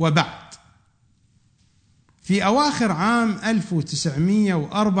وتحية وبعد. في أواخر عام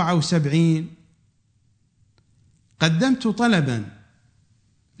 1974 قدمت طلبا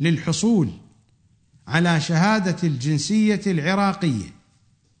للحصول على شهادة الجنسية العراقية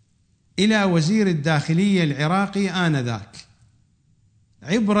إلى وزير الداخلية العراقي آنذاك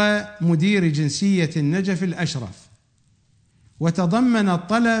عبر مدير جنسية النجف الأشرف، وتضمن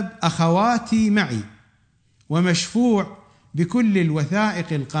الطلب أخواتي معي ومشفوع بكل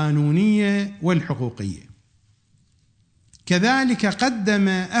الوثائق القانونية والحقوقية. كذلك قدم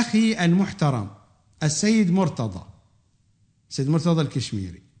أخي المحترم السيد مرتضى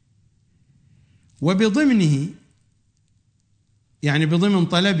الكشميري، وبضمنه يعني بضمن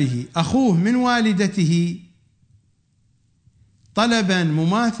طلبه أخوه من والدته طلبا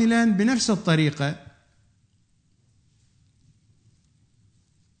مماثلا بنفس الطريقة،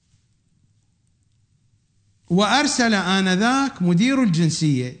 وأرسل آنذاك مدير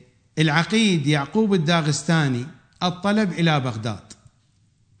الجنسية العقيد يعقوب الداغستاني الطلب إلى بغداد.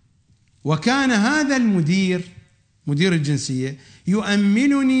 وكان هذا مدير الجنسية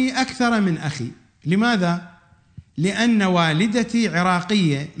يؤملني أكثر من أخي. لماذا؟ لأن والدتي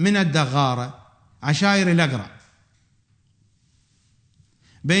عراقية من الدغارة عشائر الأقرع،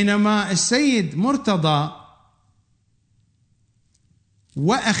 بينما السيد مرتضى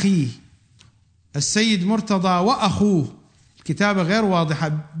وأخيه، السيد مرتضى وأخوه، الكتابة غير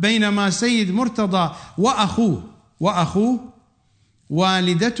واضحة، بينما سيد مرتضى وأخوه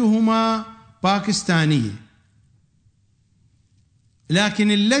والدتهما باكستانية.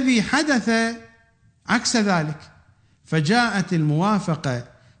 لكن الذي حدث عكس ذلك، فجاءت الموافقة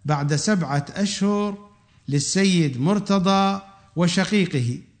بعد 7 أشهر للسيد مرتضى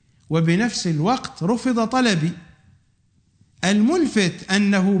وشقيقه، وبنفس الوقت رفض طلبي. الملفت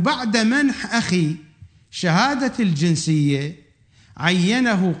أنه بعد منح أخي شهادة الجنسية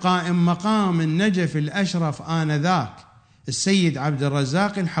عينه قائم مقام النجف الأشرف آنذاك السيد عبد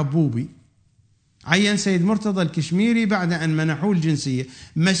الرزاق الحبوبي، عين سيد مرتضى الكشميري بعد أن منحوه الجنسية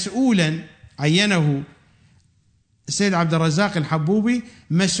مسؤولا، عينه السيد عبد الرزاق الحبوبي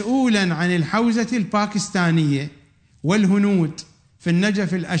مسؤولا عن الحوزة الباكستانية والهنود في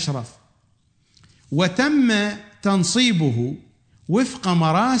النجف الأشرف، وتم تنصيبه وفق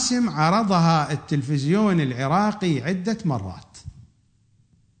مراسم عرضها التلفزيون العراقي عدة مرات.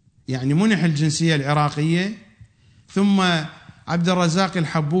 يعني منح الجنسية العراقية، ثم عبد الرزاق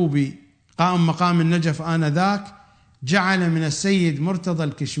الحبوبي قائم مقام النجف آنذاك جعل من السيد مرتضى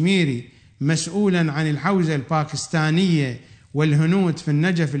الكشميري مسؤولا عن الحوزة الباكستانية والهنود في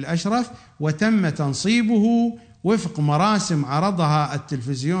النجف الأشرف، وتم تنصيبه وفق مراسم عرضها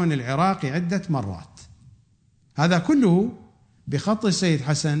التلفزيون العراقي عدة مرات. هذا كله بخط السيد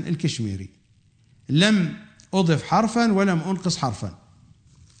حسن الكشميري، لم أضف حرفا ولم أنقص حرفا.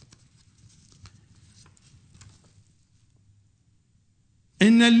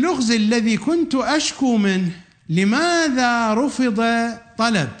 إن اللغز الذي كنت أشكو منه لماذا رفض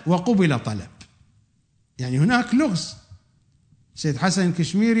طلب وقبل طلب؟ يعني هناك لغز. سيد حسن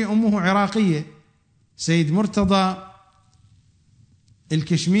الكشميري أمه عراقية، سيد مرتضى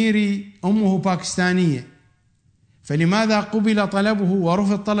الكشميري أمه باكستانية، فلماذا قبل طلبه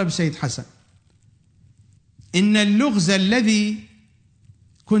ورفض طلب سيد حسن؟ إن اللغز الذي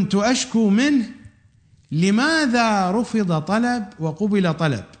كنت أشكو منه لماذا رفض طلب وقبل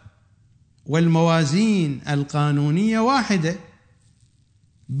طلب، والموازين القانونية واحدة،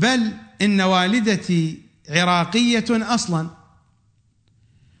 بل إن والدتي عراقية أصلا.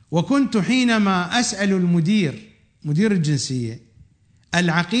 وكنت حينما أسأل مدير الجنسية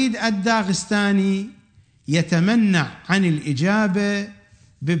العقيد الداغستاني يتمنع عن الإجابة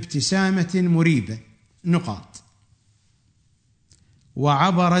بابتسامة مريبة. نقاط.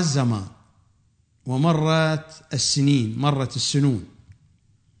 وعبر الزمان ومرت السنون،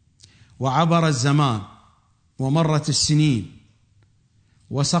 وعبر الزمان ومرت السنين،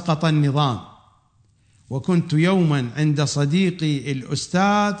 وسقط النظام. وكنت يوما عند صديقي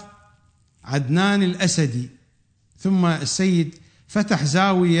الأستاذ عدنان الأسدي، ثم السيد فتح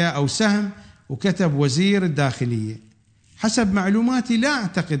زاوية أو سهم وكتب وزير الداخلية. حسب معلوماتي لا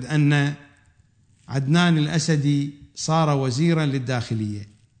أعتقد أن عدنان الأسدي صار وزيرا للداخلية،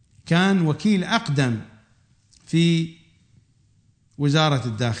 كان وكيل أقدم في وزارة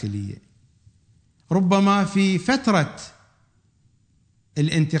الداخلية. ربما في فترة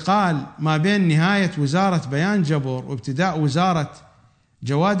الانتقال ما بين نهاية وزارة بيان جبر وابتداء وزارة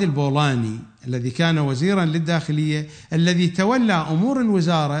جواد البولاني الذي كان وزيرا للداخلية، الذي تولى أمور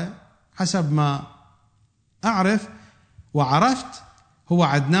الوزارة حسب ما أعرف وعرفت هو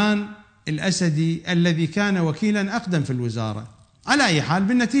عدنان الأسدي الذي كان وكيلا أقدم في الوزارة. على أي حال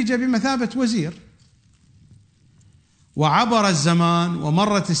بالنتيجة بمثابة وزير. وعبر الزمان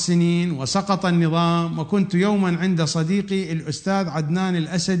ومرت السنين وسقط النظام، وكنت يوما عند صديقي الأستاذ عدنان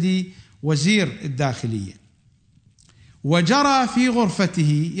الأسدي وزير الداخلية، وجرى في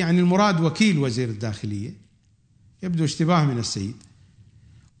غرفته، يعني المراد وكيل وزير الداخلية، يبدو اشتباه من السيد،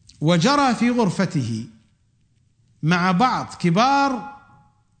 وجرى في غرفته مع بعض كبار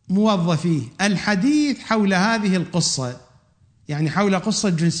موظفيه الحديث حول هذه القصة، يعني حول قصة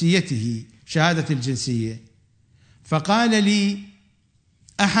جنسيته، شهادة الجنسية. فقال لي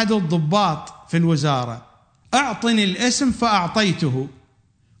أحد الضباط في الوزارة: أعطني الاسم، فأعطيته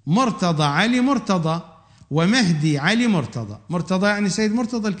مرتضى علي مرتضى ومهدي علي مرتضى. مرتضى يعني سيد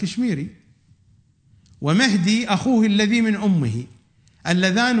مرتضى الكشميري، ومهدي أخوه الذي من أمه،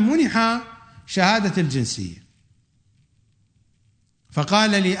 اللذان منحا شهادة الجنسية.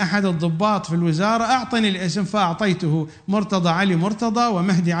 فقال لي أحد الضباط في الوزارة: أعطني الاسم، فأعطيته مرتضى علي مرتضى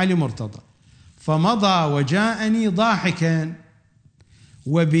ومهدي علي مرتضى. فمضى وجاءني ضاحكا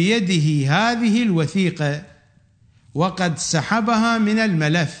وبيده هذه الوثيقة وقد سحبها من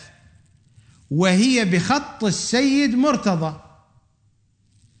الملف، وهي بخط السيد مرتضى،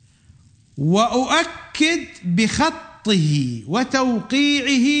 وأؤكد بخطه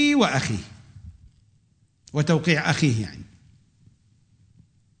وتوقيعه وأخيه، وتوقيع أخيه. يعني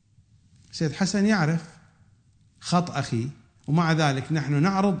سيد حسن يعرف خط أخيه، ومع ذلك نحن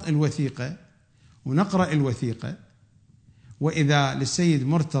نعرض الوثيقة ونقرأ الوثيقة، وإذا للسيد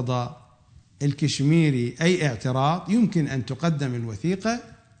مرتضى الكشميري أي اعتراض يمكن أن تقدم الوثيقة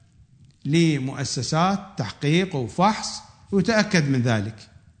لمؤسسات تحقيق وفحص ويتأكد من ذلك.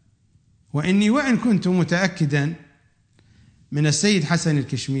 وإني وإن كنت متأكدا من السيد حسن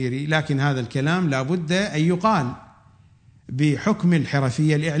الكشميري، لكن هذا الكلام لا بد أن يقال بحكم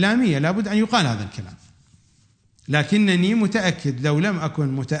الحرفية الإعلامية، لا بد أن يقال هذا الكلام. لكنني متأكد، لو لم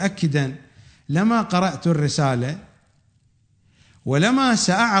أكن متأكدا لما قرأت الرسالة ولما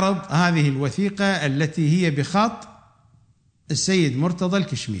سأعرض هذه الوثيقة التي هي بخط السيد مرتضى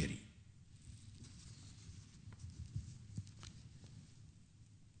الكشميري.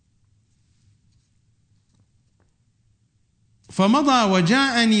 فمضى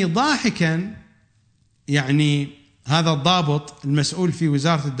وجاءني ضاحكا، يعني هذا الضابط المسؤول في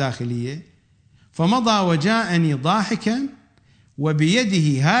وزارة الداخلية، فمضى وجاءني ضاحكا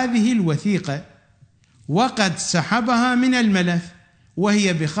وبيده هذه الوثيقة وقد سحبها من الملف،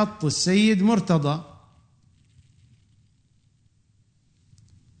 وهي بخط السيد مرتضى.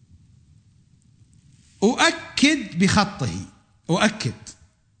 أؤكد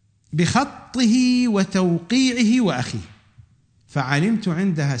بخطه وتوقيعه وأخيه. فعلمت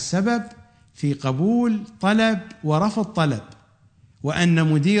عندها السبب في قبول طلب ورفض طلب،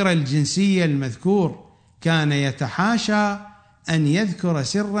 وأن مدير الجنسية المذكور كان يتحاشى أن يذكر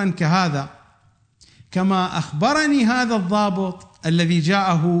سرا كهذا، كما أخبرني هذا الضابط الذي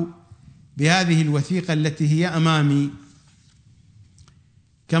جاءه بهذه الوثيقة التي هي أمامي،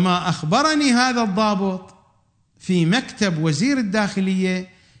 كما أخبرني هذا الضابط في مكتب وزير الداخلية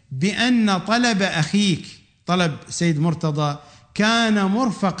بأن طلب أخيك، طلب سيد مرتضى، كان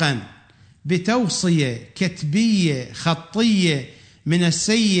مرفقا بتوصية كتبية خطية من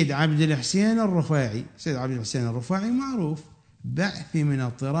السيد عبد الحسين الرفاعي. سيد عبد الحسين الرفاعي معروف، بعثي من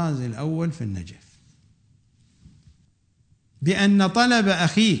الطراز الأول في النجف، بأن طلب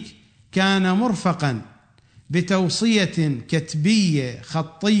أخيك كان مرفقا بتوصية كتبية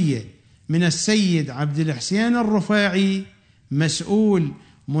خطية من السيد عبد الحسين الرفاعي مسؤول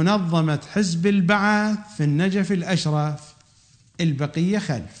منظمة حزب البعث في النجف الأشرف، البقية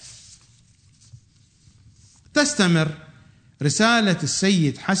خلف. تستمر رسالة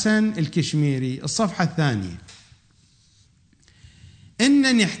السيد حسن الكشميري الصفحة 2: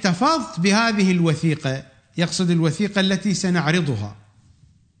 إنني احتفظت بهذه الوثيقة، يقصد الوثيقة التي سنعرضها،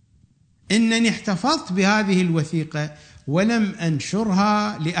 إنني احتفظت بهذه الوثيقة ولم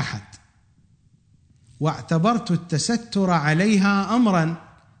أنشرها لأحد، واعتبرت التستر عليها أمرا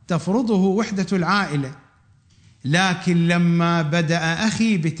تفرضه وحدة العائلة، لكن لما بدأ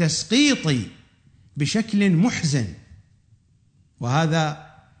أخي بتسقيطي بشكل محزن،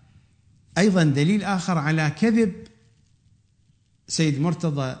 وهذا أيضا دليل آخر على كذب سيد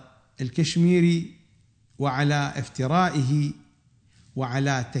مرتضى الكشميري وعلى افترائه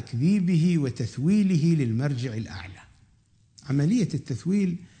وعلى تكذيبه وتثويله للمرجع الأعلى. عملية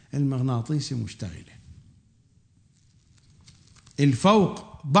التثويل المغناطيسي مشتغلة،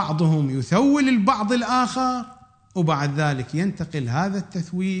 الفوق بعضهم يثول البعض الآخر، وبعد ذلك ينتقل هذا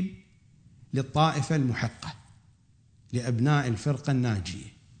التثويل للطائفة المحقة، لأبناء الفرقة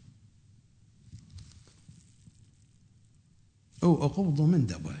الناجية، أو أقبض من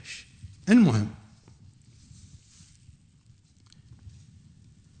دباش. المهم،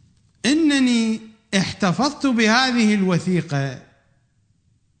 إنني احتفظت بهذه الوثيقة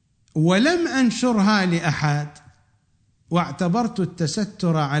ولم أنشرها لأحد، واعتبرت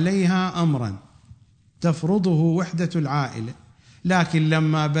التستر عليها أمرا تفرضه وحدة العائلة، لكن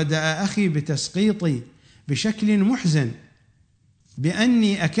لما بدأ أخي بتسقيطي بشكل محزن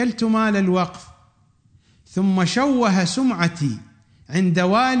بأني أكلت مال الوقف، ثم شوه سمعتي عند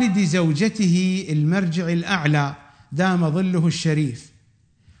والد زوجته المرجع الأعلى دام ظله الشريف،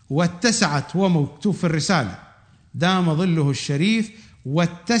 واتسعت، هو مكتوب في الرسالة، دام ظله الشريف،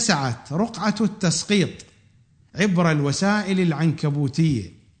 واتسعت رقعة التسقيط عبر الوسائل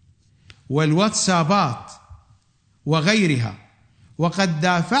العنكبوتية والواتسابات وغيرها، وقد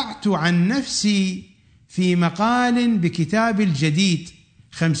دافعت عن نفسي في مقال بكتاب الجديد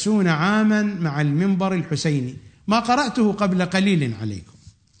 50 عاما مع المنبر الحسيني، ما قرأته قبل قليل عليكم.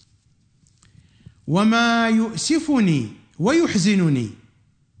 وما يؤسفني ويحزنني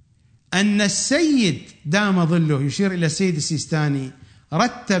أن السيد دام ظله، يشير إلى السيد السيستاني،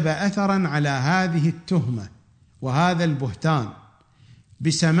 رتب أثرا على هذه التهمة وهذا البهتان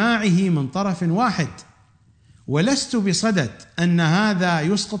بسماعه من طرف واحد، ولست بصدد أن هذا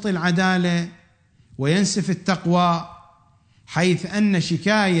يسقط العدالة وينسف التقوى، حيث أن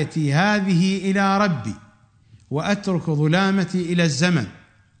شكايتي هذه إلى ربي وأترك ظلامتي إلى الزمن،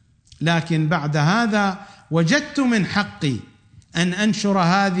 لكن بعد هذا وجدت من حقي أن أنشر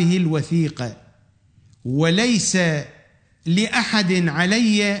هذه الوثيقة، وليس لأحد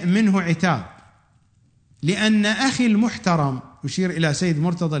علي منه عتاب، لأن أخي المحترم، يشير إلى سيد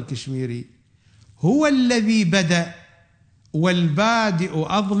مرتضى الكشميري، هو الذي بدأ، والبادئ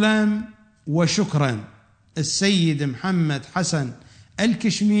أظلم. وشكرا السيد محمد حسن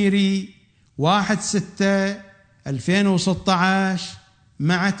الكشميري 1/6/2016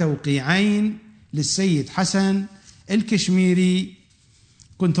 مع توقيعين للسيد حسن الكشميري.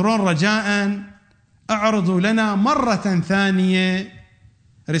 كنترول رجاء اعرضوا لنا مرة ثانية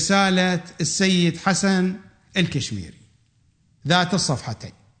رسالة السيد حسن الكشميري ذات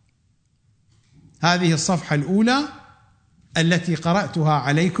الصفحتين. هذه الصفحة الأولى التي قرأتها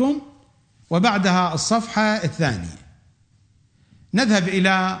عليكم، وبعدها الصفحة الثانية. نذهب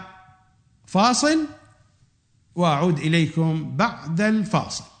إلى فاصل وأعود إليكم بعد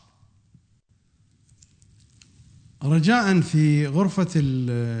الفاصل. رجاء في غرفة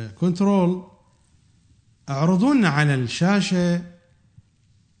الكنترول اعرضوا لنا على الشاشة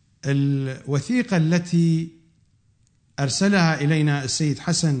الوثيقة التي أرسلها إلينا السيد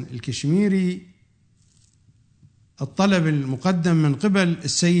حسن الكشميري، الطلب المقدم من قبل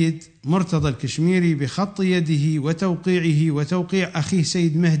السيد مرتضى الكشميري بخط يده وتوقيعه وتوقيع أخيه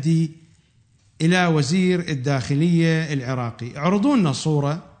سيد مهدي إلى وزير الداخلية العراقي. اعرضوا لنا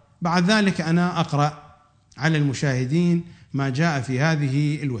الصورة، بعد ذلك أنا أقرأ على المشاهدين ما جاء في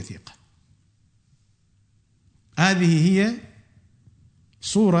هذه الوثيقة. هذه هي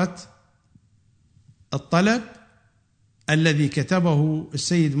صورة الطلب الذي كتبه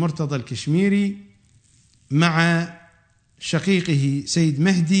السيد مرتضى الكشميري مع شقيقه سيد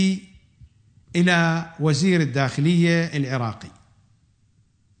مهدي إلى وزير الداخلية العراقي.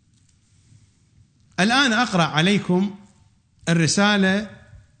 الآن أقرأ عليكم الرسالة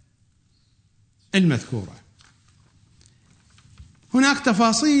المذكورة. هناك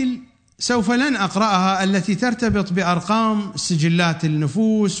تفاصيل سوف لن أقرأها التي ترتبط بأرقام سجلات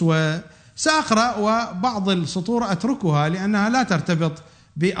النفوس، وسأقرأ وبعض السطور أتركها لأنها لا ترتبط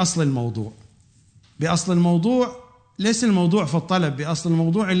بأصل الموضوع. بأصل الموضوع ليس الموضوع في الطلب، بأصل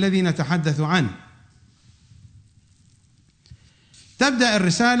الموضوع الذي نتحدث عنه. تبدأ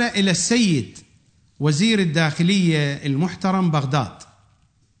الرسالة إلى السيد وزير الداخلية المحترم بغداد: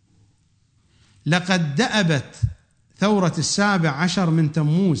 لقد دأبت ثورة 17 من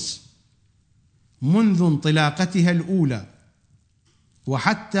تموز منذ انطلاقتها الأولى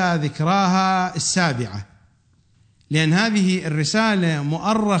وحتى ذكراها 7، لأن هذه الرسالة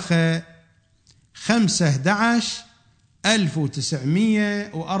مؤرخة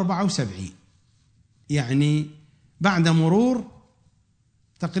 5/11/1974، يعني بعد مرور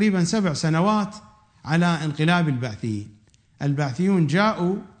تقريبا 7 سنوات على انقلاب البعثيين. البعثيون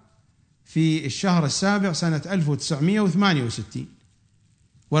جاءوا في الشهر 7 سنة 1968،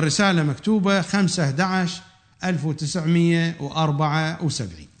 والرسالة مكتوبة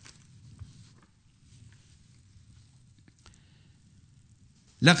 5/11/1974.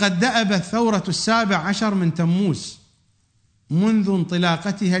 لقد دأبت ثورة 17 من تموز منذ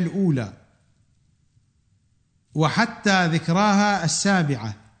انطلاقتها الأولى وحتى ذكراها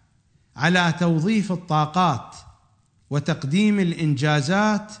 7 على توظيف الطاقات وتقديم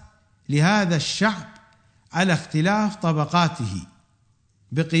الإنجازات لهذا الشعب على اختلاف طبقاته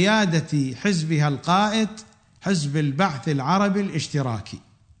بقيادة حزبها القائد حزب البعث العربي الاشتراكي.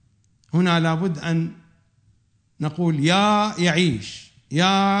 هنا لابد أن نقول يا يعيش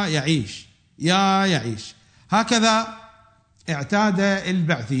يا يعيش يا يعيش، هكذا اعتاد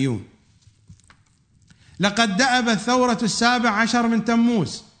البعثيون. لقد دأبت الثورة 17 من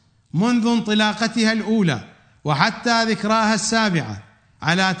تموز منذ انطلاقتها الأولى وحتى ذكراها 7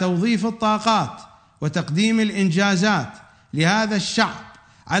 على توظيف الطاقات وتقديم الإنجازات لهذا الشعب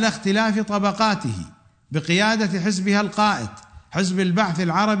على اختلاف طبقاته بقيادة حزبها القائد حزب البعث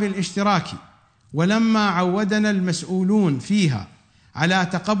العربي الاشتراكي. ولما عودنا المسؤولون فيها على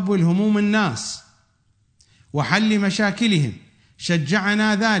تقبل هموم الناس وحل مشاكلهم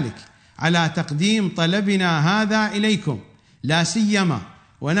شجعنا ذلك على تقديم طلبنا هذا إليكم، لا سيما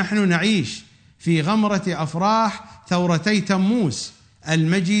ونحن نعيش في غمرة أفراح ثورتي تموز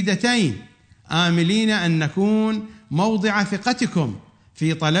المجيدتين، آملين أن نكون موضع ثقتكم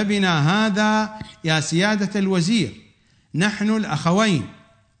في طلبنا هذا يا سيادة الوزير. نحن الأخوين،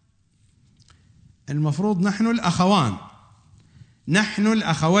 المفروض نحن الأخوان، نحن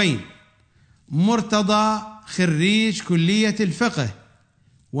الأخوين مرتضى خريج كلية الفقه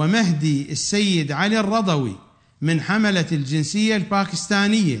ومهدي السيد علي الرضوي من حملة الجنسية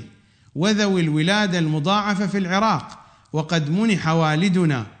الباكستانية وذوي الولادة المضاعفة في العراق، وقد منح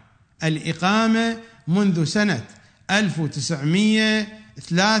والدنا الإقامة منذ سنة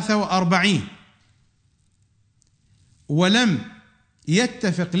 1943 ولم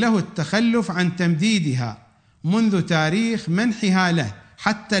يتفق له التخلف عن تمديدها منذ تاريخ منحها له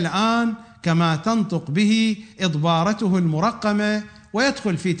حتى الآن، كما تنطق به إضبارته المرقمة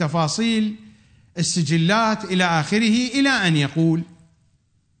ويدخل في تفاصيل السجلات إلى آخره، إلى أن يقول: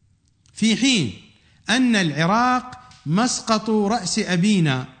 في حين أن العراق مسقط رأس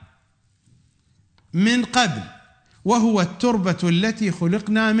أبينا من قبل، وهو التربة التي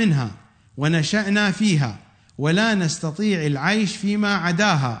خلقنا منها ونشأنا فيها، ولا نستطيع العيش فيما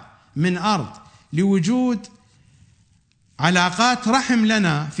عداها من أرض لوجود علاقات رحم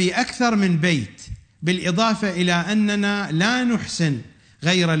لنا في أكثر من بيت، بالإضافة إلى أننا لا نحسن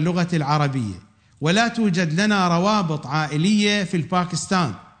غير اللغة العربية، ولا توجد لنا روابط عائلية في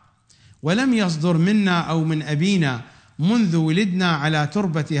الباكستان، ولم يصدر منا أو من أبينا منذ ولدنا على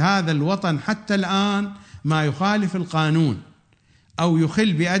تربة هذا الوطن حتى الآن ما يخالف القانون أو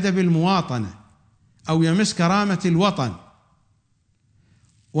يخل بأدب المواطنة أو يمس كرامة الوطن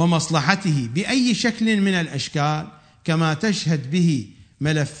ومصلحته بأي شكل من الأشكال، كما تشهد به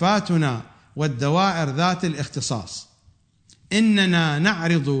ملفاتنا والدوائر ذات الاختصاص. إننا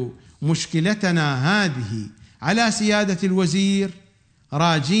نعرض مشكلتنا هذه على سيادة الوزير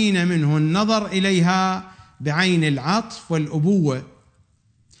راجين منه النظر إليها بعين العطف والأبوة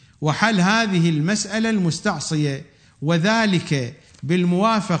وحل هذه المسألة المستعصية، وذلك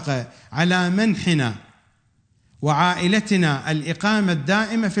بالموافقة على منحنا وعائلتنا الإقامة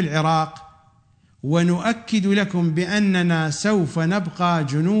الدائمة في العراق. ونؤكد لكم بأننا سوف نبقى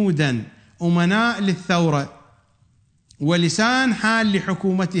جنودا أمناء للثورة ولسان حال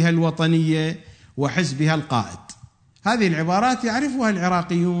لحكومتها الوطنية وحزبها القائد. هذه العبارات يعرفها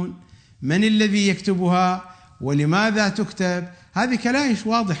العراقيون، من الذي يكتبها ولماذا تكتب. هذه كلائش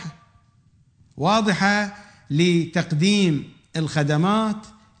واضحة لتقديم الخدمات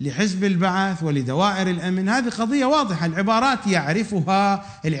لحزب البعث ولدوائر الأمن. هذه قضية واضحة، العبارات يعرفها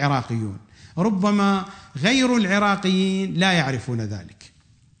العراقيون، ربما غير العراقيين لا يعرفون ذلك.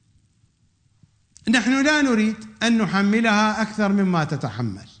 نحن لا نريد أن نحملها أكثر مما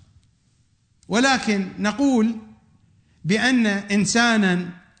تتحمل، ولكن نقول بأن إنسانا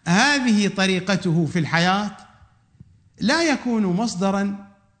هذه طريقته في الحياة لا يكون مصدرا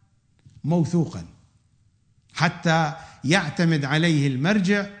موثوقا حتى يعتمد عليه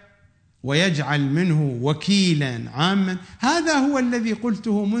المرجع ويجعل منه وكيلا عاما. هذا هو الذي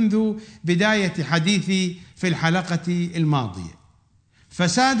قلته منذ بداية حديثي في الحلقة الماضية: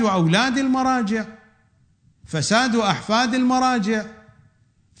 فساد أولاد المراجع، فساد أحفاد المراجع،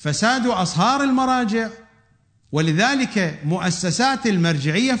 فساد أصهار المراجع، ولذلك مؤسسات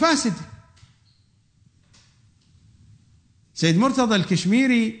المرجعية فاسدة. سيد مرتضى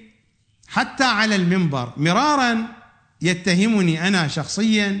الكشميري حتى على المنبر مرارا يتهمني أنا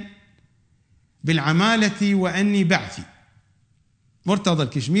شخصيا بالعمالة وأني بعثي. مرتضى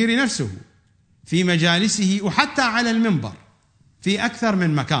الكشميري نفسه في مجالسه وحتى على المنبر في أكثر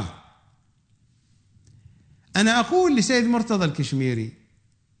من مكان. أنا أقول لسيد مرتضى الكشميري: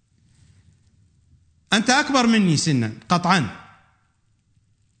 أنت أكبر مني سنا قطعا،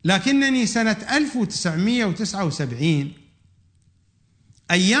 لكنني سنة 1979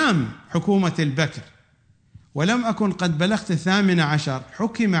 أيام حكومة البكر ولم أكن قد بلغت 18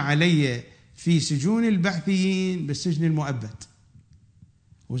 حكم علي في سجون البعثيين بالسجن المؤبد،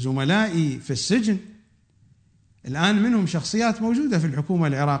 وزملائي في السجن الآن منهم شخصيات موجودة في الحكومة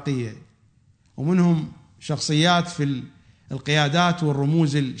العراقية، ومنهم شخصيات في القيادات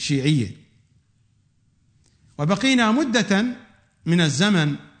والرموز الشيعية. وبقينا مدة من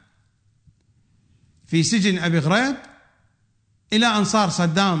الزمن في سجن أبي غريب إلى أن صار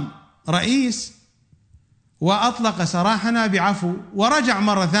صدام رئيس وأطلق سراحنا بعفو، ورجع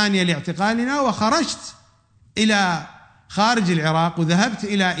مرة ثانية لاعتقالنا، وخرجت إلى خارج العراق وذهبت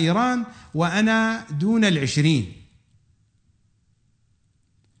إلى إيران وأنا دون 20.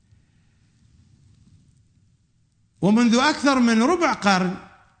 ومنذ أكثر من ربع قرن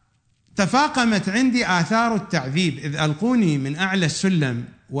تفاقمت عندي آثار التعذيب، إذ ألقوني من أعلى السلم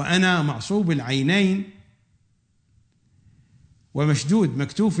وأنا معصوب العينين ومشدود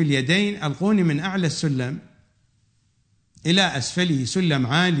مكتوف اليدين، ألقوني من أعلى السلم إلى أسفله سلم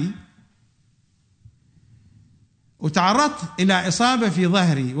عالي، وتعرضت إلى إصابة في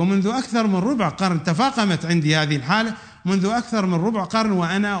ظهري. ومنذ أكثر من ربع قرن تفاقمت عندي هذه الحالة، منذ أكثر من ربع قرن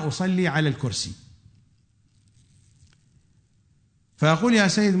وأنا أصلي على الكرسي. فأقول يا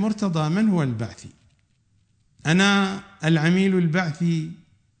سيد مرتضى، من هو البعثي؟ أنا العميل البعثي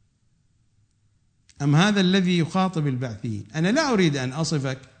أم هذا الذي يخاطب البعثيين؟ أنا لا أريد أن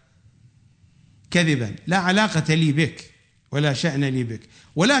أصفك كذبا، لا علاقة لي بك ولا شأن لي بك،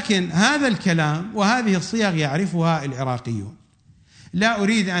 ولكن هذا الكلام وهذه الصيغ يعرفها العراقيون. لا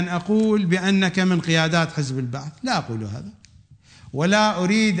أريد أن أقول بأنك من قيادات حزب البعث، لا أقول هذا، ولا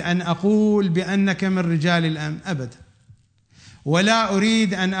أريد أن أقول بأنك من رجال الأمن أبدا، ولا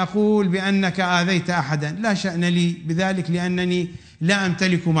أريد أن أقول بأنك آذيت أحدا، لا شأن لي بذلك لأنني لا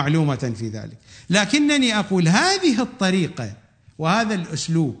أمتلك معلومة في ذلك. لكنني أقول هذه الطريقة وهذا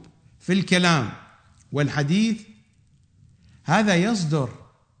الأسلوب في الكلام والحديث هذا يصدر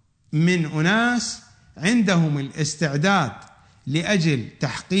من أناس عندهم الاستعداد لأجل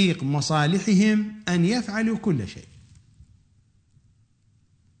تحقيق مصالحهم أن يفعلوا كل شيء،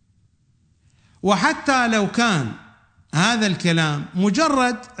 وحتى لو كان هذا الكلام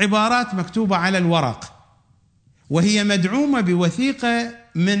مجرد عبارات مكتوبة على الورق وهي مدعومة بوثيقة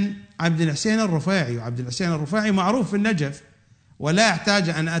من عبد الحسين الرفاعي، وعبد الحسين الرفاعي معروف في النجف، ولا يحتاج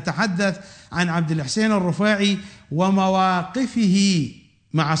أن أتحدث عن عبد الحسين الرفاعي ومواقفه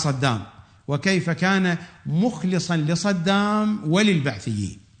مع صدام وكيف كان مخلصا لصدام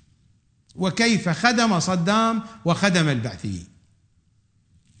وللبعثيين، وكيف خدم صدام وخدم البعثيين.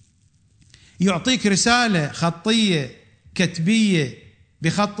 يعطيك رسالة خطية كتبية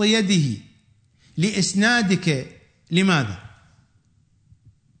بخط يده لإسنادك.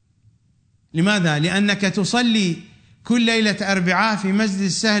 لماذا؟ لأنك تصلي كل ليلة أربعاء في مسجد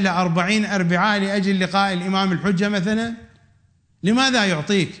السهلة 40 أربعاء لأجل لقاء الإمام الحجة مثلا. لماذا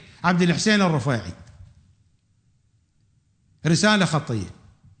يعطيك عبد الحسين الرفاعي رسالة خطية؟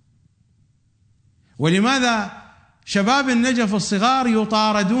 ولماذا شباب النجف الصغار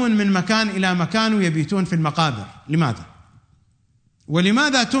يطاردون من مكان إلى مكان ويبيتون في المقابر؟ لماذا؟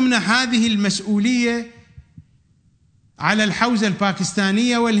 ولماذا تمنح هذه المسؤولية على الحوزة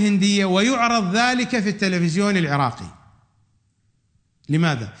الباكستانية والهندية ويعرض ذلك في التلفزيون العراقي؟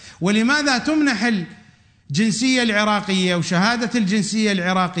 لماذا؟ ولماذا تمنح الجنسية العراقية وشهادة الجنسية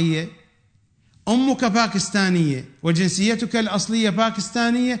العراقية؟ أمك باكستانية وجنسيتك الأصلية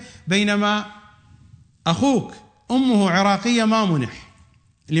باكستانية، بينما أخوك أمه عراقية ما منح.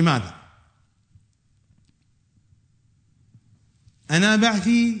 لماذا؟ أنا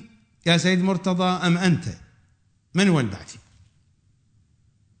بعثي يا سيد مرتضى أم أنت؟ من هو البعثي؟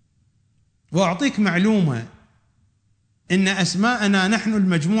 وأعطيك معلومة إن أسماءنا نحن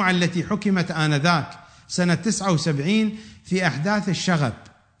المجموعة التي حكمت آنذاك سنة 79 في أحداث الشغب،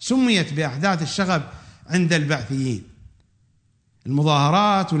 سميت بأحداث الشغب عند البعثيين،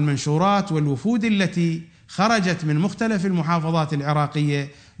 المظاهرات والمنشورات والوفود التي خرجت من مختلف المحافظات العراقية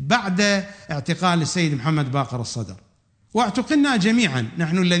بعد اعتقال السيد محمد باقر الصدر، واعتقلنا جميعا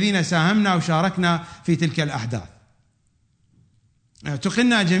نحن الذين ساهمنا وشاركنا في تلك الأحداث،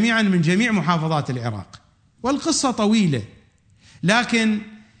 اعتقلنا جميعا من جميع محافظات العراق. والقصة طويلة، لكن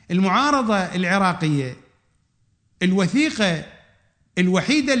المعارضة العراقية الوثيقة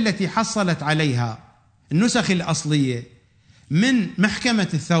الوحيدة التي حصلت عليها النسخ الأصلية من محكمة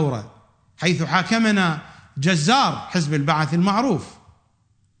الثورة، حيث حاكمنا جزار حزب البعث المعروف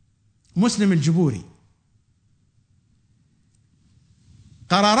مسلم الجبوري،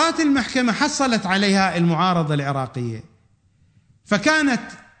 قرارات المحكمة حصلت عليها المعارضة العراقية، فكانت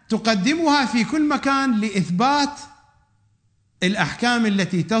تقدمها في كل مكان لإثبات الأحكام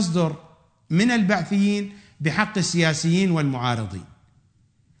التي تصدر من البعثيين بحق السياسيين والمعارضين.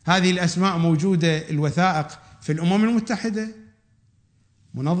 هذه الأسماء موجودة، الوثائق في الأمم المتحدة،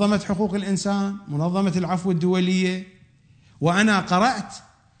 منظمة حقوق الإنسان، منظمة العفو الدولية. وأنا قرأت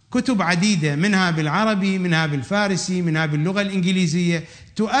كتب عديدة، منها بالعربي، منها بالفارسي، منها باللغة الإنجليزية،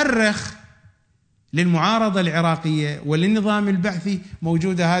 تؤرخ للمعارضة العراقية وللنظام البعثي.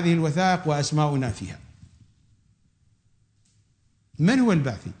 موجودة هذه الوثائق وأسماؤنا فيها. من هو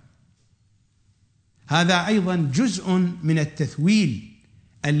البعثي؟ هذا أيضا جزء من التثويل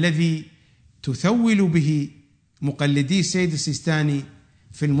الذي تثول به مقلدي السيد السيستاني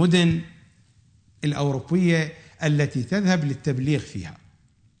في المدن الأوروبية التي تذهب للتبليغ فيها.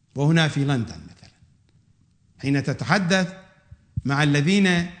 وهنا في لندن مثلا، حين تتحدث مع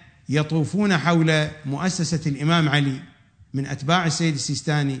الذين يطوفون حول مؤسسة الإمام علي من أتباع السيد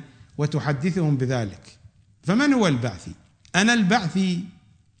السيستاني وتحدثهم بذلك، فمن هو البعثي؟ أنا البعثي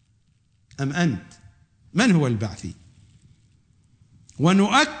أم أنت؟ من هو البعثي؟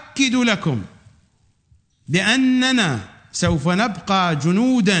 ونؤكد لكم بأننا سوف نبقى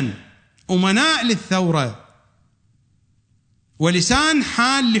جنودا أمناء للثورة ولسان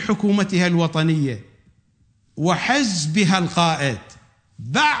حال لحكومتها الوطنية وحزبها القائد،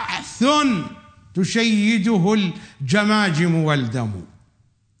 بعث تشيده الجماجم والدم،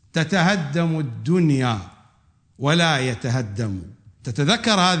 تتهدم الدنيا ولا يتهدم.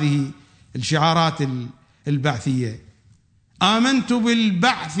 تتذكر هذه الشعارات البعثية. آمنت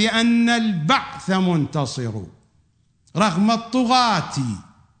بالبعث أن البعث منتصر رغم الطغاة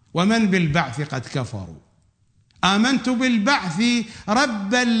ومن بالبعث قد كفروا. آمنت بالبعث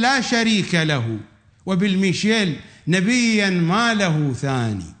ربا لا شريك له وبالميشيل نبيا ما له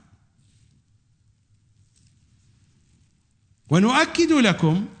ثاني. ونؤكد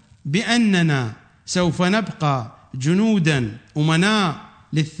لكم بأننا سوف نبقى جنودا أمناء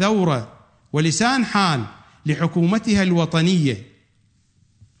للثورة ولسان حال لحكومتها الوطنية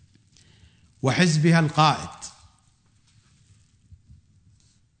وحزبها القائد.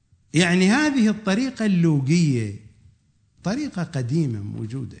 يعني هذه الطريقة اللوغية طريقة قديمة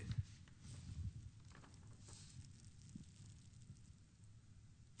موجودة،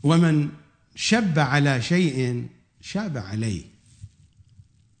 ومن شب على شيء شاب عليه.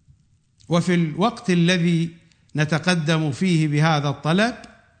 وفي الوقت الذي نتقدم فيه بهذا الطلب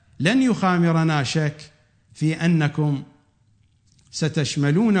لن يخامرنا شك في أنكم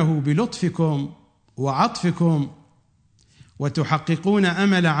ستشملونه بلطفكم وعطفكم وتحققون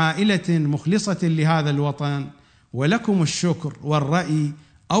أمل عائلة مخلصة لهذا الوطن. ولكم الشكر والرأي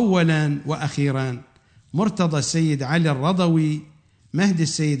أولا وأخيرا. مرتضى السيد علي الرضوي، مهدي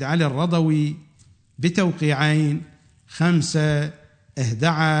السيد علي الرضوي، بتوقيعين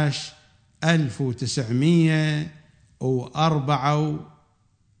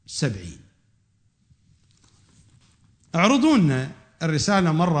 5/11/1974. اعرضوا لنا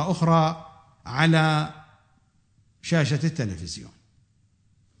الرسالة مرة أخرى على شاشة التلفزيون.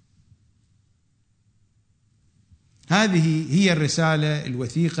 هذه هي الرسالة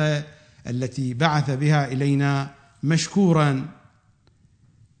الوثيقة التي بعث بها إلينا مشكورا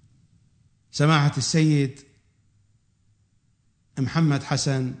سماحة السيد محمد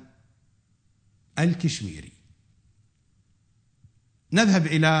حسن الكشميري. نذهب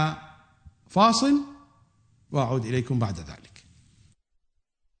إلى فاصل وأعود إليكم بعد ذلك.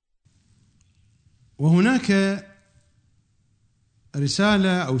 وهناك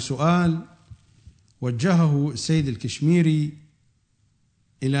رسالة أو سؤال وجهه السيد الكشميري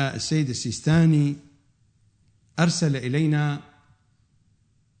إلى السيد السيستاني. أرسل إلينا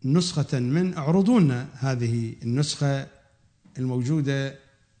نسخة من، اعرضونا هذه النسخة الموجودة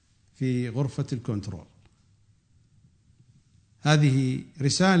في غرفة الكنترول. هذه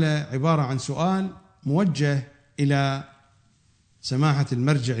رسالة عبارة عن سؤال موجه إلى سماحة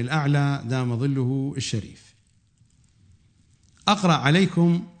المرجع الأعلى دام ظله الشريف. أقرأ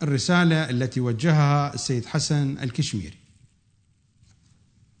عليكم الرسالة التي وجهها السيد حسن الكشميري.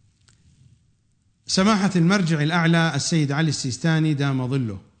 سماحة المرجع الأعلى السيد علي السيستاني دام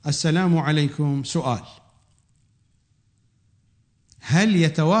ظله، السلام عليكم. سؤال: هل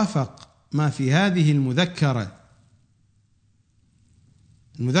يتوافق ما في هذه المذكرة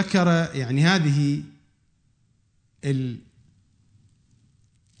يعني هذه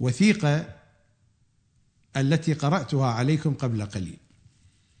الوثيقة التي قرأتها عليكم قبل قليل،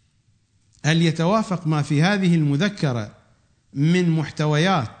 هل يتوافق ما في هذه المذكرة من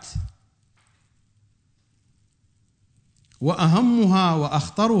محتويات وأهمها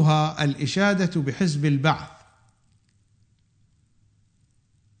وأخطرها الإشادة بحزب البعث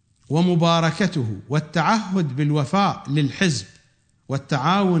ومباركته والتعهد بالوفاء للحزب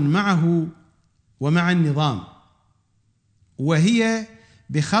والتعاون معه ومع النظام، وهي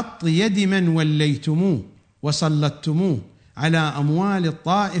بخط يد من وليتموه وسلطتموه على أموال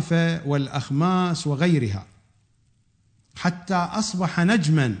الطائفة والأخماس وغيرها، حتى أصبح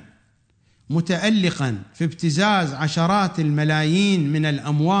نجما متألقا في ابتزاز عشرات الملايين من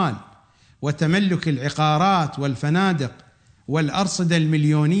الأموال وتملك العقارات والفنادق والأرصدة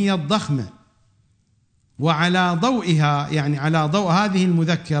المليونية الضخمة. وعلى ضوئها، يعني على ضوء هذه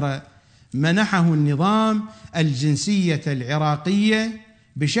المذكرة، منحه النظام الجنسية العراقية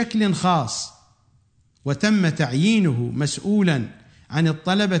بشكل خاص، وتم تعيينه مسؤولا عن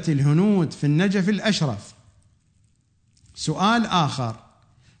الطلبة الهنود في النجف الأشرف. سؤال آخر: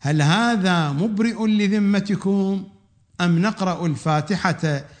 هل هذا مبرئ لذمتكم أم نقرأ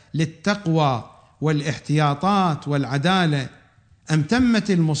الفاتحة للتقوى والاحتياطات والعدالة، أم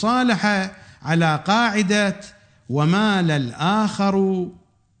تمت المصالحة على قاعدة ومال الآخر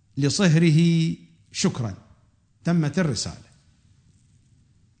لصهره؟ شكرا، تمت الرسالة.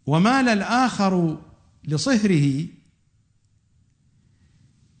 ومال الآخر لصهره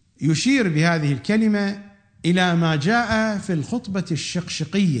يشير بهذه الكلمة إلى ما جاء في الخطبة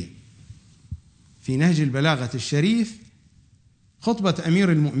الشقشقية في نهج البلاغة الشريف، خطبة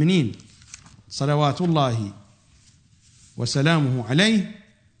أمير المؤمنين صلوات الله وسلامه عليه،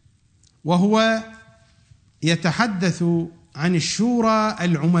 وهو يتحدث عن الشورى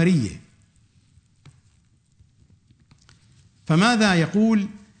العمرية. فماذا يقول؟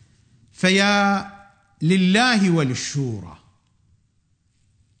 فيا لله وللشورى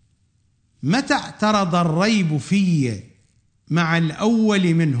متى اعترض الريب في مع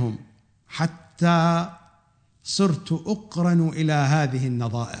الأول منهم، حتى صرت أقرن إلى هذه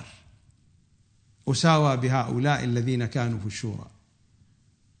النظائر، أساوى بهؤلاء الذين كانوا في الشورى،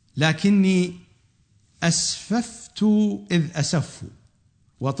 لكني أسففت إذ أسفوا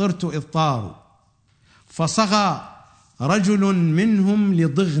وطرت إذ طاروا، فصغى رجل منهم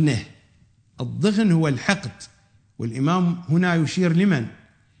لضغنه. الضغن هو الحقد، والإمام هنا يشير لمن؟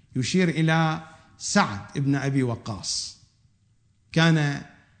 يشير إلى سعد بن أبي وقاص، كان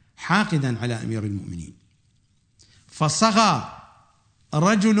حاقدا على أمير المؤمنين. فصغى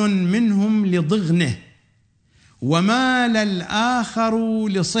رجل منهم لضغنه ومال الآخر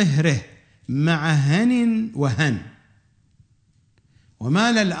لصهره مع هن وهن.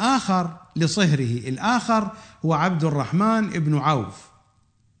 ومال الآخر لصهره، الآخر هو عبد الرحمن بن عوف،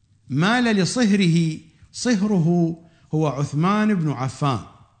 مال لصهره، صهره هو عثمان بن عفان.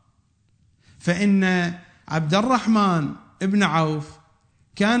 فإن عبد الرحمن بن عوف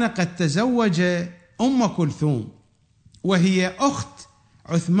كان قد تزوج أم كلثوم، وهي أخت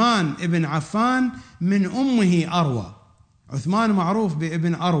عثمان بن عفان من أمه أروى. عثمان معروف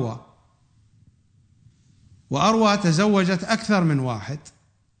بابن أروى، وأروى تزوجت أكثر من واحد.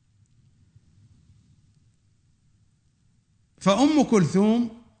 فأم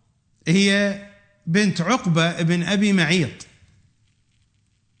كلثوم هي بنت عقبة بن أبي معيط،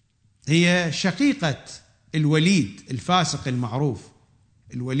 هي شقيقة الوليد الفاسق المعروف،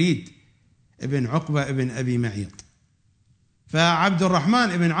 الوليد ابن عقبة بن أبي معيط. فعبد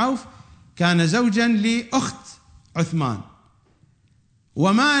الرحمن بن عوف كان زوجا لأخت عثمان،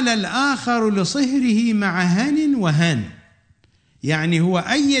 ومال الآخر لصهره مع هن وهن، يعني هو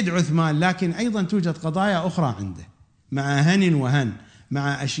أيد عثمان، لكن أيضا توجد قضايا أخرى عنده مع هن وهن،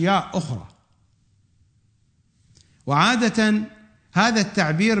 مع أشياء أخرى. وعادة هذا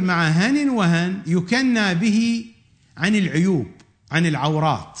التعبير مع هن وهن يكنى به عن العيوب، عن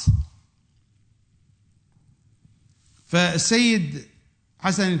العورات. فالسيد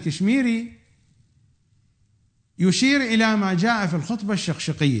حسن الكشميري يشير إلى ما جاء في الخطبة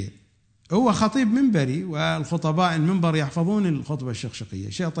الشقشقية. هو خطيب منبري، والخطباء المنبر يحفظون الخطبة الشقشقية،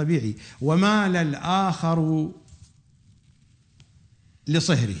 شيء طبيعي. ومال الآخر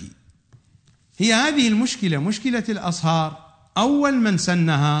لصهره، هي هذه المشكلة، مشكلة الأصهار. أول من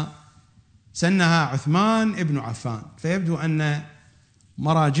سنها عثمان بن عفان. فيبدو أن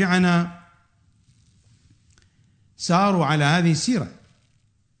مراجعنا ساروا على هذه السيرة،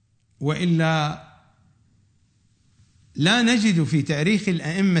 وإلا لا نجد في تاريخ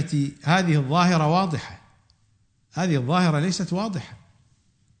الأئمة هذه الظاهرة واضحة. هذه الظاهرة ليست واضحة.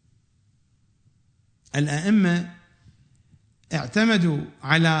 الأئمة اعتمدوا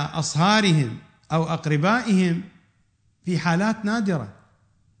على أصهارهم أو أقربائهم في حالات نادرة.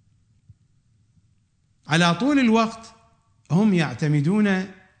 على طول الوقت هم يعتمدون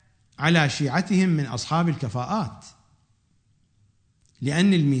على شيعتهم من أصحاب الكفاءات،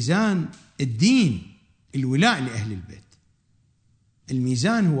 لأن الميزان الدين، الولاء لأهل البيت.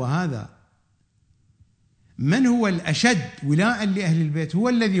 الميزان هو هذا. من هو الأشد ولاء لأهل البيت هو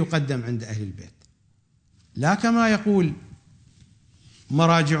الذي يقدم عند أهل البيت. لا كما يقول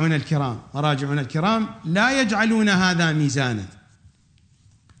مراجعنا الكرام. مراجعنا الكرام لا يجعلون هذا ميزانا.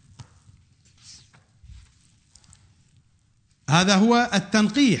 هذا هو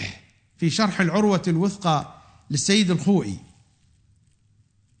التنقيح في شرح العروة الوثقى للسيد الخوئي.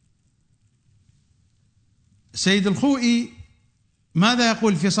 السيد الخوئي ماذا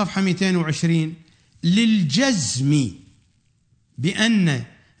يقول في صفحة 220؟ للجزم بأن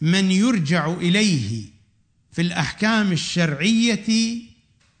من يرجع إليه في الأحكام الشرعية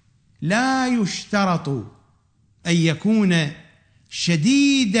لا يشترط أن يكون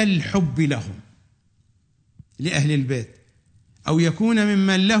شديد الحب لهم لأهل البيت، أو يكون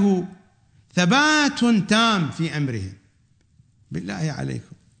ممن له ثبات تام في أمرهم. بالله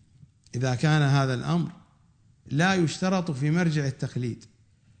عليكم، إذا كان هذا الأمر لا يشترط في مرجع التقليد،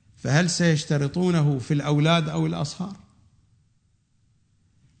 فهل سيشترطونه في الأولاد أو الأصهار؟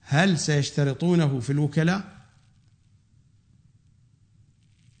 هل سيشترطونه في الوكلاء؟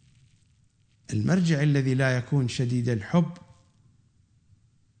 المرجع الذي لا يكون شديد الحب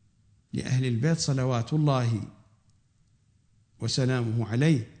لأهل البيت صلوات الله وسلامه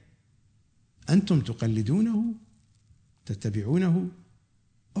عليه، أنتم تقلدونه تتبعونه؟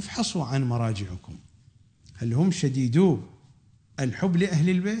 افحصوا عن مراجعكم، هل هم شديدو الحب لأهل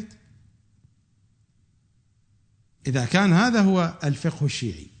البيت؟ إذا كان هذا هو الفقه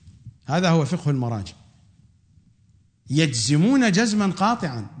الشيعي، هذا هو فقه المراجع، يجزمون جزما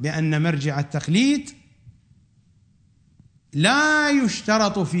قاطعا بأن مرجع التقليد لا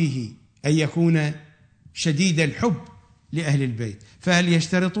يشترط فيه أن يكون شديد الحب لأهل البيت. فهل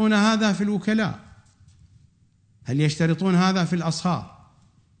يشترطون هذا في الوكلاء؟ هل يشترطون هذا في الأصهار؟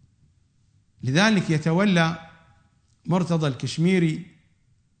 لذلك يتولى مرتضى الكشميري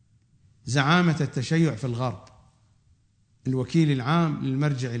زعامة التشيع في الغرب، الوكيل العام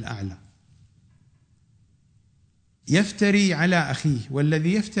للمرجع الأعلى، يفتري على أخيه،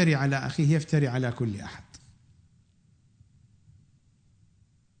 والذي يفتري على أخيه يفتري على كل أحد.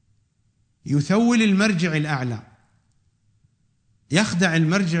 يثول المرجع الأعلى، يخدع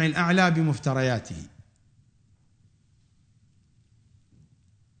المرجع الأعلى بمفترياته.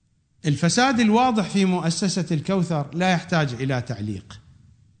 الفساد الواضح في مؤسسة الكوثر لا يحتاج إلى تعليق،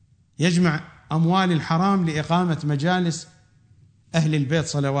 يجمع أموال الحرام لإقامة مجالس أهل البيت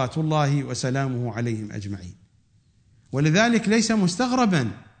صلوات الله وسلامه عليهم أجمعين. ولذلك ليس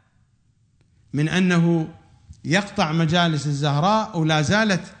مستغربا من أنه يقطع مجالس الزهراء، ولا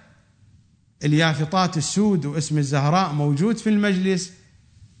زالت اليافطات السود واسم الزهراء موجود في المجلس،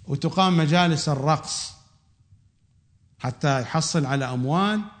 وتقام مجالس الرقص حتى يحصل على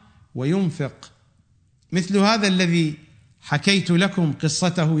أموال وينفق. مثل هذا الذي حكيت لكم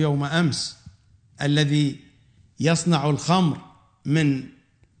قصته يوم أمس، الذي يصنع الخمر من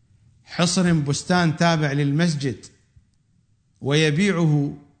حصر بستان تابع للمسجد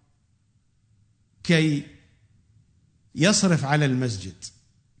ويبيعه كي يصرف على المسجد،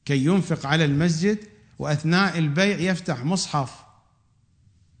 كي ينفق على المسجد، وأثناء البيع يفتح مصحف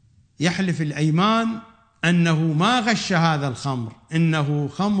يحلف الأيمان أنه ما غش هذا الخمر، إنه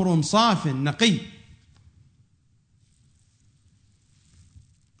خمر صاف نقي.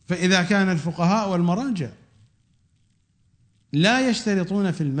 فإذا كان الفقهاء والمراجع لا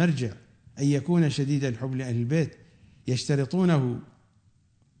يشترطون في المرجع أن يكون شديد الحب لأهل البيت، يشترطونه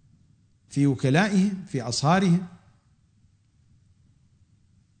في وكلائهم في أصهارهم.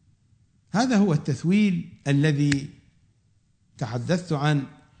 هذا هو التثويل الذي تحدثت عنه.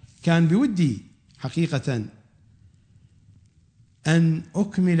 كان بودي حقيقة أن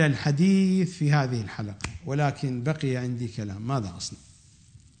أكمل الحديث في هذه الحلقة، ولكن بقي عندي كلام، ماذا أصنع؟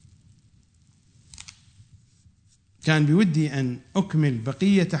 كان بودي أن أكمل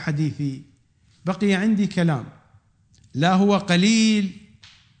بقية حديثي، بقي عندي كلام، لا هو قليل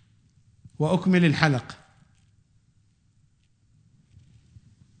وأكمل الحلقة.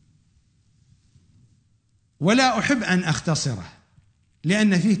 ولا أحب أن أختصره،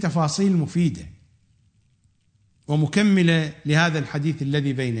 لأن فيه تفاصيل مفيدة ومكملة لهذا الحديث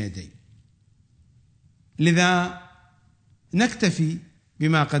الذي بين يدي. لذا نكتفي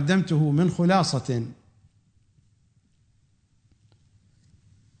بما قدمته من خلاصة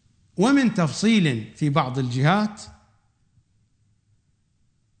ومن تفصيل في بعض الجهات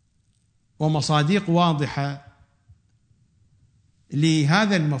ومصادق واضحة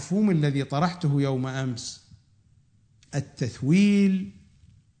لهذا المفهوم الذي طرحته يوم أمس، التثويل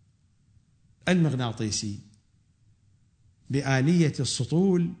المغناطيسي بآلية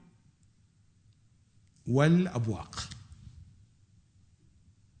السطول والأبواق.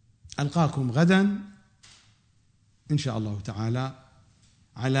 ألقاكم غدا إن شاء الله تعالى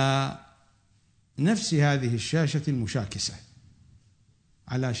على نفس هذه الشاشة المشاكسة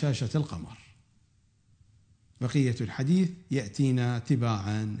على شاشة القمر. بقية الحديث يأتينا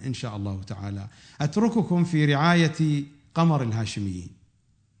تباعا إن شاء الله تعالى. أترككم في رعاية قمر الهاشميين.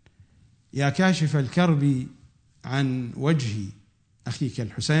 يا كاشف الكرب عن وجه أخيك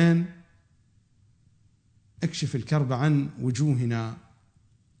الحسين، اكشف الكرب عن وجوهنا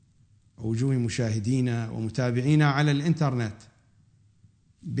ووجوه مشاهدينا ومتابعينا على الإنترنت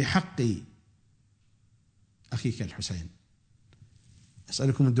بحق أخيك الحسين.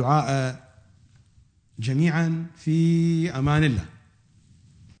 أسألكم الدعاء جميعا في أمان الله.